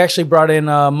 They actually brought in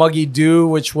Muggy Dew,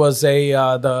 which was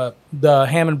the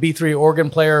Hammond B3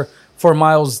 organ player for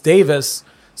Miles Davis.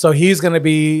 So he's going to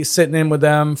be sitting in with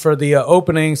them for the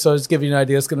opening. So just to give you an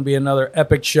idea, it's going to be another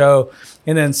epic show.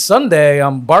 And then Sunday,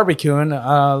 I'm barbecuing.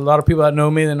 A lot of people that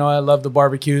know me, they know I love the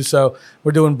barbecue. So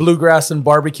we're doing bluegrass and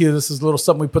barbecue. This is a little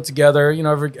something we put together,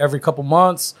 every couple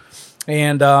months.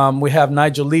 And we have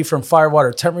Nigel Lee from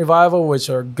Firewater Tent Revival,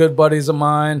 which are good buddies of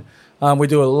mine. We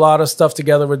do a lot of stuff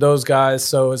together with those guys.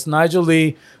 So it's Nigel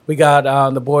Lee. We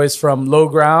got the boys from Low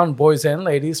Ground, boys and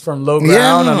ladies from Low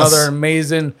Ground, Yes. another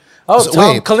amazing... Oh,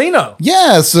 Tom Colino.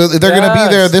 Yeah, so they're going to be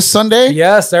there this Sunday?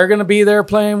 Yes, they're going to be there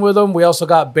playing with them. We also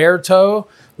got Bear Toe,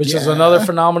 which is another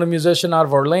phenomenal musician out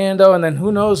of Orlando. And then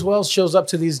who knows who else shows up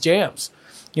to these jams.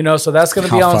 So that's going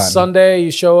to be on Sunday.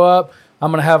 You show up.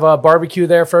 I'm going to have a barbecue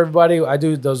there for everybody. I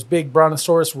do those big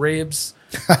brontosaurus ribs,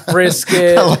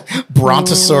 brisket.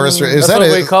 Brontosaurus. Is that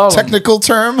a technical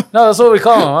term? No, that's what we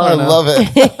call them. I love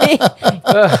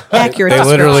it. Accurate. They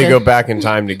literally go back in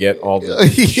time to get all the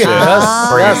shit. Bring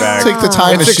it back. Take the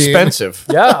time It's machine. expensive.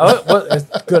 Yeah,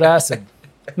 it's good acid.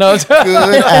 No, it's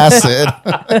Good acid.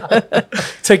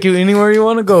 Take you anywhere you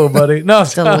want to go, buddy. No,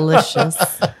 Delicious.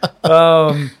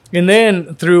 And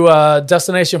then through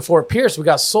Destination Fort Pierce, we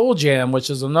got Soul Jam, which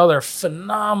is another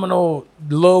phenomenal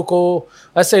local.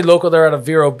 I say local, they're out of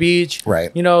Vero Beach.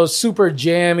 Right. Super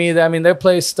jammy. I mean, they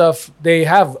play stuff. They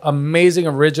have amazing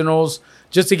originals.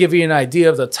 Just to give you an idea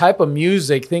of the type of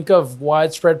music, think of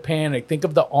Widespread Panic, think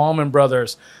of the Allman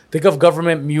Brothers, think of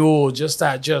Government Mule, just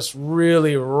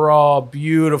really raw,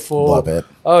 beautiful. Love it.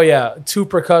 Oh, yeah. 2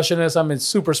 percussionists.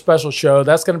 Super special show.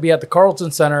 That's going to be at the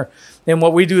Carlton Center. And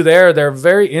what we do there, they're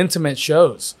very intimate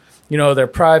shows. They're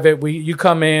private. You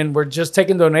come in. We're just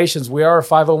taking donations. We are a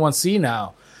 501c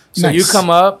now. So Nice. you come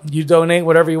up, you donate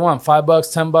whatever you want, $5,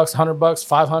 $10, $100,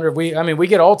 500. We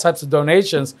get all types of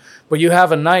donations, but you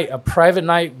have a private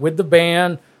night with the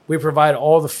band. We provide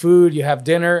all the food. You have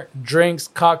dinner, drinks,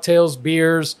 cocktails,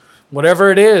 beers,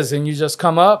 whatever it is, and you just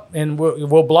come up and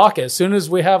we'll block it. As soon as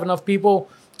we have enough people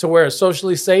to where it's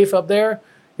socially safe up there,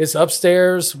 it's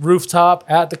upstairs, rooftop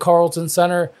at the Carlton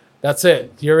Center. That's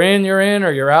it. You're in,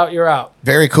 or you're out, you're out.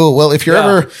 Very cool. Well, if you're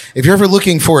ever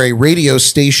looking for a radio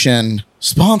station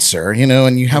sponsor,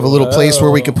 and you have a little place where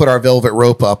we could put our velvet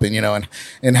rope up and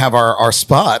and have our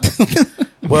spot.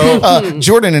 Well,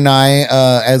 Jordan and I,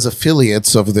 as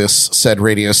affiliates of this said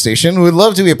radio station, would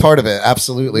love to be a part of it.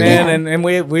 Absolutely, man. And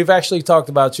we've actually talked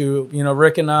about you.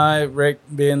 Rick and I, Rick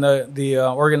being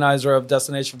the organizer of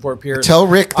Destination Fort Pierce. Tell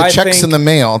Rick the check's in the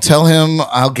mail. Tell him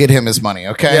I'll get him his money.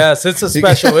 Okay. Yes, it's a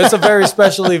special. It's a very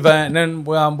special event, and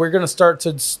then we're going to start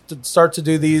to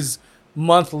do these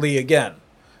monthly again.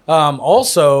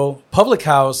 Also, Public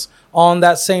House on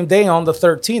that same day, on the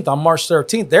 13th, on March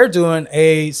 13th, they're doing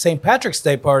a St. Patrick's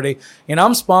Day party, and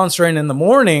I'm sponsoring in the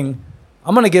morning.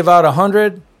 I'm going to give out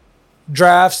 100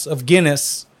 drafts of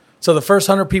Guinness to the first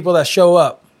 100 people that show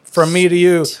up, from me to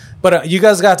you. But you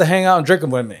guys got to hang out and drink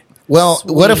them with me. Well,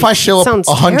 Sweet. What if I show up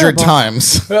 100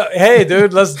 times? Hey,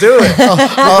 dude, let's do it.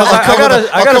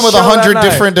 I'll come with 100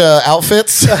 different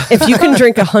outfits. If you can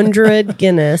drink 100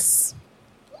 Guinness.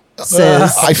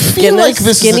 I feel like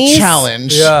this is a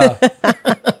challenge. Yeah.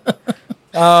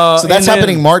 So that's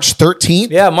happening March 13th?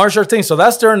 Yeah, March 13th. So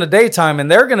that's during the daytime,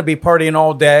 and they're going to be partying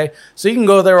all day. So you can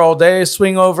go there all day,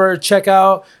 swing over, check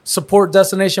out, support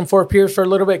Destination Fort Pierce for a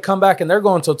little bit, come back, and they're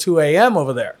going until 2 a.m.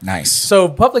 over there. Nice. So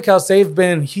Public House, they've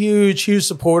been huge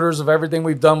supporters of everything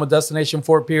we've done with Destination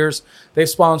Fort Pierce. They've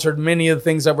sponsored many of the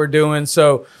things that we're doing.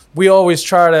 So we always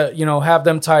try to, have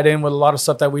them tied in with a lot of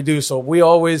stuff that we do. So we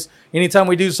always, anytime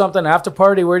we do something after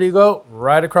party, where do you go?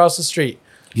 Right across the street.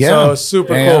 Yeah. So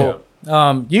super cool.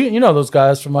 You know those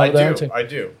guys from over there too. I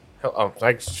do. Oh,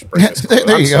 thanks.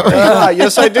 There you go.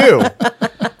 Yes, I do.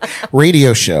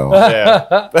 Radio show.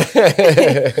 Yeah.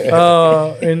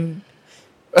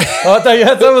 I thought you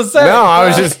had something to say. No, I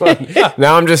was just.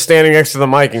 Now I'm just standing next to the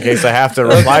mic in case I have to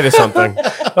reply to something.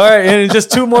 All right, and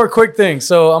just two more quick things.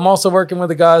 So I'm also working with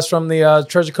the guys from the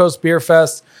Treasure Coast Beer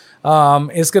Fest.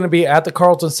 It's going to be at the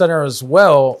Carlton Center as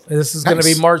well. This is going to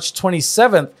be March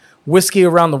 27th. Whiskey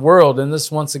Around the World, and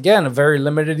this, once again, a very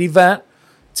limited event.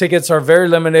 Tickets are very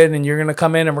limited, and you're going to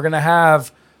come in, and we're going to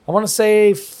have, I want to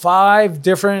say, 5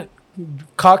 different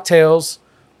cocktails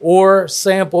or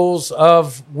samples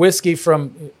of whiskey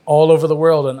from all over the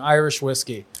world, and Irish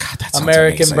whiskey,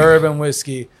 American amazing. bourbon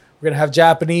whiskey. We're going to have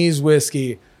Japanese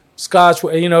whiskey, Scotch.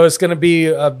 It's going to be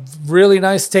a really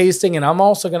nice tasting, and I'm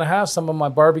also going to have some of my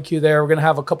barbecue there. We're going to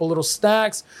have a couple little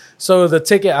snacks. So the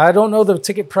ticket, I don't know the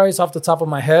ticket price off the top of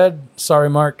my head. Sorry,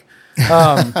 Mark.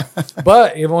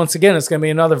 But once again, it's going to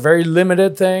be another very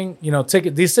limited thing.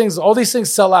 All these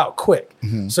things sell out quick.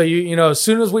 Mm-hmm. So as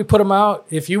soon as we put them out,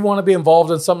 if you want to be involved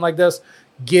in something like this,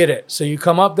 get it. So you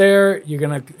come up there, you're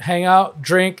going to hang out,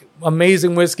 drink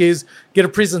amazing whiskeys, get a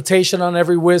presentation on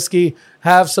every whiskey,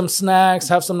 have some snacks,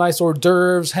 have some nice hors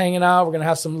d'oeuvres hanging out. We're going to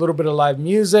have some little bit of live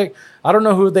music. I don't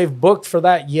know who they've booked for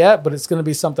that yet, but it's going to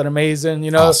be something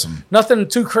amazing. Awesome. Nothing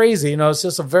too crazy. It's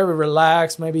just a very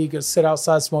relaxed, maybe you could sit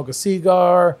outside, smoke a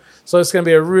cigar. So it's going to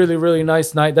be a really, really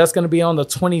nice night. That's going to be on the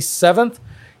 27th.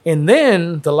 And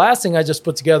then the last thing I just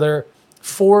put together,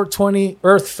 420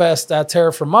 Earth Fest at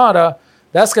Terra Firmata.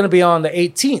 That's going to be on the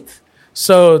 18th.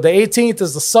 So the 18th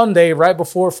is the Sunday right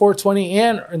before 420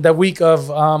 and the week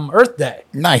of Earth Day.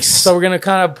 Nice. So we're going to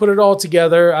kind of put it all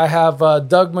together. I have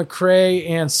Doug McCrae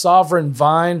and Sovereign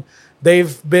Vine.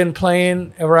 They've been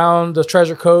playing around the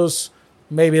Treasure Coast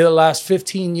maybe the last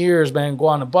 15 years, man.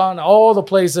 Guanabana, all the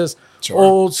places. Sure.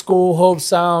 Old school, Hope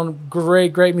Sound,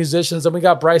 great musicians. And we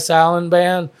got Bryce Allen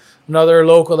Band, another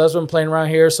local that's been playing around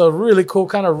here. So really cool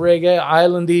kind of reggae,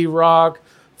 islandy rock,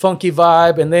 funky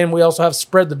vibe. And then we also have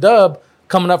Spread the Dub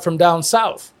coming up from down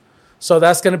south. So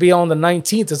that's going to be on the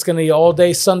 19th. It's going to be all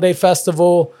day Sunday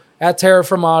festival at Terra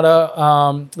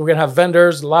Firmata. We're going to have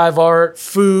vendors, live art,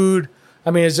 food.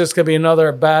 I mean, it's just going to be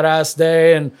another badass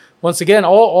day. And once again,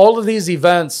 all of these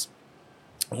events,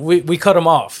 we cut them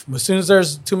off. As soon as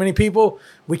there's too many people,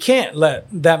 we can't let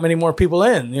that many more people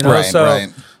in,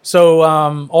 So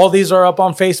all these are up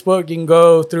on Facebook. You can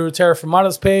go through Terra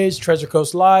Firmata's page, Treasure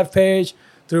Coast Live page,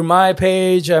 through my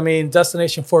page,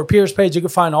 Destination Fort Pierce page. You can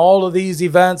find all of these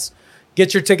events.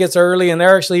 Get your tickets early, and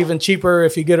they're actually even cheaper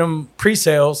if you get them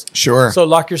pre-sales. Sure. So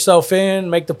lock yourself in,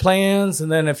 make the plans,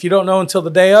 and then if you don't know until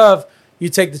the day of, you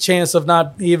take the chance of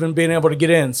not even being able to get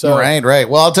in. So right.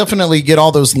 Well, I'll definitely get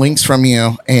all those links from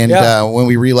you, and when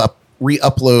we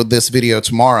re-upload this video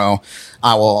tomorrow,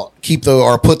 I will keep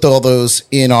put all those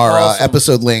in our awesome.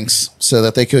 episode links so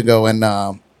that they could go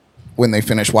and when they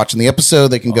finish watching the episode,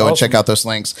 they can go and check out those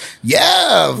links.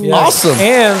 Yeah, awesome.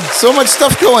 And so much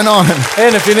stuff going on.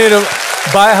 And if you need to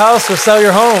buy a house or sell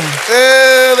your home,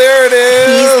 there it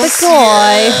is. He's the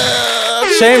guy.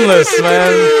 Shameless,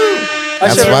 man.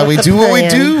 That's why we do what we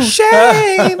do.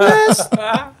 Shameless.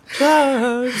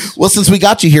 Well, since we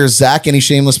got you here, Zach, any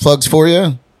shameless plugs for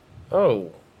you?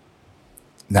 Oh.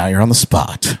 Now you're on the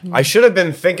spot. I should have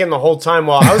been thinking the whole time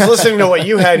while I was listening to what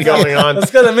you had going on.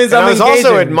 That's good. That means And I'm I was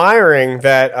also engaging. admiring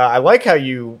that I like how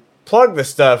you plug the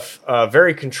stuff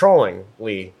very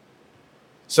controllingly.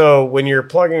 So when you're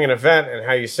plugging an event and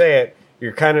how you say it,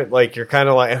 you're kind of like Let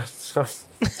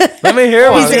me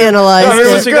hear He's it. analyzed No,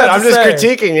 this it. is good. I'm just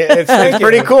critiquing it. It's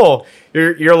pretty cool.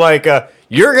 You're like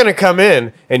you're gonna come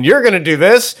in and you're gonna do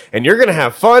this and you're gonna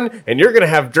have fun and you're gonna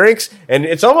have drinks and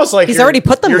it's almost like He's already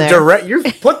put them there.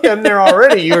 You've put them there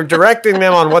already. You're directing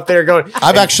them on what they're going.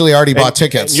 I've actually already bought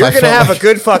tickets. You're I gonna felt have like- a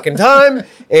good fucking time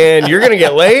and you're gonna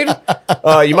get laid.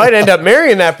 You might end up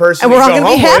marrying that person, And we're you all go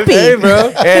gonna be home with. happy. Hey, bro.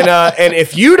 And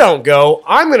if you don't go,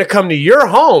 I'm gonna come to your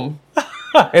home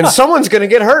and someone's gonna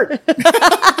get hurt.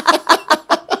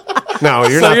 No,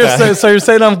 you're not. So you're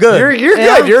saying I'm good. You're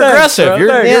Yeah. good. You're Thanks, aggressive. bro.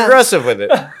 You're Yeah. aggressive with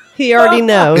it. He already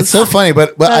knows. It's so funny,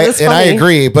 but That is I funny.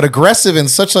 agree. But aggressive in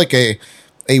such like a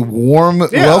warm,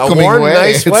 Yeah, welcoming a warm, way.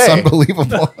 nice It's way.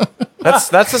 unbelievable.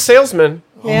 That's a salesman.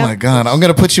 Yeah. Oh my god! I'm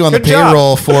gonna put you on Good the job.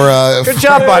 payroll for. Good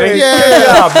job, buddy. Yeah. Good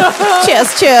job.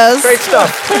 Cheers, cheers. Great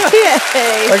stuff.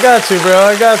 Yay. I got you, bro.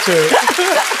 I got you.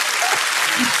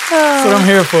 That's what I'm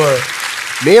here for.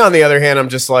 Me, on the other hand, I'm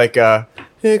just like,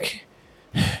 Nick,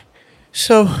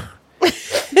 so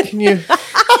can you?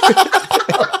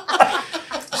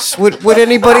 Would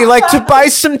anybody like to buy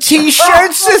some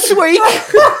T-shirts this week?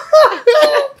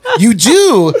 You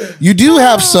do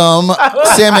have some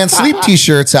Sandman Sleep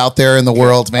T-shirts out there in the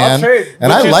world, man, trade.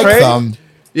 and Would I you like trade? them.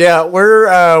 Yeah, we're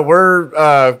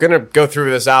gonna go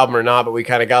through this album or not, but we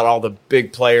kind of got all the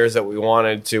big players that we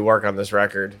wanted to work on this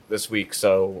record this week.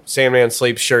 So Sandman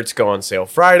Sleep shirts go on sale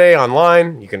Friday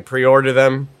online. You can pre-order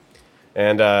them,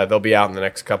 and they'll be out in the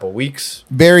next couple weeks.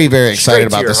 Very, very Straight excited to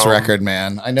about your this home. record,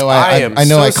 man. I know I I am know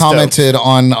so I commented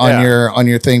on Yeah.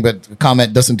 your thing, but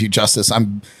comment doesn't do justice.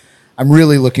 I'm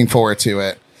really looking forward to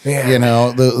it. Yeah. You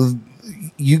know, the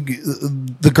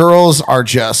girls are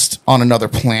just on another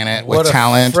planet with What a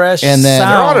talent, fresh and then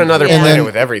sound. They're on another and planet then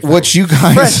with everything. what you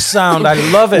Fresh guys sound. I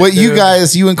love it. what you dude.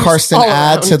 guys, you and Karsten all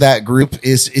add around. to that group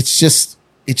is it just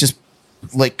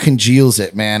like congeals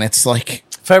it, man. It's like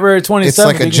February 27th. it's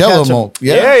like a you can Jello catch 'em. mold.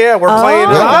 yeah, we're playing.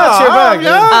 Oh, that's your back, dude.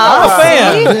 I'm a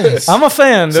fan. Yes. I'm a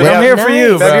fan. Dude. Yeah, I'm here for nice.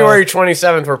 you, bro. February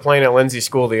 27th, we're playing at Lindsay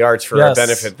School of the Arts for a Yes.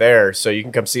 benefit there. So you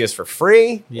can come see us for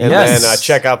free. And Yes. then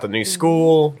check out the new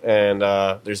school. And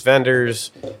there's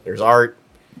vendors, there's art.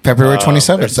 February There's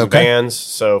 27th. some Okay. bands.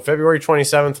 So February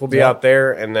 27th, we'll be out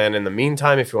there. And then in the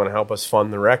meantime, if you want to help us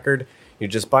fund the record, you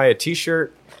just buy a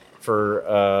T-shirt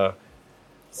for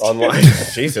online.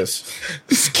 Jesus.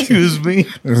 Excuse me.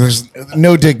 There's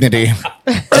no dignity,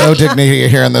 no dignity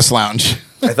here in this lounge.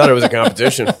 I thought it was a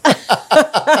competition.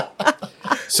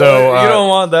 So You don't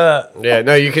want that. yeah,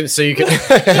 no, you can. So you can.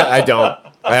 I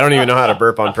don't even know how to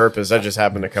burp on purpose. That just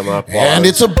happened to come up. while I And was-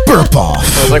 it's a burp off.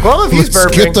 I was like, well, if he's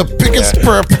Let's burping, get the biggest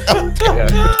burp.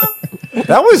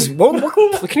 that was.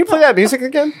 Can you play that music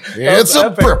again? It's a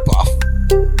burp off.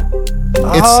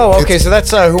 Oh, okay. So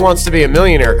that's Who Wants to Be a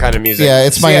Millionaire kind of music. Yeah,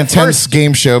 it's my See, at intense first-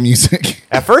 game show music.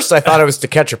 At first, I thought it was To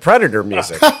Catch a Predator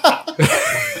music.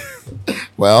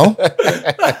 Well,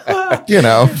 you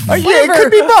know, Yeah, it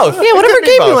could be both. Yeah, whatever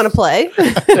game you want to play.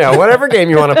 Yeah, whatever game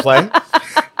you want to play.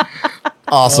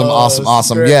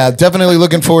 awesome. great. Yeah, definitely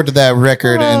looking forward to that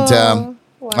record. And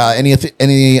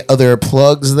any other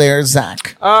plugs there,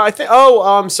 Zach? I think.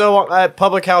 So at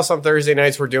Public House on Thursday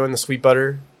nights, we're doing the Sweet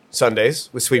Butter Sundays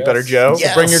with Sweet Butter Joe.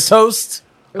 Yes. Bring your toast.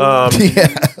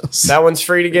 Yes. That one's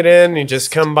free to get in. You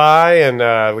just come by,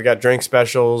 and we got drink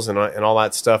specials and all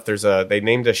that stuff. They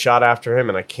named a shot after him,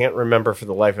 and I can't remember for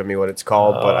the life of me what it's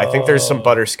called, but I think there's some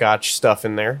butterscotch stuff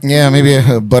in there. Yeah, maybe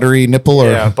a buttery nipple or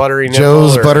Yeah, buttery nipple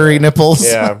Joe's or- buttery nipples.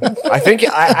 Yeah, I think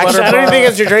I don't even think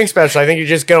it's your drink special. I think you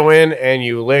just go in and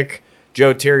you lick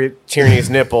Joe Tierney's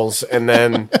nipples, and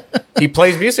then he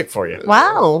plays music for you.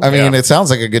 Wow. I mean, Yeah. it sounds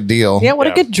like a good deal. Yeah, what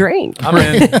Yeah. a good drink. I'm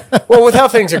in. Well, with how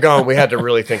things are going, we had to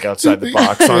really think outside the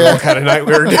box on what kind of night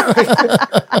we were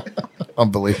doing.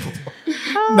 Unbelievable.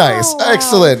 Nice.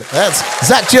 Excellent. That's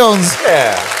Zach Jones.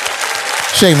 Yeah.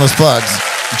 Shameless plugs.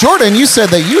 Jordan, you said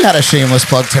that you had a shameless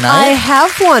plug I tonight.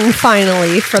 have one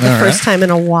finally for the All right. first time in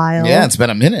a while. Yeah, it's been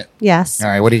a minute. Yes. All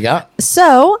right, what do you got?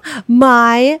 So,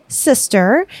 my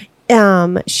sister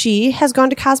She has gone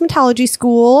to cosmetology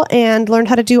school and learned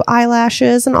how to do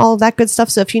eyelashes and all of that good stuff.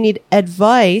 So if you need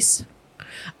advice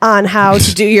on how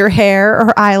to do your hair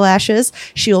or eyelashes,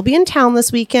 she will be in town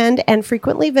this weekend and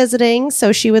frequently visiting.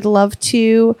 So she would love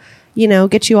to,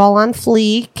 get you all on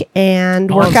fleek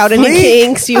and work out any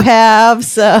kinks you have.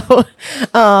 So,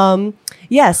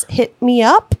 yes, hit me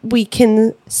up. We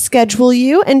can schedule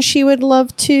you, and she would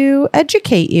love to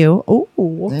educate you.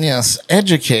 Ooh. Yes,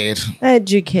 educate.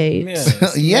 Educate.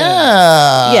 Yes.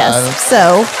 Yeah. Yes.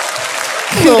 So,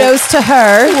 kudos to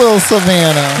her. Little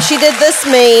Savannah. She did this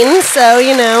Maine, so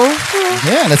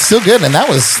Yeah, and it's still good. And that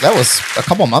was a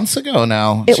couple months ago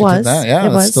now. It she was. did that. Yeah, It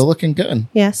it's was. still looking good.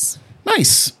 Yes.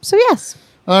 Nice. So yes.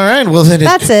 All right. Well, then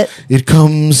That's it. It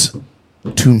comes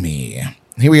to me.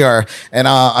 Here we are. And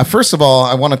first of all,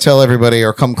 I want to tell everybody,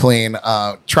 or come clean,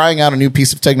 trying out a new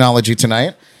piece of technology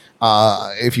tonight.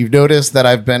 If you've noticed that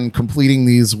I've been completing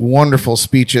these wonderful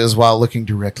speeches while looking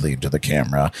directly into the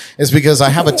camera, it's because I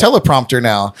have a teleprompter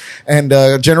now. And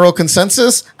general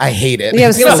consensus, I hate it. Yeah, I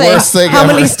was It's going the to worst say, thing how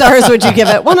ever. many stars would you give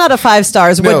it? 1 out of 5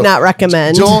 stars. No, Would not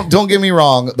recommend. Don't get me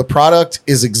wrong. The product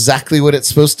is exactly what it's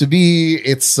supposed to be.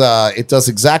 It does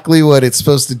exactly what it's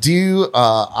supposed to do.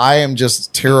 I am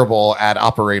just terrible at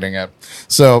operating it.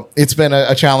 So it's been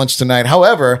a challenge tonight.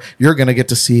 However, you're going to get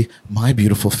to see my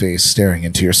beautiful face staring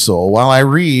into your soul while I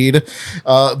read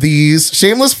these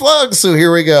shameless plugs. So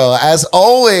here we go. As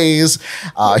always,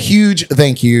 huge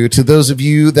thank you to those of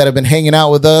you that have been hanging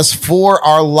out with us for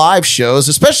our live shows,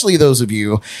 especially those of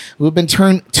you who have been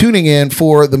tuning in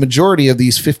for the majority of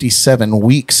these 57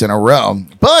 weeks in a row.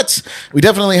 But we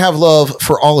definitely have love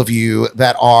for all of you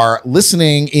that are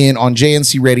listening in on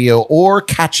JNC Radio or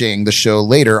catching the show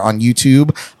later on YouTube,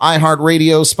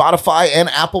 iHeartRadio, Spotify, and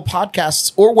Apple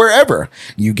Podcasts, or wherever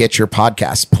you get your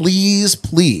podcasts. Please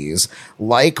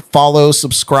like, follow,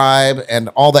 subscribe, and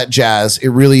all that jazz. It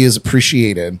really is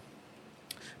appreciated.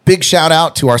 Big shout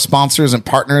out to our sponsors and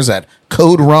partners at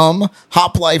Code Rum,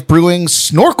 Hop Life Brewing,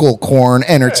 Snorkel Corn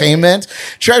Entertainment,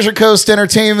 Treasure Coast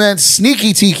Entertainment,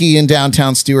 Sneaky Tiki in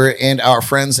downtown Stewart, and our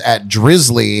friends at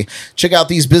Drizzly. Check out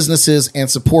these businesses and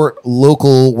support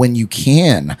local when you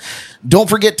can. Don't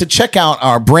forget to check out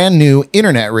our brand new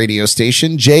internet radio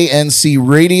station, JNC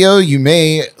Radio. You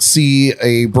may see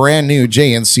a brand new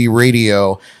JNC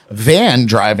Radio van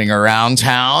driving around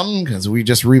town because we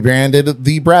just rebranded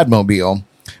the Bradmobile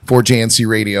for JNC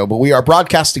Radio, but we are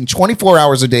broadcasting 24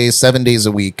 hours a day, 7 days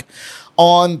a week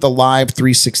on the Live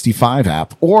 365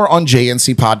 app or on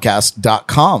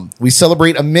jncpodcast.com. We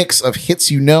celebrate a mix of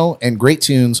hits and great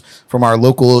tunes from our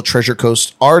local Treasure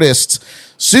Coast artists.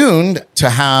 Soon to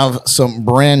have some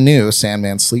brand new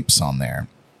Sandman Sleeps on there.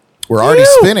 We're already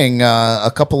spinning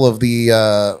a couple of the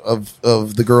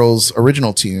of the girls'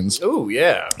 original tunes. Oh,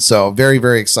 yeah. So very,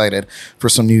 very excited for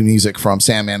some new music from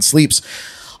Sandman Sleeps.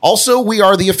 Also, we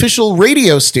are the official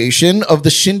radio station of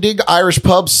the Shindig Irish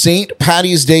Pub St.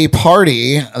 Paddy's Day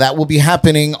Party. That will be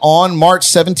happening on March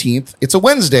 17th. It's a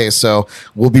Wednesday, so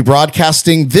we'll be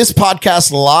broadcasting this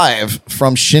podcast live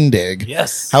from Shindig.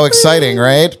 Yes. How exciting,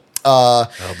 right? I'll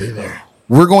be there.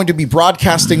 We're going to be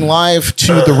broadcasting live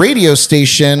to the radio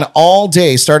station all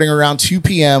day, starting around 2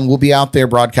 p.m. We'll be out there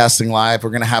broadcasting live.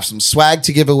 We're going to have some swag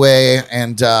to give away,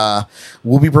 and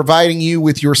we'll be providing you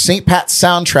with your St. Pat's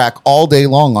soundtrack all day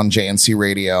long on JNC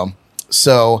Radio.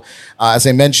 So, as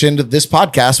I mentioned, this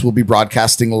podcast will be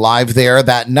broadcasting live there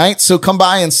that night. So come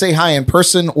by and say hi in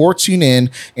person or tune in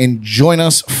and join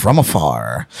us from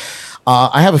afar.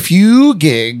 I have a few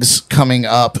gigs coming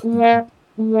up.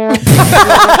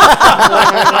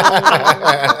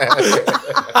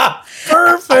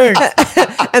 Perfect.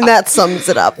 And that sums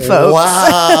it up, folks.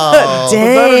 Wow. Dang.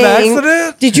 Was that an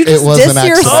accident? Did you It just was diss an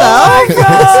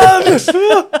accident.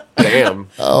 yourself? Damn.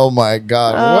 Oh my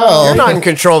God. You're Well, not in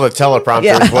control of the teleprompter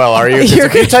Yeah. as well, are you? 'Cause You're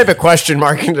if you type a question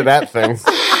mark into that thing.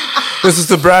 This is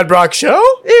the Brad Brock Show?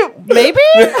 Maybe?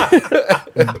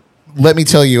 let me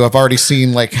tell you, I've already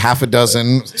seen like half a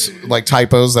dozen like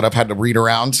typos that I've had to read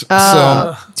around.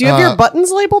 So Do you have your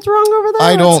buttons labeled wrong over there?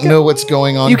 I don't know what's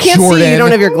going on. You can't Jordan. see. You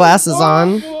don't have your glasses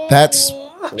on. That's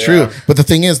true. But the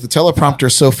thing is, the teleprompter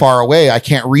is so far away, I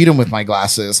can't read them with my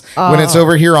glasses. When it's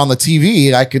over here on the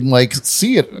TV, I can like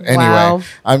see it anyway. Wow.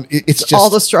 It's just All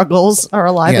the struggles are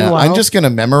alive and well. I'm just going to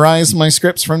memorize my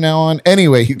scripts from now on.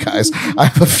 Anyway, you guys, I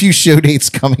have a few show dates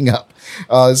coming up.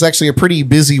 It's actually a pretty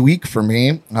busy week for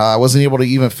me. I wasn't able to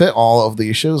even fit all of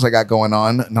the shows I got going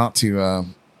on.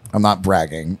 I'm not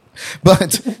bragging.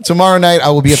 But tomorrow night, I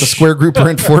will be at the Square Grouper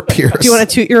in Fort Pierce. Do you want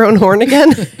to toot your own horn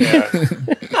again?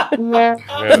 Yeah,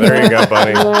 there you go,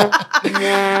 buddy.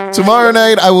 Tomorrow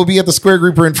night, I will be at the Square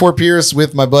Grouper in Fort Pierce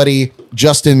with my buddy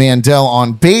Justin Mandel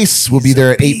on bass will be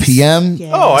there at 8 p.m.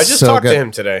 Yes. Oh, I just So talked good. to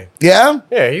him today. Yeah?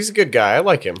 Yeah, he's a good guy. I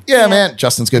like him. Yeah, man.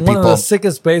 Justin's good One of people. the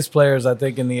sickest bass players I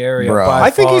think in the area. Bro. by I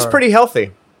think he's far. pretty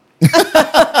healthy.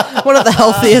 One of the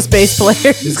healthiest bass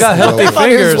players. He's got healthy He's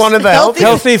fingers. one of the Healthy.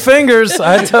 healthiest. Healthy fingers.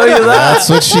 I tell you that. That's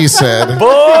what she said.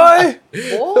 Boy,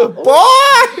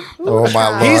 Oh, my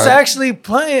Lord. he's actually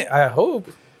playing. I hope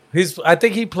I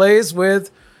think he plays with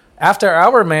After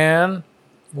Hour Man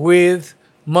with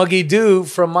Muggy Doo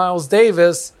from Miles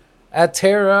Davis at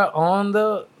Terra on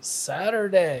the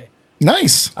Saturday.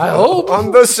 Nice. I hope.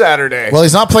 On the Saturday. Well,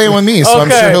 he's not playing with me, so I'm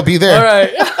sure he'll be there. All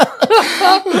right.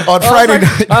 On Friday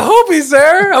night. I hope he's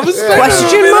there. I was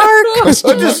Question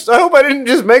mark? I hope I didn't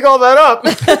just make all that up.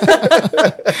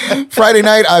 Friday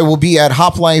night, I will be at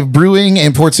Hop Life Brewing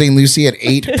in Port St. Lucie at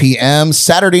 8 p.m.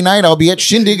 Saturday night, I'll be at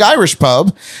Shindig Irish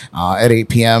Pub at 8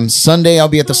 p.m. Sunday, I'll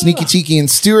be at the Sneaky Tiki in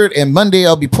Stewart. And Monday,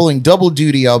 I'll be pulling double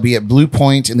duty. I'll be at Blue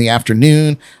Point in the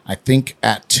afternoon, I think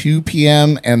at 2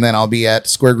 p.m. And then I'll be at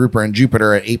Square Grouper in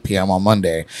Jupiter at 8 p.m. on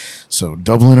Monday. So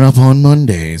doubling it up on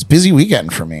Mondays. Busy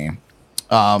weekend for me.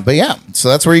 But yeah, so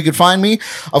that's where you could find me.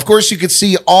 Of course, you could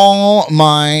see all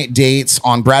my dates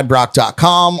on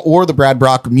bradbrock.com or the Brad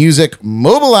Brock Music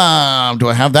mobile app. Do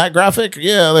I have that graphic?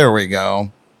 Yeah, there we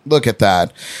go. Look at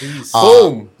that.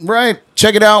 Boom. Right.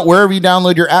 Check it out wherever you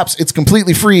download your apps. It's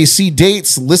completely free. See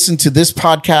dates, listen to this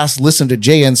podcast, listen to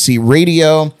JNC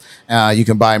Radio. You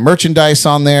can buy merchandise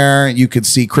on there. You could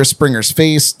see Chris Springer's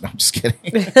face. No, I'm just kidding.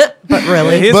 But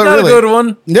really, He's But not really- a good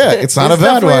one. Yeah, it's not He's a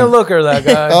bad definitely a one. looker, that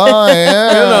guy. Oh,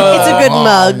 yeah. It's a good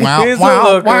mug. Wow, He's a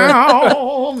wow, looker.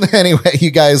 wow. Anyway,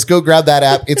 you guys go grab that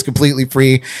app. It's completely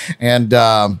free. And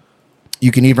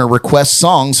you can even request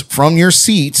songs from your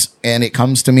seat, and it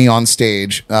comes to me on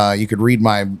stage. You could read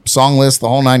my song list, the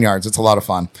whole 9 yards. It's a lot of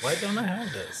fun. Why don't I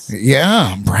have this?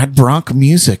 Yeah, Brad Brock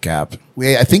Music app.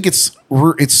 I think it's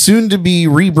soon to be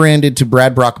rebranded to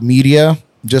Brad Brock Media,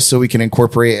 just so we can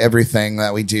incorporate everything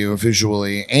that we do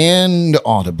visually and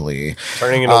audibly.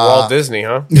 Turning into Walt Disney,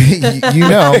 huh? You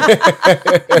know,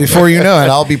 before you know it,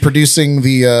 I'll be producing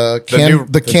the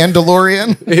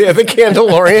Candelorian. Yeah, the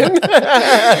Candelorian.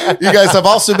 You guys have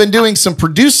also been doing some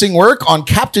producing work on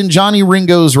Captain Johnny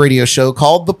Ringo's radio show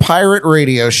called The Pirate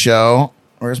Radio Show.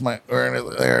 There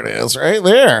it is, right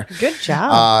there. good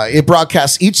job. It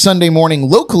broadcasts each Sunday morning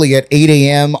locally at 8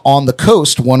 a.m. on the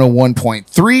Coast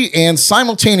 101.3 and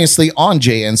simultaneously on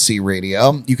JNC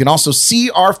Radio. You can also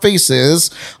see our faces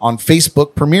on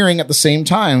Facebook premiering at the same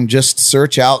time. Just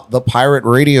search out The Pirate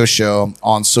Radio Show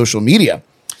on social media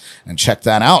and check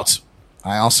that out.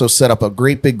 I also set up a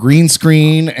great big green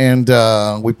screen and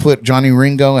we put Johnny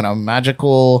Ringo in a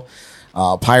magical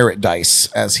pirate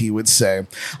dice, as he would say.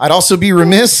 I'd also be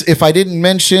remiss if I didn't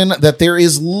mention that there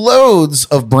is loads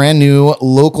of brand new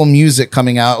local music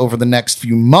coming out over the next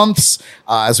few months.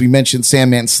 As we mentioned,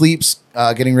 Sandman Sleeps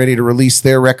getting ready to release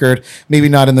their record. Maybe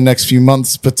not in the next few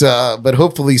months, but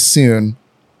hopefully soon.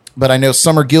 But I know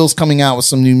Summer Gill's coming out with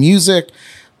some new music.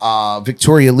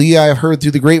 Victoria Lee, I've heard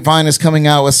through the grapevine, is coming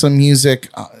out with some music.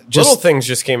 Little Things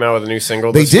just came out with a new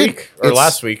single They this did. week, or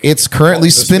last week. It's currently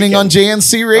This spinning weekend. on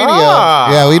JNC Radio.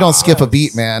 Ah. Yeah, we don't skip a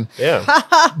beat, man. Yeah.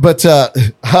 But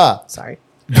Sorry.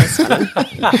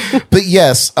 but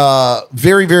yes,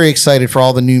 very, very excited for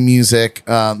all the new music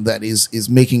that is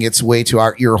making its way to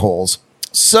our ear holes.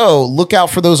 So look out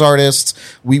for those artists.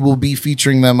 We will be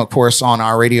featuring them, of course, on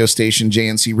our radio station,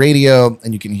 JNC Radio,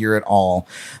 and you can hear it all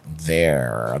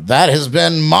there. That has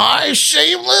been my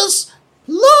shameless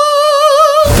plug.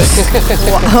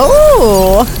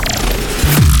 Oh,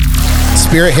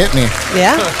 Spirit hit me.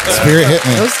 yeah. Spirit hit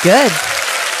me. That was good.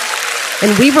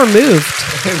 And we were moved.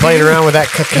 Playing around with that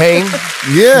cocaine.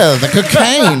 Yeah, the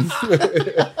cocaine.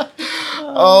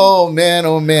 Oh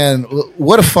man,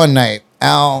 what a fun night,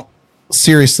 Al.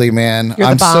 Seriously, man, You're the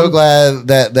I'm so bomb. glad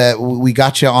that we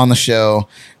got you on the show,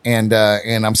 and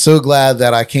I'm so glad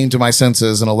that I came to my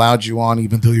senses and allowed you on,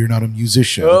 even though you're not a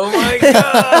musician. Oh my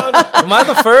God. Am I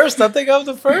the first? I think I'm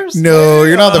the first. No,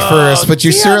 you're not the first, but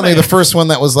you're damn certainly it. the first one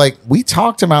that was like, we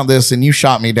talked about this and you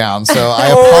shot me down, so I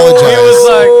He apologize.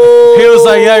 was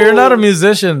like, yeah, you're not a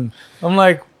musician. I'm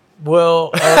like, well,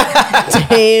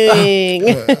 Dang.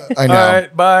 I know. all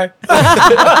right, bye.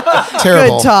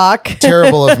 Terrible. Good talk.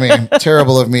 Terrible of me.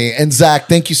 Terrible of me. And Zach,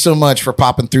 thank you so much for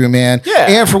popping through, man. Yeah.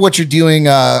 And for what you're doing,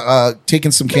 taking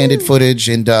some candid footage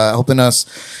and helping us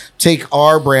take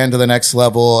our brand to the next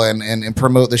level and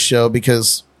promote the show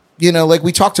because, you know, like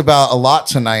we talked about a lot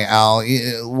tonight, Al,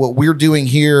 what we're doing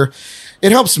here,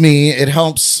 it helps me. It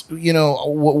helps, you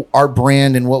know, our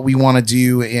brand and what we want to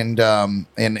do and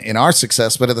in our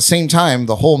success. But at the same time,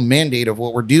 the whole mandate of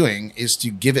what we're doing is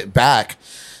to give it back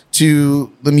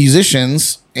to the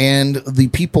musicians and the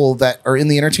people that are in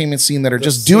the entertainment scene that are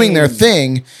just doing their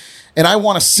thing. And I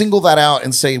want to single that out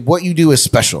and say what you do is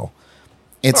special.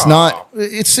 It's not,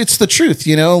 it's the truth,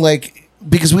 you know, like,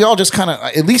 because we all just kind of,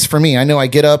 at least for me, I know I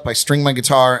get up, I string my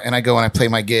guitar and I go and I play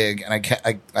my gig and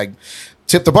I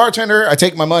tip the bartender, I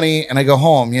take my money and I go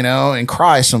home, you know, and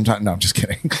cry sometimes. No, I'm just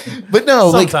kidding. But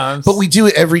no, Sometimes. but we do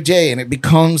it every day and it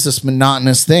becomes this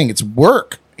monotonous thing. It's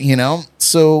work, you know?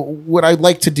 So what I'd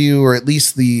like to do, or at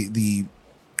least the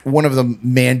one of the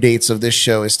mandates of this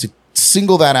show, is to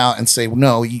single that out and say,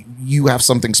 no, you have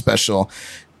something special.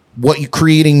 What you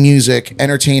creating music,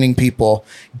 entertaining people,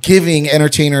 giving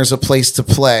entertainers a place to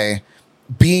play,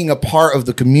 being a part of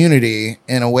the community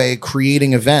in a way,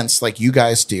 creating events like you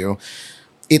guys do.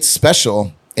 It's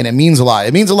special and it means a lot.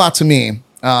 It means a lot to me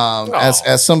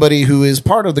as somebody who is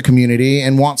part of the community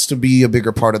and wants to be a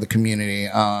bigger part of the community,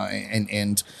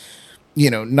 and you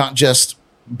know, not just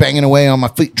banging away on my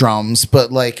fleet drums,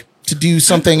 but like to do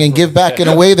something and give back in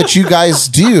a way that you guys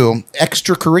do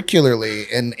extracurricularly.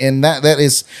 And that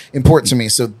is important to me.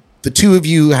 So the two of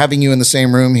you, having you in the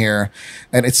same room here,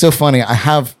 and it's so funny.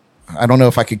 I don't know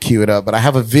if I could cue it up, but I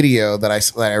have a video that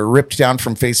I ripped down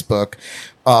from Facebook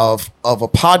of a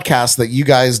podcast that you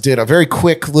guys did, a very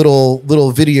quick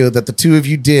little video that the two of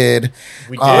you did.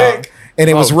 We did. And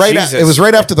it was right. It was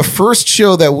right after the first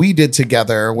show that we did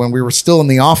together when we were still in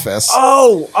the office.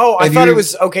 I thought it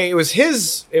was okay. It was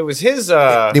his. It was his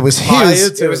video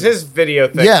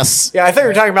thing. Yes. Yeah, I thought you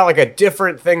were talking about like a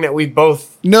different thing that we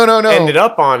both no ended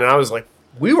up on, and I was like,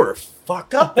 we were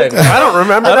fucked up then. I don't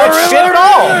remember that shit at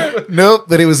all. Nope.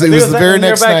 But it was the very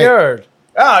next night.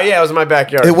 Oh yeah, it was in my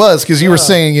backyard. It was because you were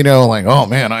saying, you know, like, oh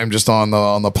man, I'm just on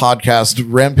the podcast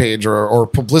rampage or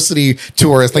publicity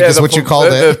tour. I think is what you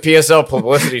called it. The PSL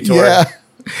publicity tour. Yeah,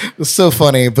 it's so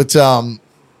funny. But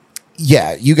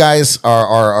yeah, you guys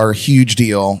are a huge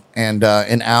deal, and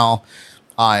Al,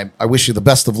 I wish you the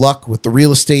best of luck with the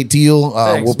real estate deal.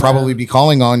 Thanks, we'll probably be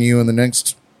calling on you in the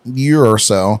next year or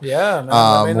so. Yeah,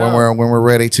 man, when we're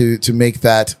ready to make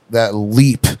that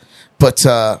leap. But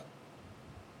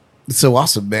it's so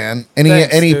awesome, man.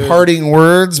 Any dude. parting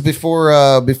words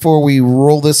before we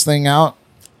roll this thing out?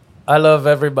 I love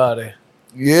everybody.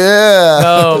 Yeah.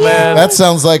 No, man. That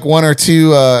sounds like one or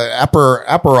two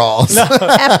Aperols.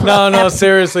 No,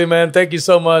 seriously, man. Thank you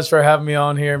so much for having me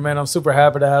on here, man. I'm super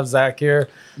happy to have Zach here.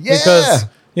 Yeah. Because,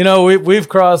 you know, we've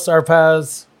crossed our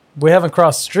paths. We haven't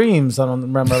crossed streams. I don't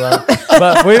remember that.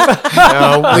 But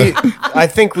I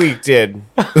think we did.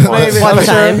 Maybe one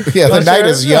time. Yeah, the night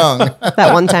is young.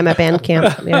 That one time at band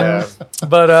camp. Yeah.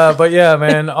 But yeah,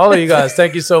 man, all of you guys,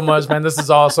 thank you so much, man. This is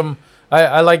awesome.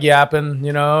 I like yapping,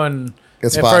 you know, and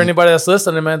It's for fun. anybody that's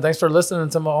listening, man, thanks for listening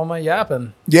to all my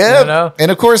yapping. Yeah. You know?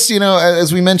 And of course, you know,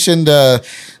 as we mentioned,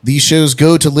 these shows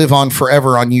go to live on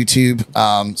forever on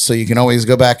YouTube. So you can always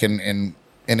go back and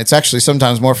it's actually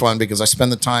sometimes more fun because I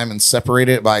spend the time and separate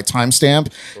it by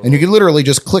timestamp, and you can literally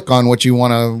just click on what you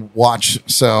want to watch.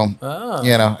 So,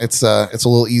 you know, it's a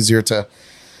little easier to,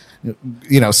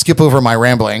 you know, skip over my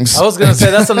ramblings. I was going to say,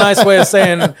 that's a nice way of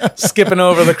saying skipping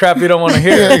over the crap you don't want to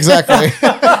hear. Yeah, exactly.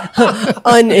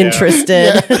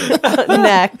 Uninterested.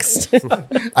 Next.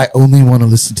 I only want to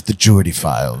listen to the Geordie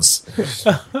Files.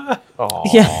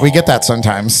 Yeah. We get that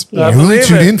sometimes. I You only believe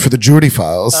tune it. in for the Geordie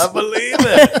Files. I believe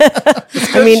it.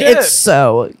 I mean, shit. it's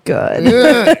so good.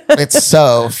 It's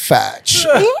so fetch.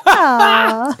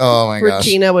 Yeah. Oh my gosh.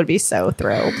 Regina would be so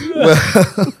thrilled.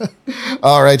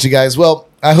 All right, you guys. Well,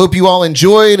 I hope you all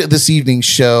enjoyed this evening's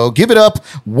show. Give it up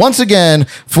once again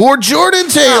for Jordan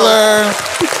Taylor.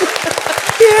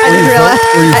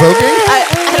 Were you voting? I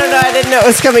don't know. I didn't know it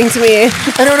was coming to me.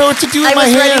 I don't know what to do with I my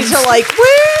was hands. ready to like, woo!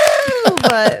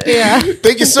 But yeah.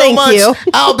 Thank you so Thank much, you.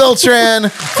 Al Beltran,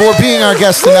 for being our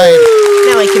guest tonight.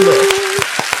 Now I can move.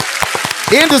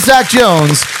 And to Zach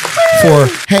Jones for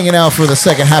hanging out for the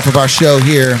second half of our show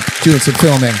here, doing some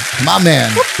filming. My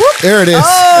man. There it is.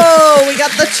 Oh, we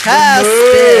got the chest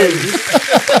spin.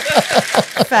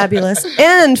 Fabulous.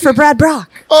 And for Brad Brock.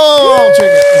 Oh, I'll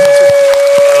take it.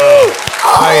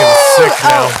 I am sick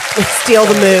now. Steal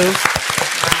the move.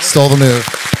 Stole the move.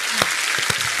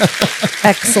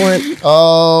 Excellent.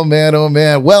 Oh, man. Oh,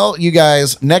 man. Well, you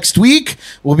guys, next week,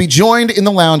 we'll be joined in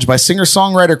the lounge by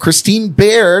singer-songwriter Christine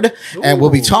Baird, and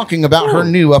we'll be talking about her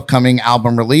new upcoming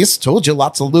album release. Told you,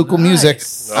 lots of local music.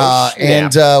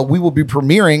 And we will be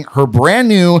premiering her brand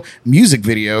new music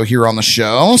video here on the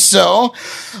show. So,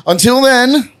 until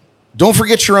then, don't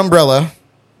forget your umbrella.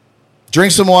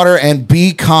 Drink some water and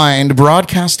be kind.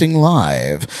 Broadcasting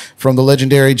live from the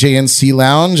legendary JNC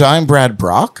Lounge, I'm Brad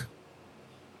Brock.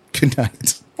 Good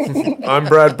night. I'm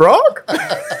Brad Brock.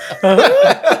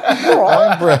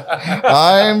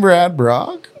 I'm Brad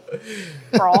Brock.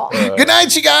 Good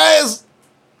night, you guys.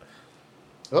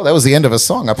 Oh, that was the end of a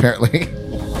song, apparently.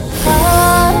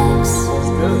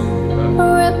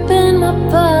 Ripping my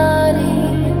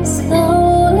body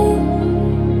slowly.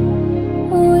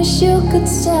 Wish you could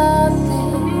stop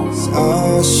this.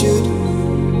 I should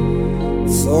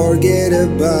forget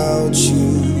about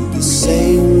you the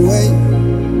same way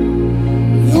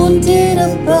You did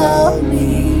about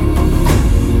me.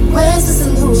 Where's the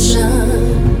solution?